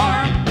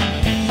anymore,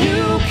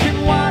 you can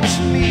watch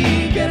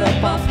me get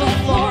up off the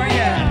floor,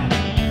 yeah.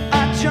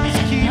 I just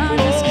keep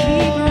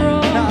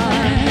rolling,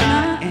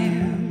 I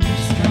am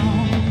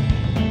strong.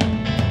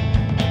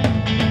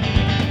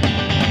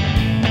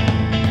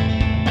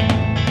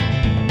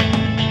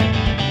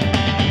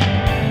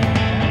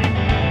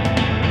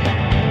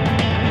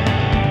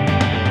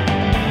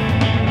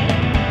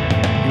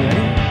 You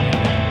ready?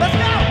 Let's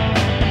go!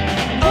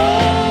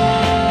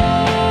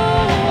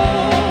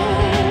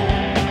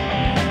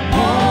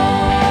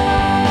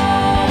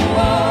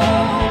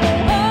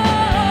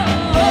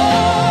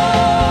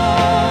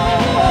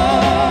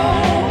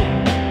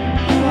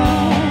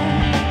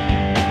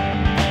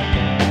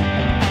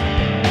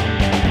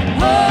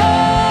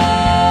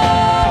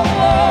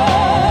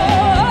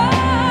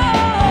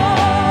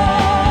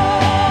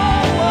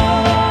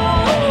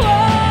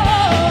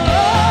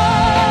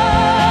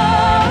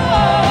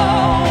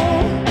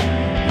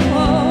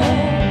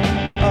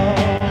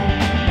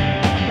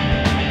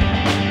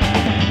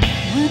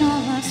 When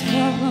all life's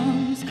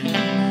problems come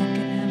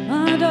knocking at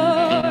my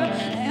door,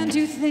 and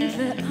you think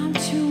that I'm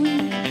too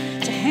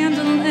weak to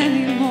handle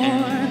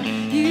anymore,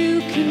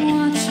 you can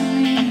watch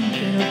me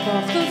get up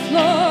off the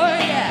floor,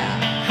 yeah.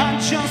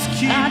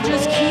 I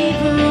just keep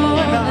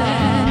rolling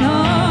on.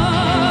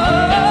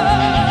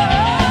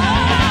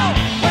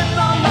 When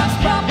all life's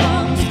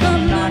problems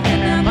come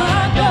knocking at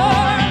my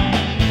door,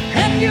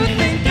 and you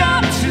think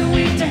I'm too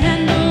weak to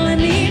handle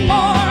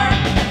anymore,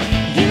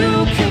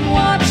 you can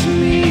watch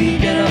me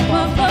get up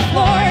off the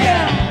floor,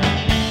 yeah.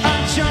 I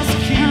just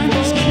keep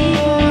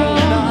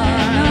rolling on.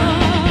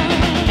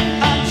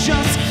 I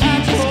just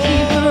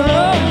keep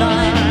rolling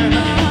on.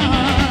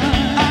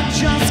 I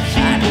just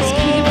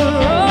keep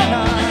rolling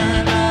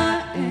on. I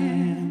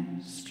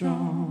am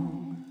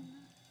strong.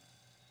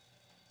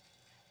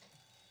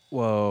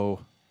 Whoa,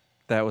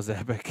 that was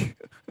epic.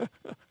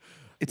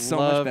 It's so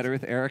much Loved- better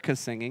with Erica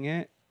singing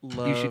it.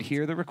 You should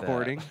hear the Loved that.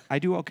 recording. I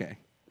do okay.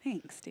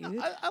 Thanks, dude.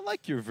 I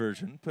like your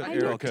version, but I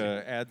do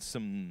Erica adds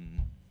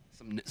some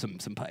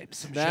Some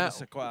pipes. je ne That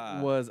sais quoi.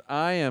 was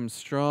I Am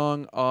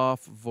Strong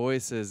off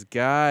Voices.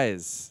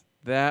 Guys,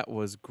 that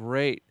was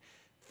great.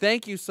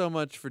 Thank you so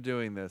much for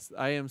doing this.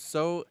 I am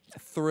so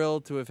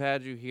thrilled to have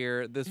had you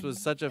here. This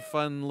was such a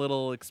fun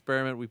little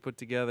experiment we put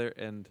together,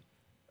 and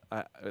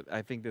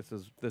I think this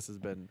has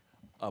been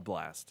a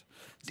blast.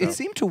 So. It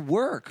seemed to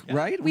work,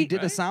 right? We did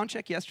a right? sound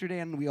check yesterday,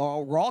 and we're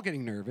all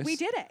getting nervous. We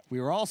did it. We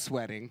were all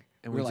sweating.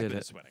 And we we were did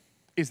like, it. Sweating.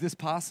 Is this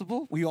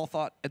possible? We all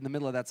thought in the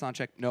middle of that sound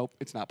check, nope,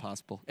 it's not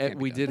possible. Can't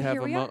be We done. did But have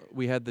here we are.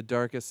 we had the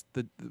darkest,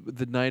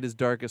 the night is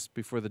darkest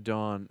before the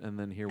dawn, and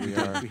then here we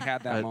are. We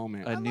had that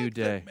moment. A new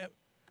day.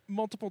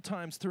 Multiple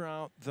times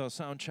throughout the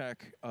sound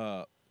check,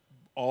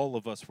 all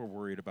of us were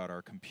worried about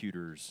our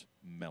computers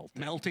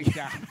melting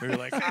down. We were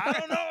like, I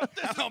don't know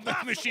if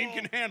this machine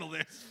can handle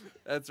this.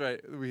 That's right.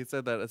 We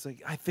said that. It's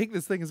like, I think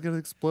this thing is going to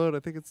explode.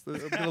 I think I'm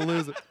going to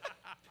lose it.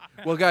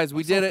 Well, guys,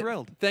 we I'm so did it.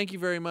 thrilled. Thank you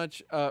very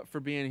much for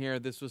being here.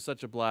 This was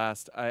such a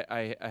blast.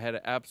 I had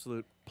an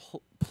absolute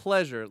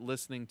pleasure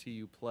listening to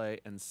you play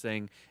and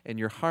sing, and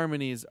your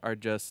harmonies are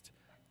just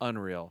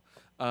unreal.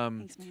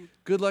 Thanks, man.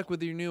 Good luck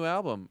with your new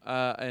album,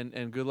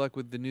 and good luck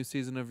with the new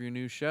season of your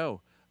new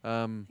show.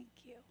 Thank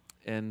you.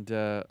 And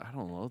I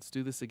don't know. Let's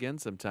do this again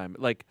sometime.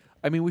 Like,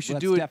 I mean, we should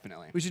Let's do it.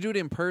 definitely. We should do it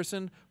in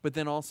person, but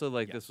then also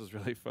like this was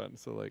really fun.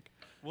 So like,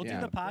 We'll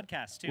Yeah. do the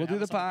podcast too. We'll do Have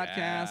the some-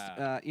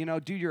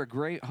 podcast. Dude, you're a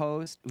great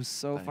host. It was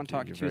so Thank fun you.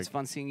 talking You're to you. It's very-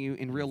 fun seeing you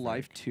in real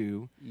life,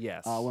 too.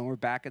 yes. When we're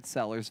back at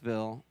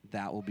Sellersville,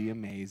 that will be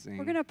amazing.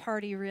 We're gonna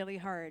party really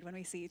hard when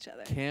we see each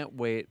other. Can't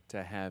wait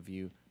to have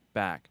you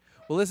back.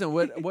 Well, listen,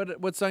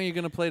 what song are you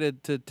gonna play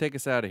to take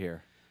us out of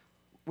here?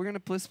 We're going to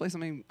play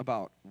something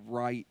about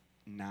right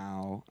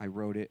now. I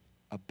wrote it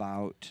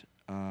about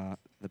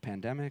the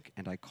pandemic,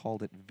 and I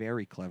called it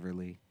very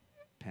cleverly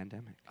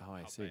Pandemic. Oh,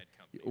 I see. Bad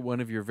Company. One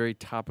of your very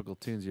topical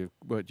tunes. You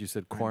you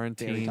said Very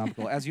quarantine.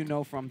 topical. As you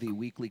know from the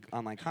weekly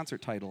online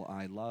concert title,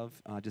 I love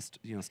just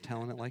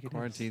telling it like it is.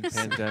 Quarantine,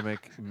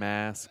 pandemic,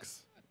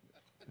 masks.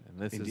 And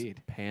this Indeed.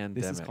 is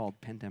pandemic. This is called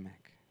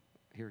Pandemic.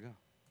 Here we go.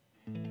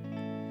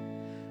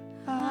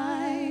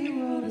 I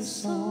wrote a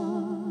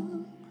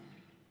song,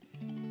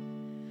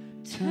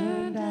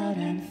 turned out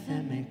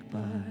anthemic,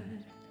 but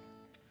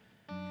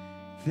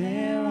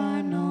there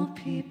are no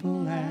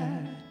people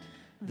at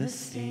the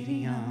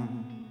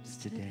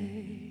stadiums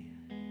today.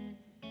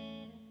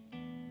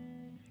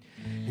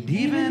 And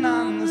even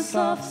on the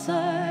soft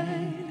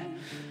side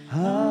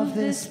of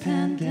this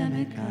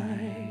pandemic,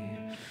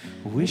 I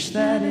wish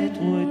that it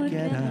would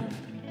get up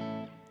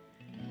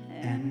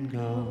and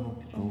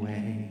go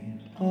away.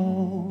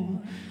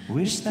 Oh,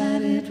 wish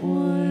that it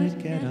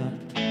would get up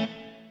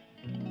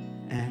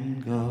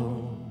and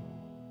go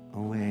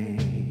away.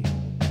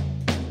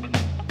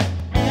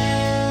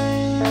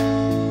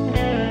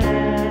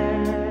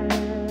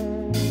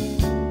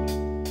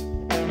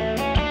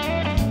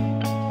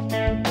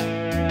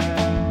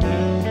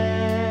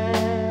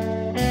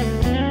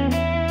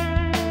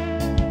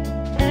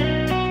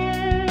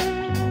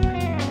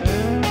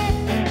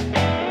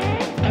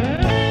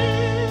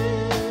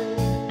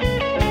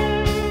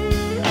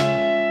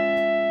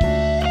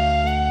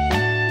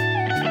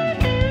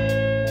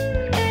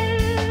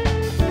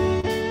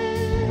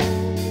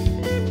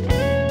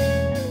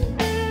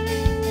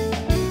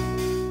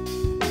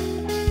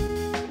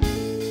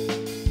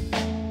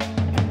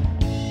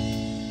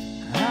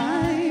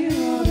 I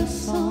wrote a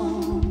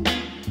song,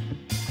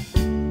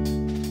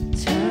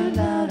 turned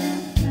out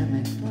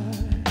anthemic, but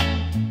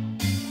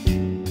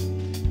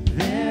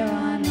there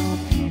are no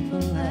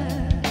people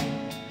at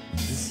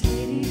the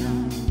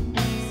stadium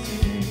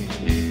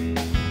today.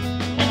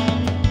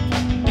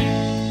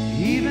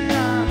 Even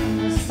on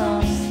the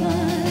soft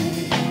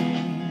side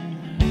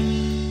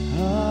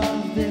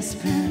of this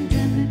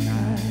pandemic,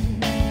 I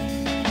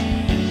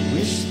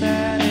wish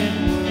that it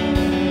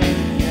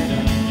would get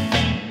up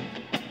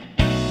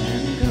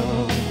and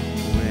go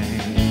away.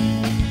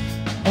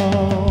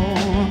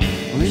 Oh,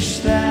 wish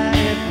that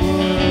it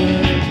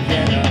would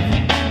get up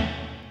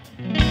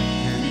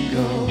and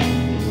go away.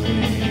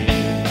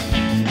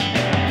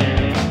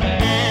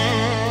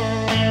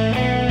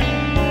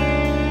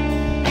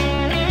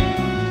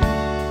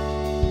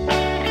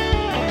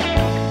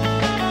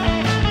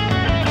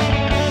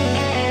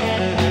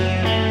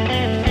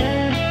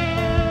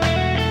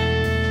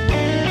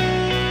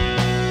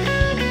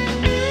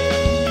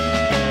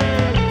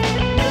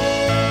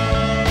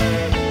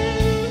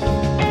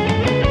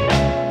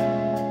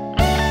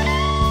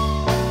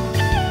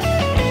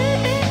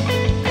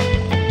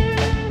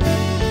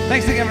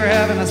 Thanks again for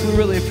having us. We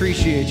really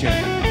appreciate you.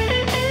 It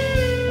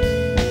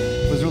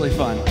was really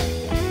fun.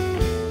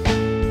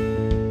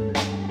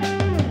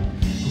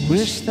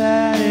 Wish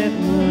that it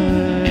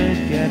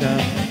would get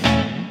up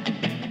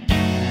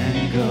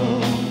and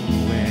go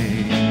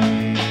away.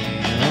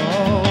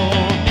 Oh,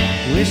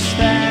 wish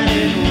that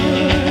it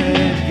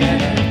would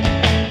get up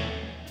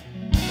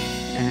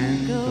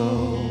and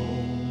go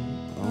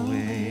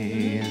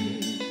away.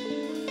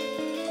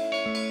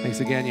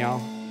 Thanks again,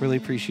 y'all. Really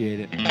appreciate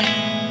it.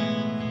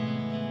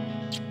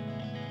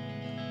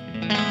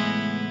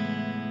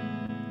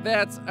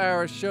 That's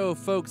our show,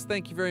 folks.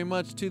 Thank you very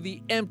much to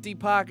the Empty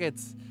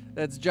Pockets.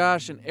 That's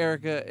Josh and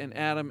Erica and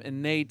Adam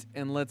and Nate.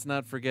 And let's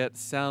not forget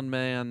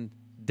Soundman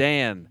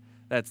Dan.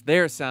 That's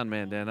their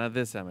Soundman Dan, not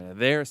this Soundman.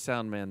 Their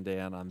Soundman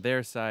Dan on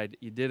their side.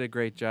 You did a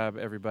great job,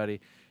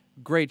 everybody.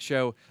 Great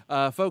show.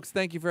 Folks,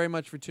 thank you very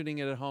much for tuning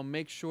in at home.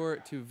 Make sure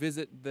to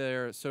visit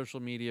their social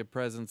media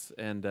presence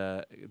and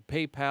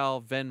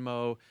PayPal,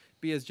 Venmo.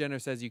 Be as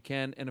generous as you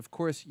can. And, of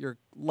course, your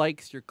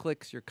likes, your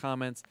clicks, your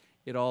comments,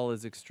 it all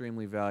is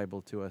extremely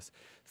valuable to us.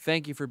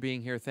 Thank you for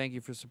being here. Thank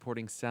you for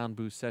supporting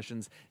Soundbooth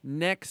Sessions.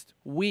 Next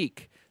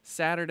week,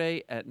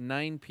 Saturday at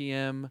 9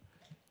 p.m.,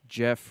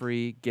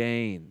 Jeffrey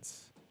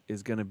Gaines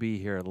is going to be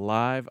here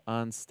live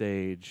on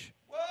stage.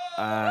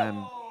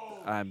 I'm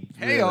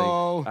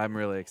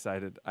really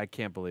excited. I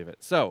can't believe it.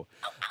 So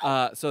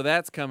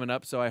that's coming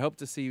up. So I hope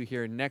to see you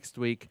here next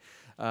week.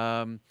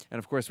 And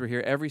of course, we're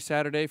here every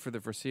Saturday for the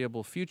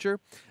foreseeable future.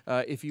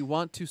 If you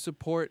want to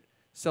support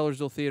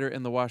Sellersville Theater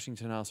and the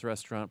Washington House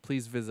Restaurant,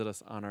 please visit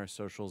us on our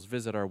socials.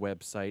 Visit our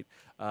website.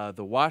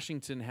 The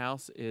Washington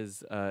House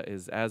is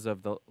as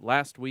of the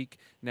last week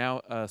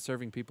now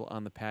serving people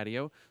on the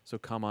patio. So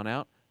come on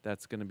out.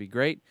 That's going to be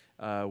great.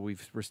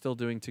 We're still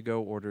doing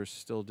to-go orders,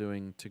 still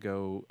doing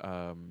to-go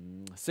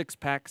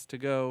 6-packs to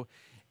go.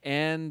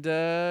 And,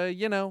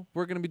 we're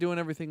going to be doing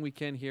everything we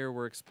can here.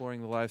 We're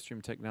exploring the live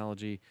stream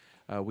technology.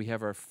 We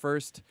have our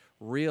first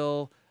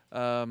real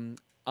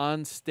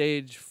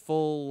on-stage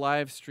full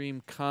live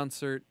stream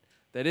concert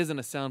that isn't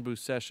a Soundbooth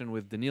session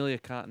with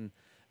Danelia Cotton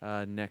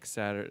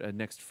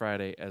next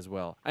Friday as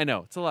well. I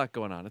know, it's a lot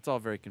going on. It's all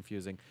very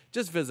confusing.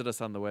 Just visit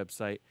us on the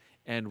website,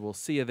 and we'll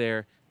see you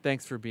there.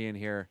 Thanks for being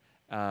here.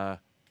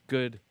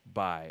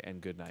 Goodbye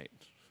and good night.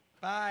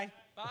 Bye.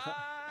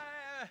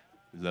 Bye.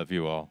 Love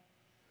you all.